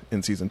kids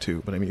in season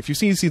 2, but I mean, if you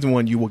see season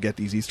 1, you will get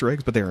these Easter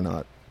eggs, but they are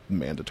not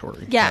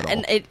mandatory. Yeah,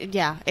 and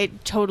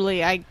it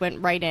totally. I went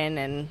right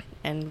in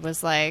and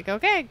was like,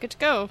 okay, good to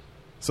go.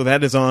 So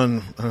that is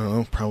on, I don't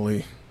know,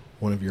 probably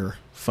one of your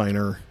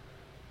finer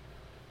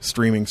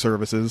streaming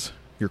services,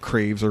 your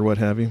Craves or what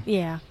have you.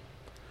 Yeah.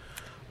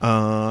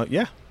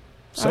 Yeah.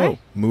 So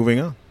moving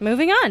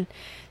on.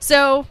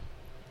 So,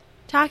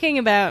 talking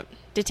about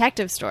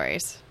detective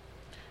stories.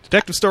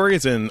 Detective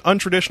stories in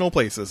untraditional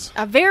places.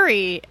 A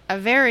very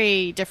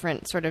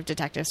different sort of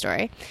detective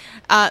story.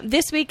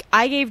 This week,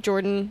 I gave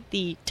Jordan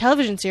the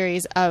television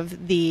series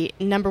of the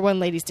 #1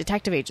 Ladies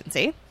Detective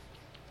Agency.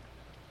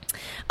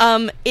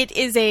 It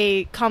is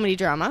a comedy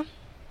drama,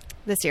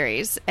 the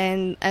series,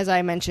 and as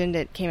I mentioned,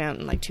 it came out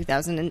in like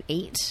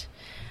 2008.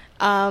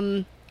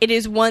 It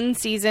is one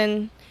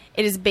season.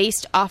 It is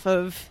based off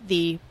of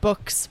the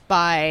books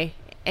by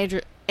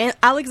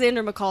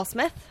Alexander McCall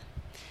Smith.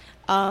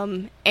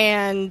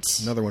 And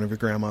another one of your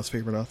grandma's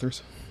favorite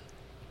authors.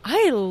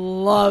 I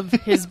love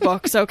his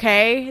books,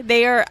 okay?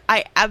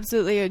 I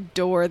absolutely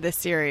adore this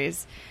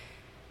series.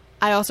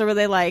 I also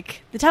really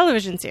like the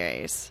television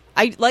series.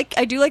 I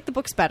do like the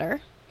books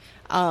better.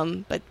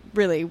 But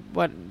really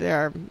there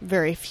are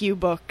very few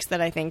books that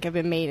I think have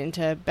been made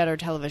into better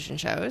television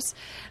shows.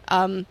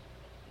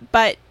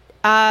 But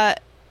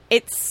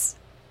it's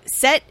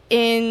set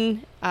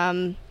in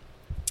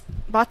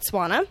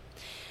Botswana,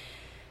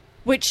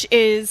 which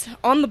is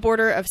on the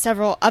border of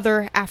several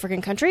other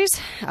African countries,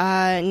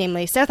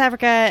 namely South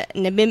Africa,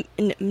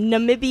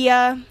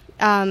 Namibia,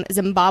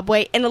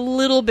 Zimbabwe, and a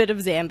little bit of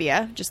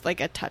Zambia, just like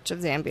a touch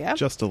of Zambia.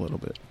 Just a little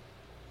bit.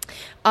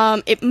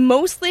 It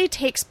mostly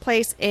takes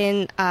place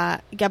in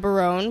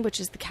Gaborone, which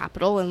is the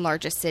capital and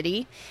largest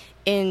city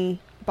in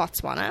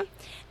Botswana,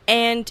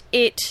 and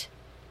it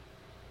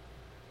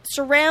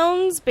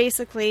surrounds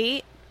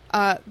basically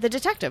the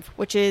detective,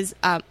 which is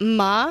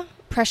Ma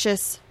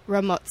Precious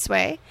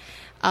Ramotswe,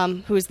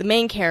 who is the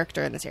main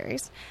character in the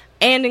series,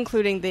 and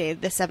including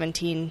the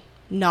 17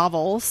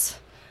 novels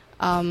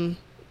that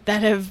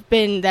have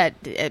been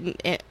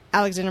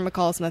Alexander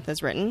McCall Smith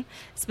has written,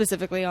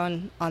 specifically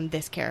on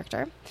this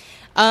character.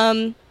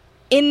 In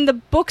the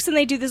books, and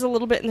they do this a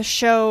little bit in the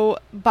show,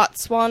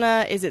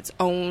 Botswana is its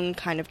own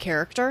kind of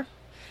character.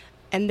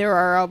 And there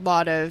are a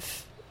lot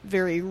of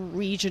very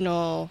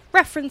regional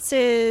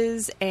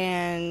references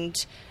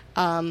and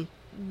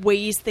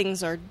ways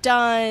things are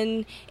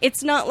done.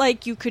 It's not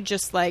like you could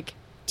just, like,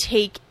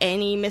 take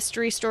any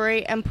mystery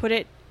story and put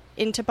it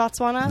into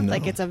Botswana. No.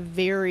 Like, it's a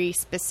very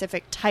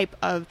specific type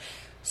of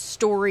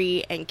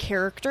story and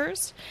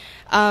characters.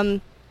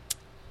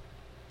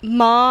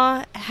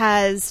 Ma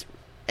has,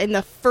 in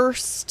the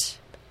first,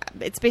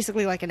 it's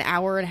basically like an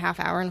hour and a half,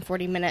 hour and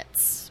 40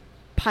 minutes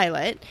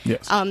pilot,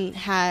 Yes.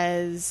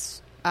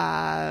 has,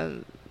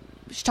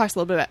 she talks a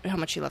little bit about how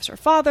much she loves her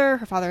father.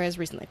 Her father has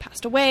recently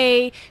passed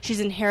away. She's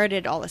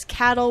inherited all his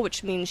cattle,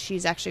 which means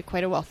she's actually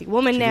quite a wealthy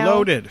woman now.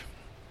 Loaded.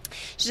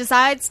 She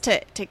decides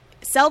to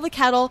sell the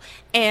cattle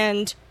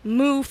and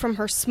move from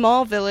her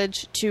small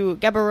village to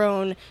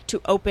Gaborone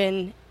to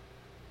open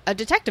a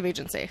detective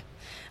agency,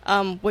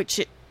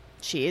 which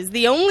she is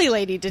the only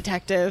lady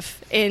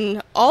detective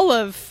in all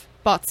of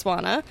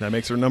Botswana. That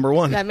makes her number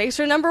one. That makes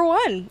her number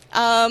one.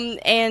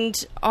 And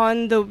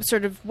on the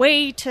sort of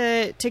way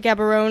to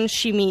Gaborone,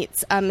 she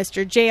meets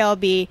Mr.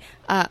 JLB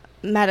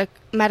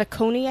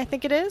Matakoni, I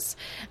think it is.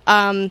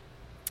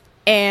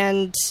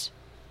 And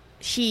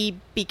he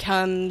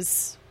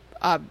becomes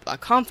a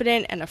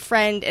confidant and a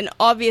friend, and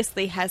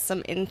obviously has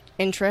some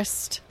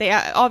interest. They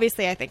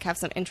obviously, I think, have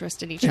some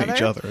interest in each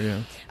other.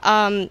 Yeah.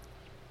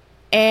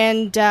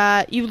 And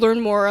you learn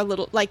more a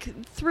little,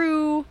 like,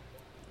 through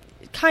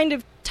kind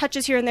of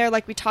touches here and there,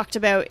 like we talked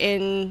about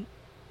in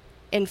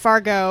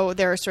Fargo.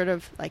 There are sort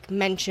of like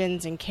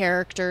mentions and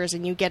characters,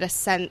 and you get a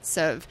sense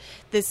of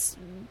this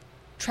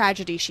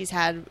tragedy she's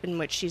had in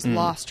which she's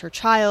lost her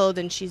child,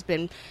 and she's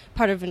been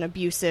part of an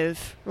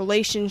abusive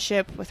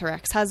relationship with her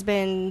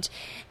ex-husband.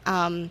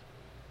 And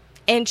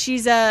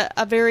she's a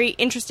very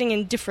interesting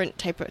and different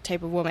type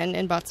of woman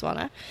in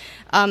Botswana.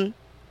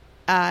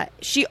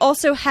 She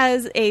also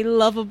has a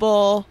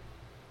lovable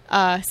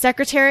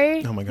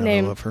secretary Oh my God,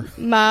 named I love her.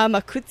 Ma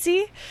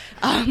Makutsi,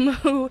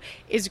 who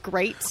is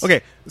great.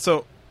 Okay,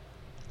 so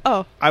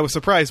Oh, I was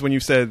surprised when you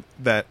said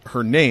that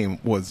her name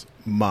was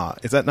Ma.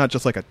 Is that not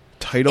just like a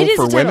title it is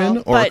for a title,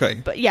 women? Or but,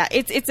 okay, but yeah,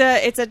 it's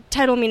a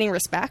title meaning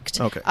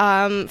respect. Okay.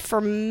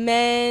 For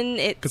men,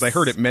 it's because I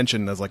heard it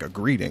mentioned as like a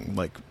greeting,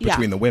 like Yeah.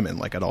 between the women,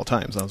 like at all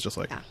times. I was just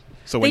like, Yeah.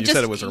 so when They you just,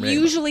 said it was her name,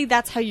 usually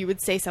that's how you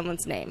would say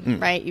someone's name,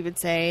 right? You would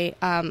say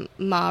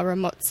Ma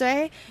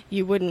Ramotse.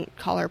 You wouldn't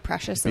call her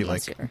Precious be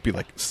unless like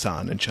you're...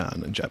 san and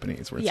chan in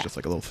Japanese, where it's Yeah. just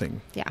like a little thing,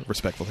 Yeah.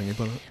 respectful thing you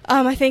put on it.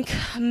 I think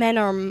men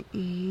are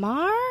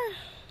Mar.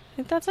 I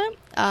think that's it.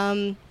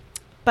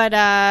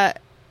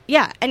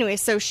 Yeah. Anyway,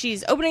 so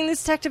she's opening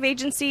this detective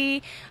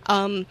agency.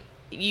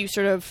 You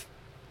sort of,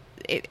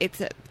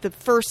 it's the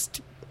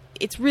first.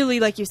 It's really,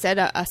 like you said,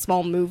 a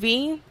small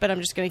movie, but I'm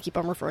just going to keep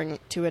on referring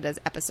to it as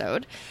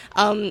episode.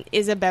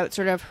 Is about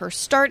sort of her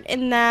start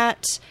in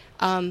that.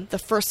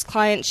 The first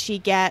client she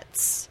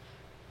gets,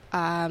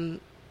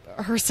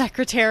 her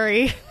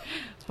secretary,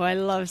 who I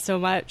love so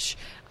much.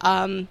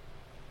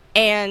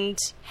 And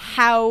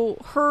how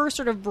her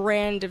sort of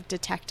brand of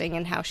detecting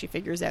and how she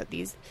figures out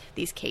these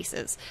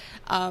cases,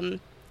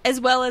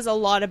 as well as a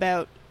lot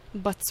about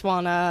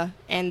Botswana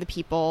and the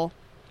people.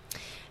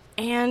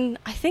 And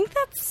I think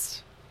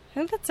that's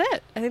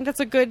it. I think that's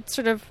a good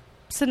sort of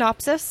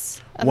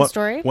synopsis of the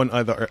story. One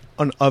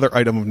other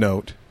item of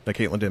note that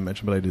Caitlin didn't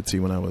mention, but I did see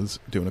when I was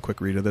doing a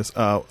quick read of this.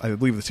 I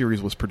believe the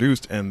series was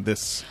produced and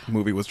this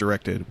movie was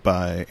directed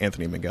by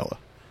Anthony Minghella,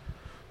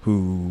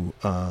 who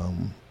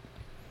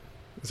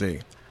is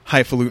a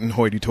highfalutin,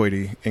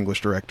 hoity-toity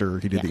English director.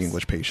 He did The Yes.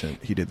 English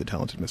Patient. He did The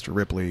Talented Mr.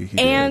 Ripley.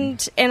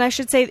 And I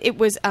should say it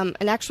was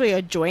actually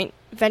a joint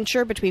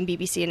venture between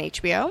BBC and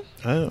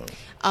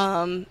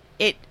HBO.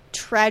 It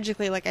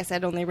tragically, like I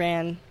said, only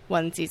ran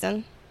one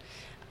season.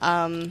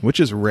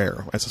 Which is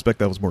rare. I suspect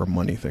that was more a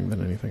money thing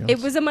than anything else. It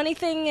was a money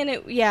thing, and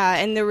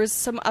and there was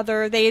some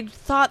other. They had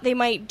thought they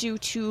might do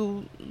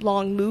 2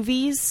 long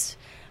movies,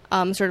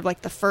 sort of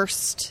like the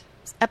first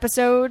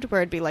episode,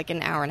 where it'd be like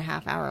an hour and a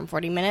half, hour and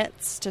 40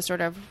 minutes to sort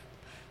of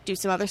do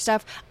some other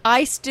stuff.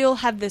 I still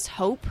have this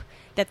hope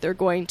that they're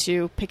going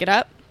to pick it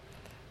up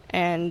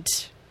and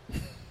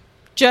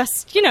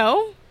just,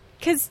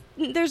 because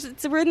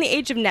we're in the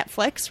age of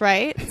Netflix,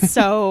 right?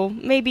 So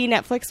maybe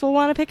Netflix will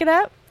want to pick it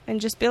up and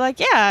just be like,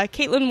 yeah,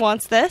 Caitlin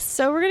wants this,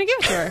 so we're going to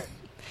give it to her.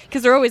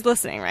 Because they're always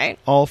listening, right?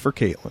 All for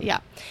Caitlin. Yeah.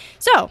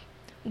 So,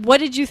 what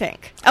did you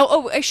think?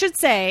 Oh, I should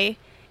say,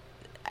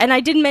 and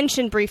I did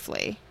mention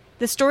briefly,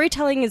 the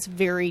storytelling is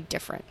very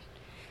different.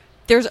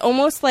 There's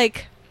almost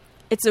like,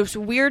 it's this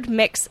weird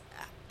mix,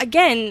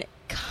 again,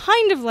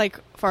 kind of like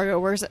Fargo,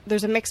 where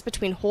there's a mix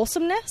between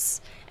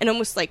wholesomeness and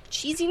almost like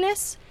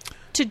cheesiness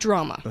to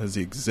drama. That is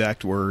the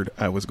exact word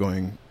I was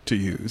going to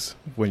use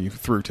when you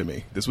threw to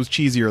me. This was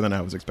cheesier than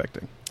I was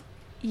expecting.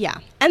 Yeah.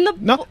 And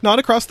Not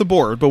across the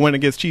board, but when it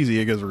gets cheesy,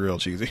 it gets real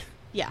cheesy.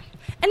 Yeah.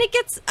 And it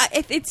gets,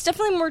 it's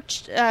definitely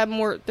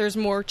more, there's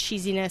more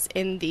cheesiness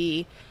in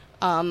the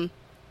in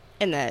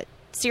the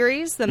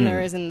series than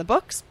there is in the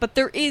books, but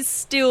there is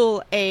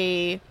still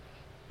a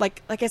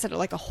like I said,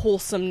 like a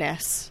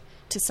wholesomeness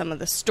to some of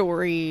the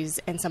stories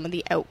and some of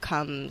the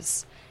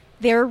outcomes.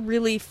 They're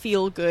really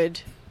feel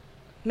good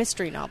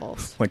mystery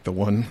novels. Like the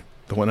one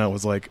I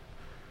was like,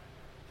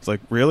 it's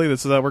like, really,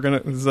 this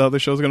is how the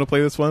show's gonna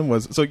play this one.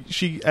 Was so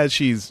as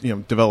she's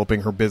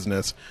developing her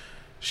business,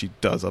 she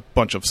does a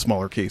bunch of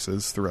smaller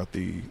cases throughout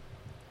the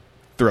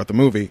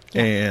movie,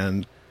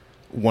 and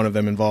one of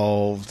them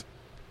involved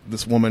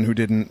this woman who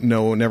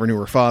never knew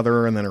her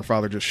father, and then her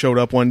father just showed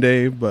up one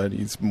day, but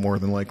he's more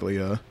than likely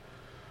a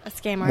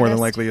scam artist. More than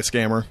likely a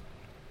scammer.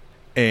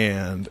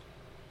 And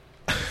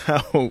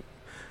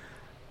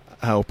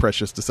how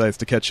Precious decides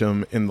to catch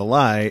him in the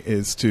lie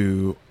is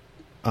to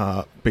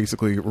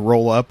basically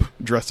roll up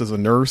dressed as a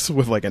nurse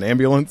with like an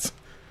ambulance.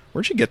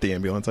 Where'd she get the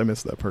ambulance? I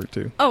missed that part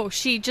too. Oh,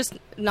 she just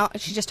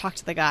talked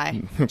to the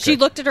guy. Okay. She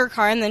looked at her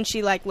car and then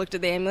she like looked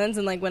at the ambulance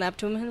and like went up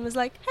to him and was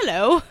like,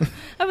 "Hello,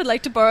 I would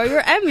like to borrow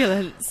your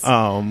ambulance."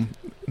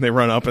 They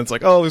run up and it's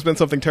like, "Oh, there's been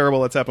something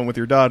terrible that's happened with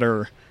your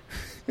daughter."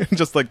 And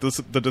just like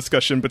the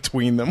discussion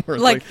between them, where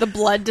it's like the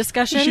blood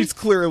discussion. She's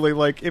clearly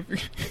like, if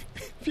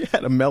you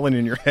had a melon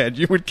in your head,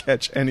 you would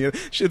catch any of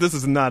this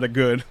is not a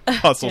good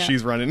hustle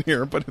she's running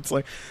here. But it's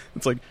like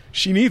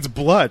she needs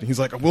blood. He's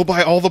like, "We'll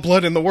buy all the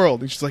blood in the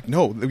world." And she's like,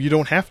 "No, you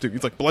don't have to."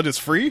 He's like, "Blood is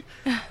free?"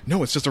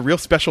 "No, it's just a real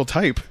special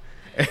type,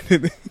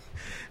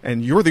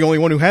 and you're the only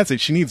one who has it.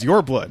 She needs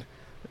your blood."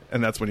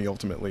 And that's when he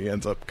ultimately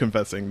ends up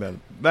confessing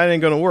that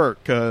ain't gonna work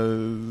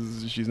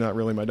because she's not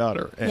really my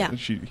daughter. And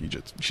she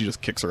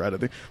just kicks her out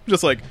of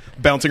just like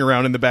bouncing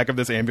around in the back of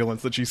this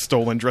ambulance that she's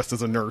stolen dressed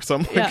as a nurse.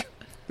 I'm like,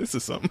 this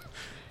is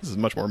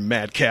much more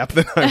madcap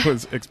than I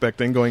was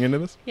expecting going into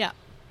this. Yeah.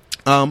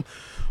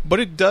 But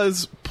it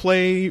does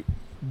play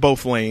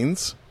both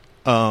lanes.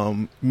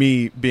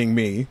 Me being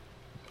me,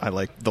 I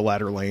like the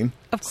latter lane.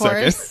 Of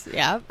course.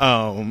 Second.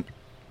 Yeah.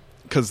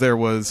 Because there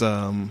was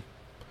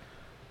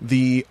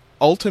the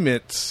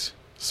ultimate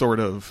sort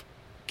of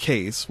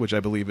case, which I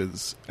believe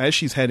is as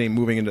she's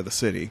moving into the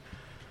city,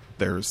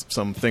 there's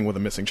something with a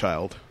missing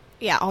child.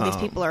 Yeah, all these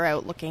people are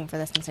out looking for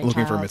this missing child.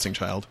 Looking for a missing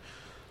child.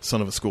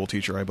 Son of a school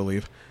teacher, I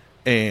believe.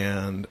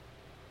 And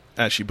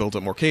as she builds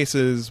up more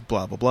cases,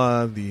 blah, blah,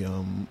 blah, the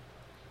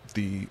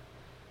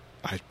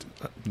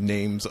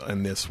names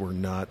in this were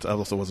not... I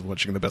also wasn't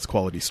watching the best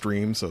quality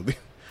stream, so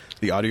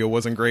the audio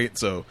wasn't great,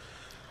 so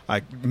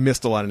I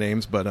missed a lot of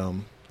names, but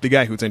the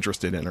guy who's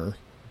interested in her...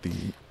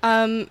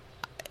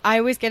 I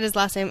always get his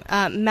last name,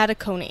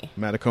 Matacone.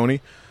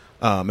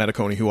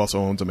 Matacone, who also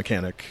owns a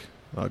mechanic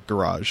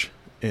garage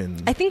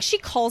in... I think she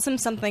calls him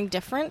something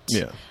different.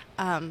 Yeah.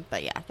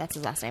 But yeah, that's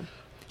his last name.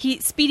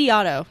 Speedy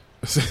Auto.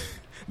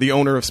 The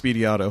owner of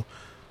Speedy Auto.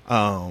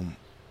 I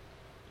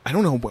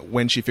don't know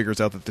when she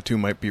figures out that the two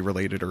might be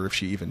related or if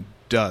she even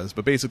does,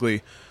 but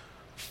basically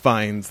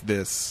finds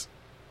this...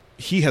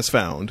 He has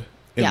found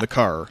in the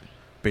car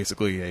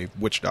basically a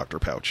witch doctor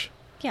pouch.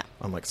 Yeah.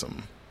 On like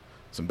some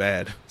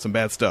bad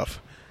stuff,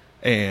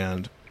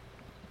 and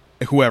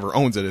whoever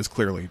owns it is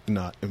clearly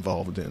not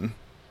involved in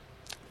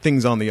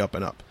things on the up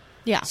and up.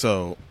 Yeah.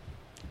 So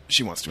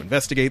she wants to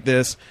investigate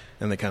this,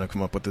 and they kind of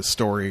come up with this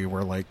story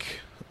where like,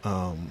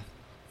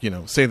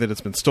 say that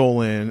it's been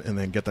stolen, and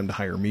then get them to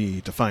hire me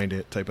to find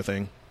it, type of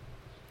thing.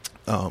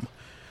 And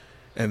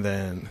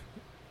then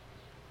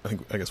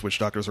I guess witch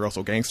doctors are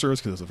also gangsters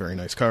because it's a very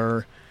nice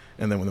car.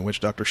 And then when the witch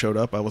doctor showed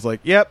up, I was like,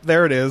 "Yep,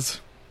 there it is."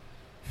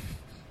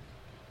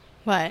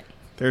 What?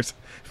 There's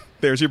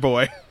your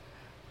boy.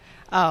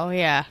 Oh,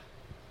 yeah.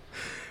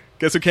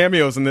 Guess who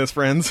cameos in this,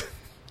 friends?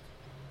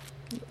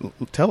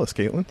 Tell us,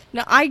 Caitlin.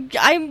 No,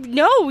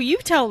 no, you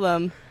tell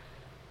them.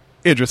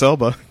 Idris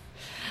Elba.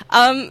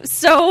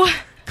 So...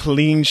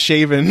 Clean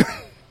shaven.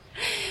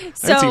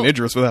 I haven't seen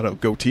Idris without a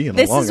goatee in a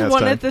long ass time. This is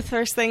one of the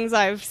first things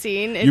I've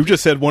seen. You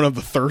just said one of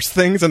the first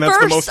things, and that's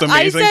the most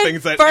amazing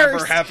things that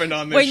ever happened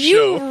on this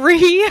show.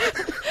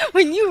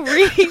 When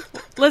you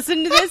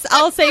listen to this,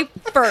 I'll say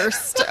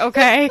first,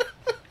 okay?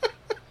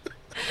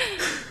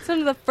 It's one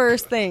of the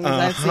first things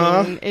I've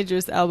seen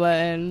Idris Elba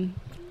in.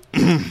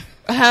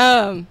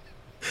 I'm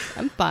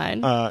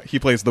fine. He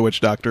plays the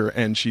witch doctor,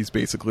 and she's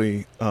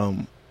basically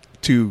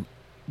to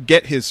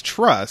get his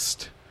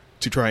trust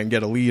to try and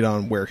get a lead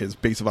on where his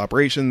base of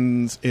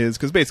operations is,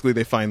 because basically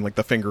they find like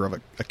the finger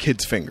of a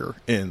kid's finger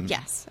in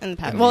the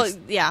pouch. Well,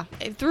 yeah,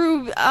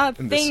 through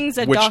things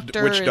a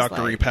doctor witch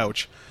doctory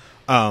pouch,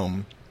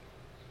 and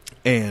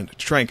to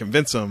try and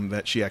convince him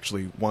that she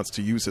actually wants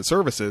to use his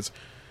services,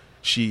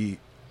 she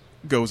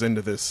goes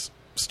into this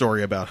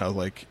story about how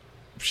like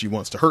she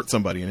wants to hurt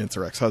somebody and it's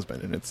her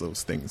ex-husband, and it's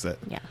those things that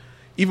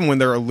even when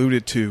they're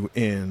alluded to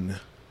in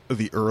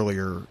the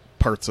earlier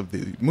parts of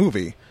the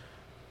movie,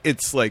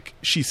 it's like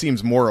she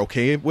seems more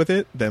okay with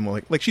it than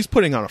like she's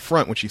putting on a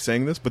front when she's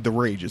saying this, but the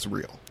rage is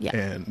real. Yeah.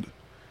 And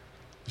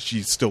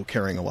she's still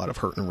carrying a lot of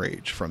hurt and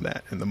rage from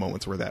that, and the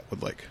moments where that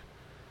would like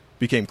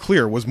became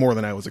clear was more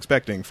than I was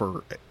expecting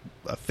for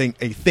a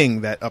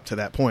thing that up to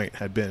that point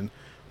had been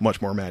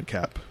much more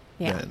madcap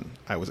than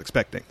I was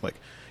expecting. Like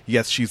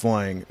yes, she's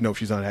lying. No,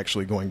 she's not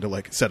actually going to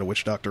like set a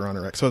witch doctor on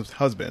her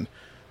ex-husband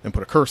and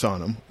put a curse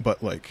on him.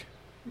 But like,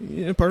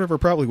 part of her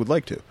probably would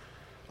like to.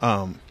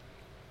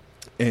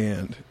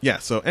 And yeah,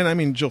 so, and I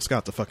mean, Jill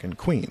Scott's a fucking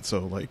queen. So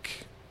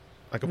like,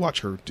 I could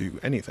watch her do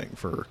anything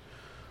for,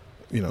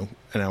 an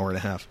hour and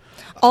a half.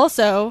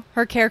 Also,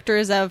 her character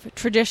is of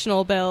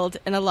traditional build,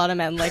 and a lot of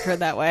men like her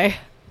that way.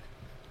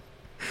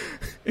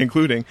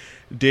 Including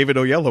David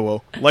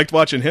Oyelowo. Liked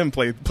watching him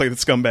play the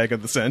scumbag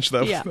of the cinch.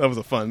 That was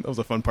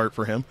a fun part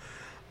for him.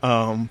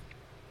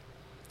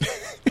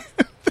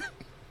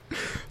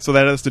 So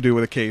that has to do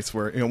with a case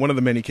where, one of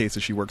the many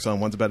cases she works on,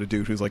 one's about a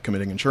dude who's like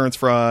committing insurance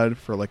fraud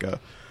for like a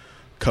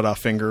cut off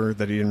finger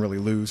that he didn't really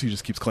lose. He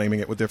just keeps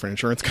claiming it with different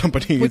insurance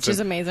companies. Which is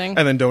amazing.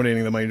 And then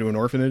donating the money to an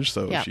orphanage,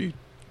 so she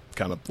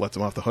kind of lets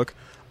him off the hook.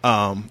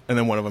 And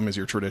then one of them is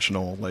your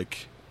traditional,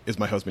 like, is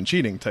my husband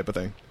cheating type of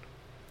thing.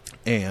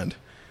 And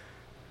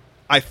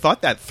I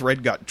thought that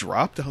thread got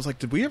dropped. I was like,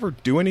 did we ever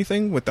do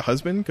anything with the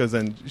husband? Because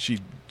then she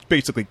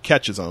basically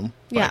catches him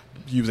by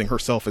using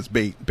herself as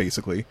bait,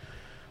 basically,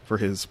 for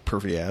his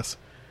pervy ass.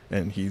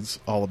 And he's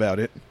all about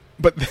it.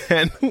 But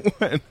then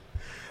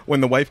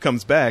when the wife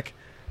comes back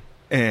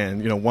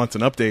and, wants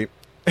an update,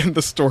 and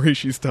the story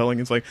she's telling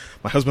is like,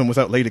 my husband was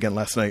out late again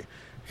last night.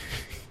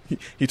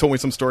 He told me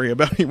some story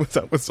about he was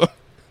out with some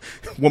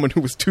woman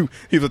who was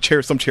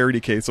some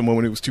charity case, some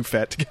woman who was too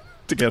fat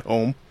to get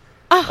home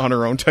on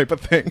her own type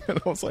of thing. And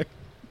I was like,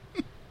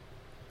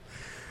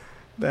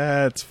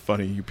 that's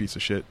funny, you piece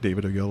of shit,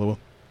 David Oyelowo.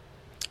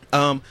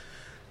 I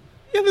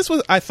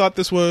thought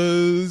this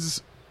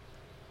was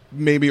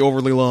maybe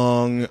overly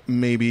long,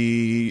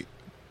 maybe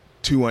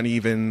too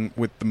uneven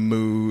with the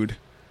mood.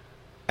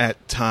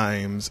 At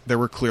times, there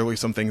were clearly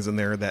some things in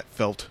there that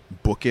felt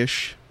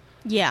bookish.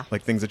 Yeah.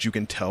 Like things that you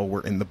can tell were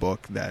in the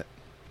book that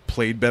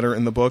played better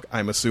in the book.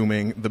 I'm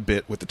assuming the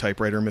bit with the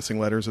typewriter missing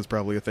letters is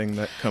probably a thing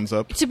that comes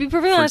up. To be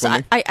perfectly honest,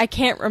 I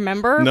can't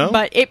remember,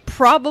 but it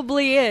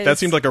probably is. That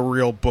seemed like a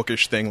real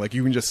bookish thing. Like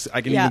I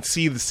can even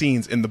see the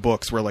scenes in the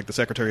books where like the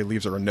secretary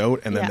leaves her a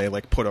note and then they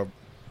like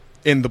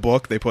in the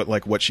book, they put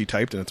like what she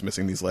typed and it's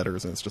missing these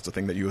letters, and it's just a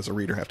thing that you as a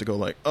reader have to go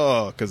like,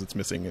 oh, because it's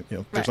missing,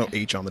 there's no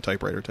H on the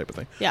typewriter type of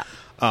thing. Yeah.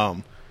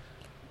 So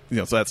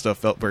that stuff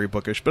felt very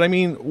bookish. But I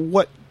mean,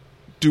 what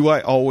do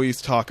I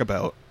always talk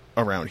about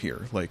around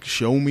here? Like,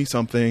 show me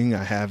something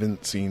I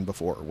haven't seen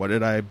before. What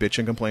did I bitch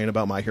and complain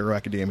about My Hero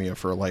Academia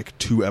for like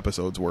 2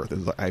 episodes worth?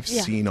 Is I've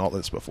seen all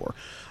this before.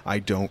 I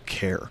don't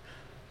care.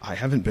 I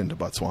haven't been to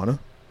Botswana.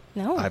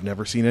 No. I've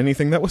never seen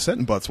anything that was set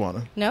in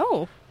Botswana.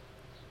 No.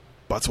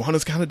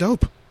 Botswana's kind of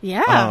dope.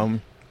 Yeah.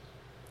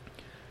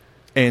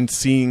 And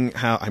seeing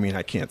how, I mean,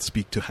 I can't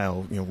speak to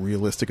how,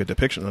 realistic a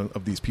depiction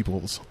of these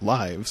people's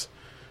lives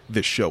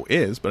this show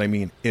is, but I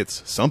mean,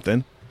 it's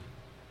something.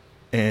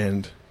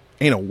 And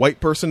ain't a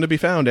white person to be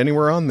found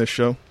anywhere on this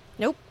show.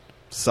 Nope.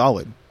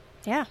 Solid.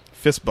 Yeah.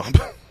 Fist bump.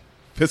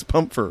 Fist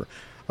bump for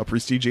a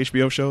prestige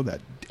HBO show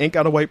that ain't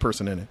got a white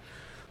person in it.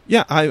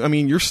 Yeah, I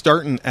mean, you're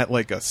starting at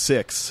like a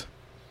 6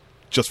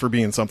 just for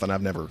being something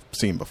I've never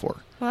seen before.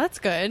 Well, that's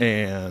good.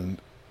 And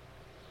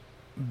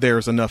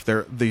there's enough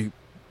there. The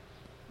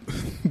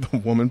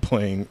woman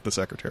playing the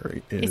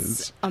secretary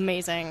is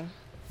amazing.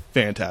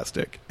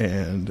 Fantastic.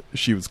 And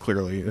she was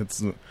clearly,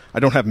 I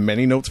don't have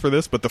many notes for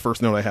this, but the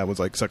first note I had was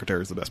like,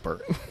 secretary is the best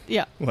part.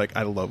 Yeah. Like,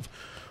 I love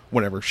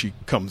whenever she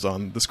comes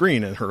on the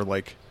screen and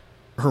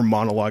her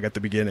monologue at the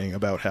beginning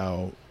about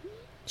how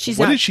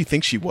did she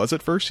think she was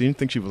at first? She didn't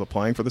think she was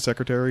applying for the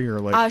secretary, or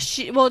like?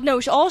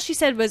 All she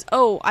said was,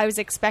 "Oh, I was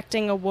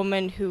expecting a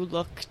woman who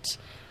looked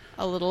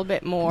a little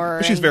bit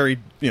more." She's very,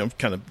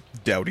 kind of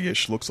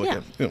dowdy-ish. Looks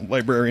like a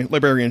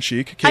librarian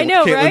chic. I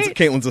know, right?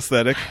 Caitlin's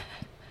aesthetic.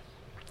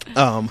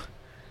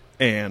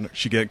 And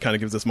she kind of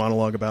gives this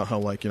monologue about how,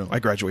 like, I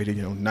graduated,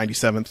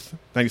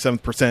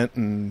 97th%,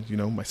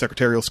 and my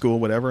secretarial school,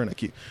 whatever, and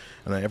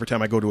every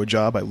time I go to a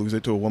job, I lose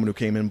it to a woman who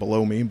came in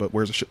below me, but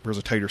wears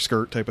a tighter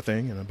skirt type of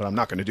thing, but I'm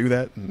not going to do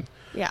that. And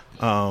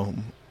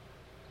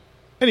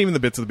and even the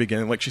bits at the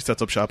beginning, like she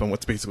sets up shop in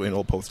what's basically an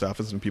old post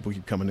office, and people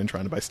keep coming in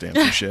trying to buy stamps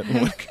and shit.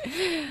 And like,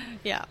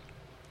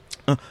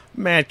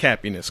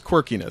 madcappiness,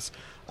 quirkiness.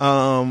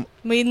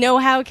 We know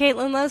how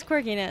Caitlin loves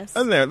quirkiness.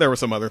 And there were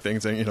some other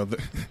things, and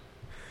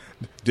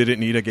did it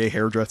need a gay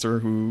hairdresser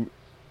who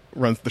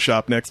runs the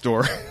shop next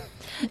door?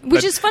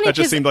 Which is funny. That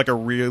just seemed like a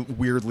real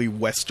weirdly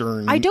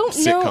Western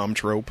sitcom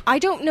trope. I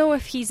don't know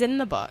if he's in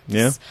the books.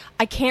 Yeah?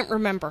 I can't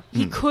remember.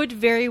 He could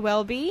very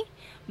well be,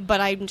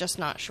 but I'm just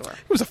not sure.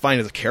 He was fine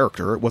as a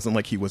character. It wasn't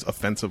like he was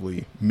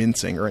offensively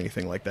mincing or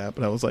anything like that.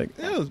 But I was like,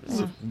 this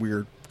is a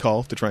weird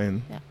call to try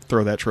and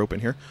throw that trope in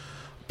here.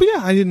 But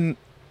yeah,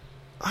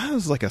 I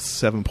was like a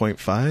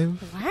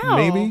 7.5. Wow.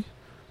 Maybe.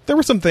 There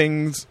were some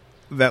things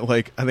that,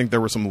 like, I think there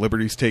were some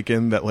liberties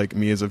taken that, like,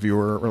 me as a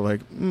viewer were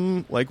like,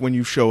 like when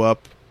you show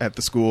up at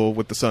the school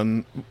with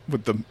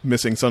the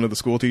missing son of the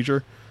school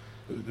teacher,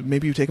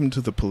 maybe you take him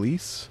to the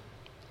police.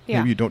 Yeah.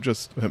 Maybe you don't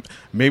just.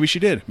 Maybe she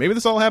did. Maybe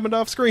this all happened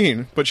off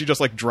screen, but she just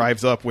like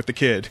drives up with the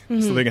kid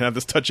so they can have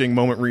this touching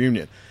moment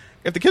reunion.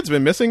 If the kid's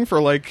been missing for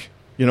like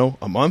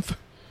a month,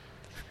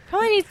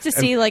 Probably needs to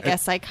see like a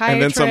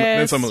psychiatrist. And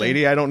then some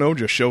lady I don't know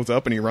just shows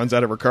up and he runs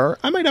out of her car.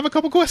 I might have a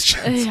couple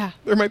questions. Yeah.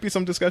 There might be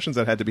some discussions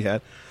that had to be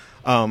had.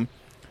 I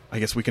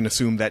guess we can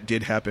assume that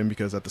did happen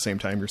because at the same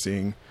time you're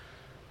seeing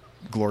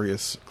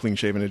glorious,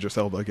 clean-shaven Idris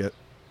Elba get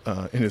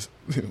in his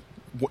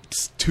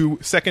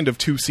second of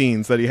two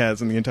scenes that he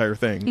has in the entire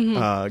thing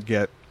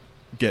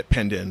get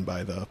penned in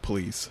by the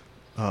police,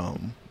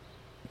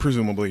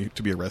 presumably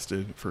to be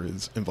arrested for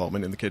his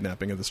involvement in the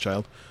kidnapping of this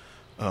child.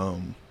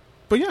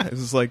 But yeah,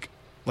 it's just like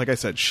I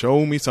said,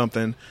 show me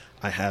something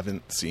I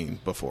haven't seen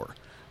before.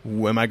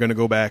 Am I going to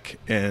go back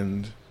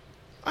and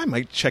I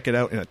might check it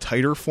out in a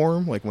tighter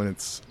form, like when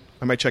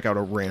I might check out a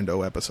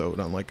rando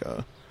episode on like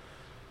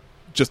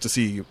just to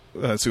see.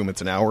 Assume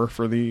it's an hour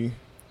for the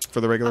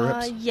regular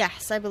episode.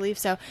 Yes, I believe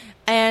so.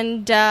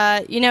 And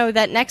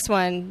that next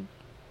one,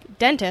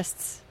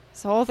 dentists.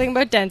 It's the whole thing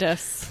about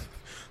dentists.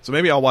 So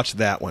maybe I'll watch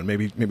that one.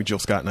 Maybe Jill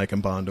Scott and I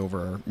can bond over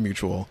our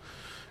mutual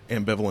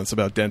ambivalence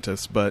about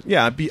dentists. But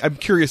yeah, I'm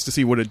curious to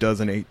see what it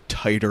does in a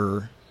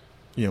tighter,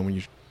 when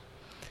you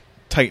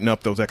tighten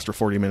up those extra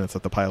 40 minutes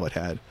that the pilot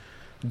had.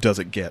 Does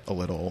it get a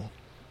little?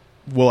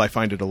 Will I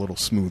find it a little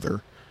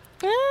smoother?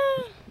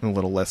 A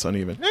little less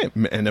uneven. Hey,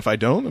 and if I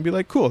don't, I'll be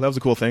like, cool, that was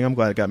a cool thing. I'm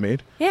glad it got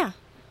made. Yeah.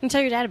 And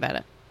tell your dad about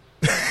it.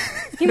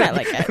 He might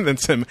like it. and then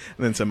send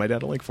my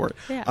dad a link for it.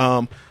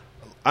 Yeah.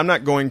 I'm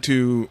not going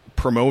to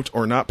promote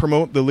or not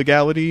promote the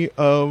legality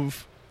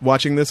of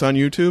watching this on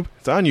YouTube.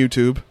 It's on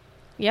YouTube.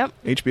 Yep.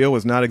 HBO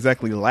is not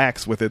exactly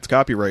lax with its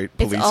copyright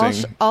policing.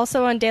 It's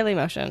also on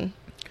Dailymotion.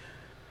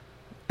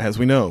 As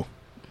we know.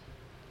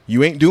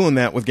 You ain't doing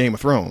that with Game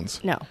of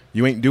Thrones. No.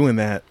 You ain't doing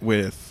that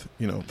with,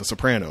 The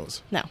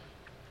Sopranos. No.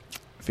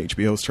 If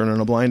HBO's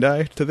turning a blind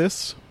eye to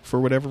this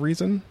for whatever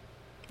reason,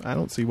 I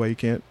don't see why you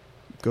can't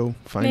go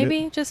find it.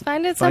 Maybe just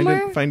find it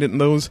somewhere. Find it in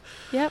those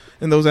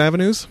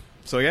avenues.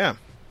 So yeah,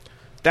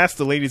 that's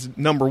the ladies'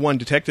 #1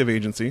 detective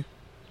agency.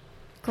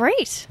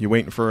 Great. You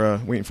waiting for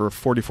a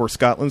 44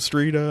 Scotland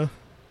Street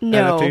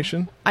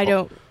adaptation? I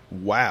don't.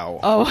 Wow.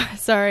 Oh,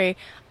 sorry.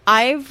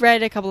 I've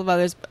read a couple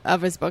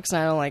of his books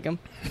and I don't like them.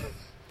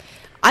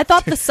 I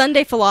thought the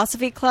Sunday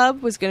Philosophy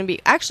Club was going to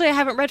be... Actually, I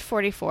haven't read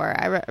 44.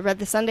 I read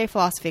the Sunday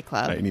Philosophy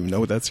Club. I didn't even know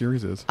what that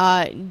series is.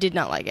 Did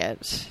not like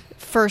it.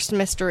 First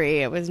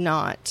mystery, I was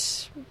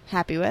not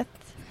happy with.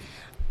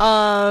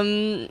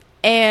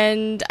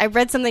 And I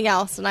read something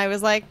else, and I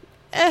was like,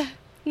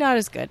 not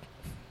as good.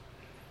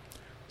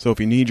 So if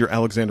you need your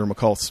Alexander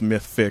McCall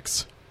Smith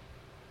fix,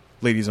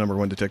 ladies'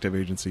 #1 detective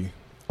agency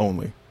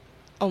only.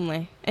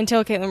 Only.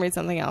 Until Caitlin reads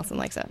something else and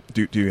likes it.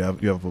 Do you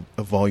have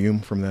a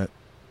volume from that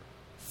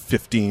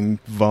 15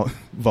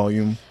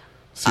 volume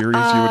series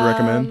you would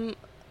recommend?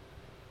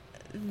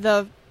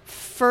 The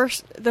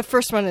first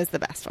one is the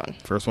best one.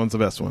 First one's the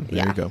best one.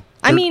 There you go.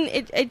 I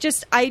mean, I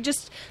just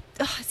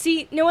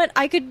see. You know what?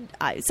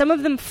 Some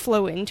of them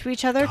flow into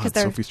each other because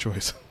they're Sophie's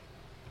Choice.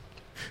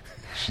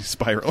 She's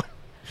spiraling.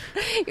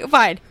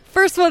 Fine.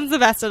 First one's the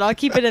best one. I'll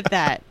keep it at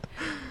that.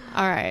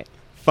 All right.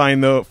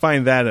 Find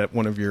that at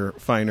one of your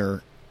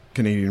finer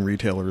Canadian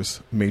retailers,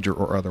 major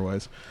or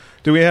otherwise.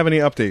 Do we have any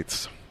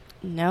updates?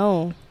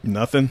 No.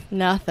 Nothing?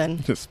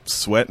 Just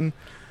sweating?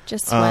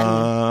 Just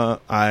sweating.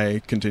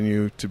 I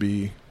continue to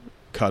be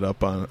caught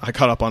up on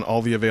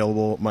all the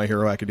available My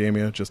Hero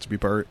Academia just to be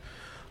part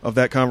of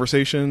that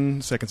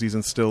conversation. Second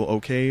season's still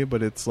okay,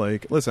 but it's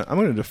like, listen, I'm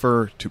going to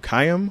defer to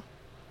Kayam,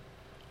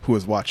 who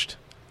has watched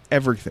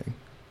everything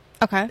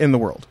in the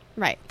world.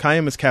 Right.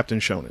 Kayam is Captain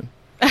Shonen.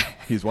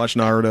 He's watched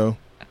Naruto.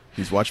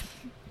 He's watched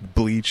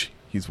Bleach.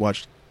 He's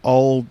watched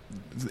all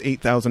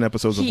 8,000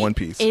 episodes of One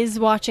Piece. He is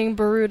watching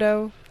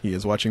Boruto.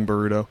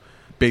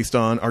 Based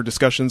on our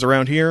discussions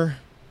around here,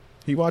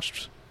 he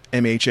watched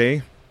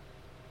MHA.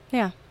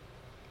 Yeah.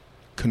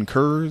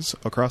 Concurs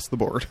across the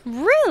board.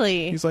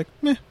 Really? He's like,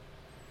 meh.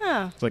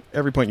 Oh. It's like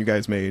every point you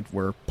guys made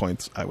were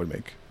points I would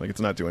make. Like, it's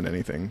not doing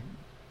anything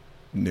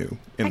new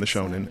in the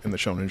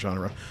shonen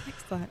genre.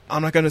 Excellent.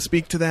 I'm not going to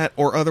speak to that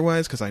or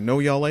otherwise because I know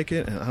y'all like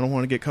it and I don't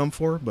want to get come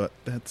for, but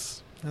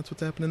that's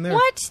what's happening there.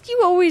 What? You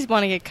always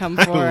want to get come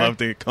for. I love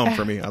to get come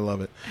for me. I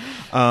love it.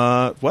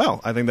 Well,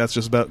 I think that's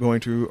just about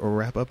going to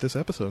wrap up this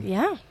episode.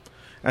 Yeah.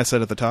 As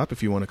said at the top,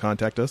 if you want to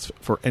contact us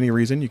for any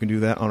reason, you can do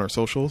that on our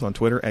socials, on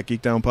Twitter at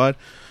GeekdownPod.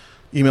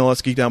 Email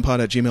us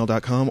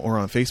geekdownpod@gmail.com or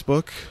on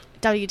Facebook.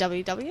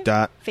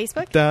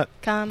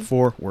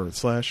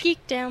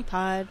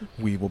 www.facebook.com/geekdownpod.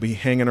 We will be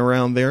hanging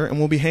around there, and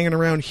we'll be hanging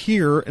around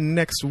here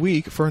next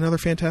week for another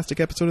fantastic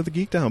episode of the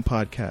Geek Down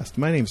Podcast.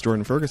 My name's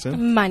Jordan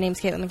Ferguson. My name's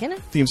Caitlin McKenna.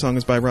 Theme song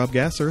is by Rob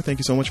Gasser. Thank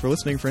you so much for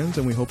listening, friends,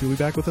 and we hope you'll be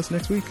back with us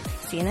next week.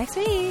 See you next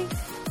week.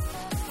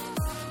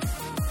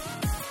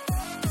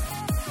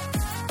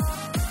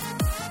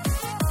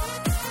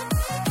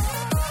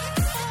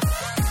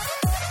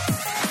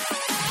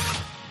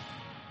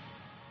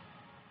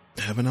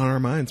 Heaven on our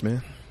minds,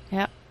 man.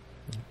 Yep.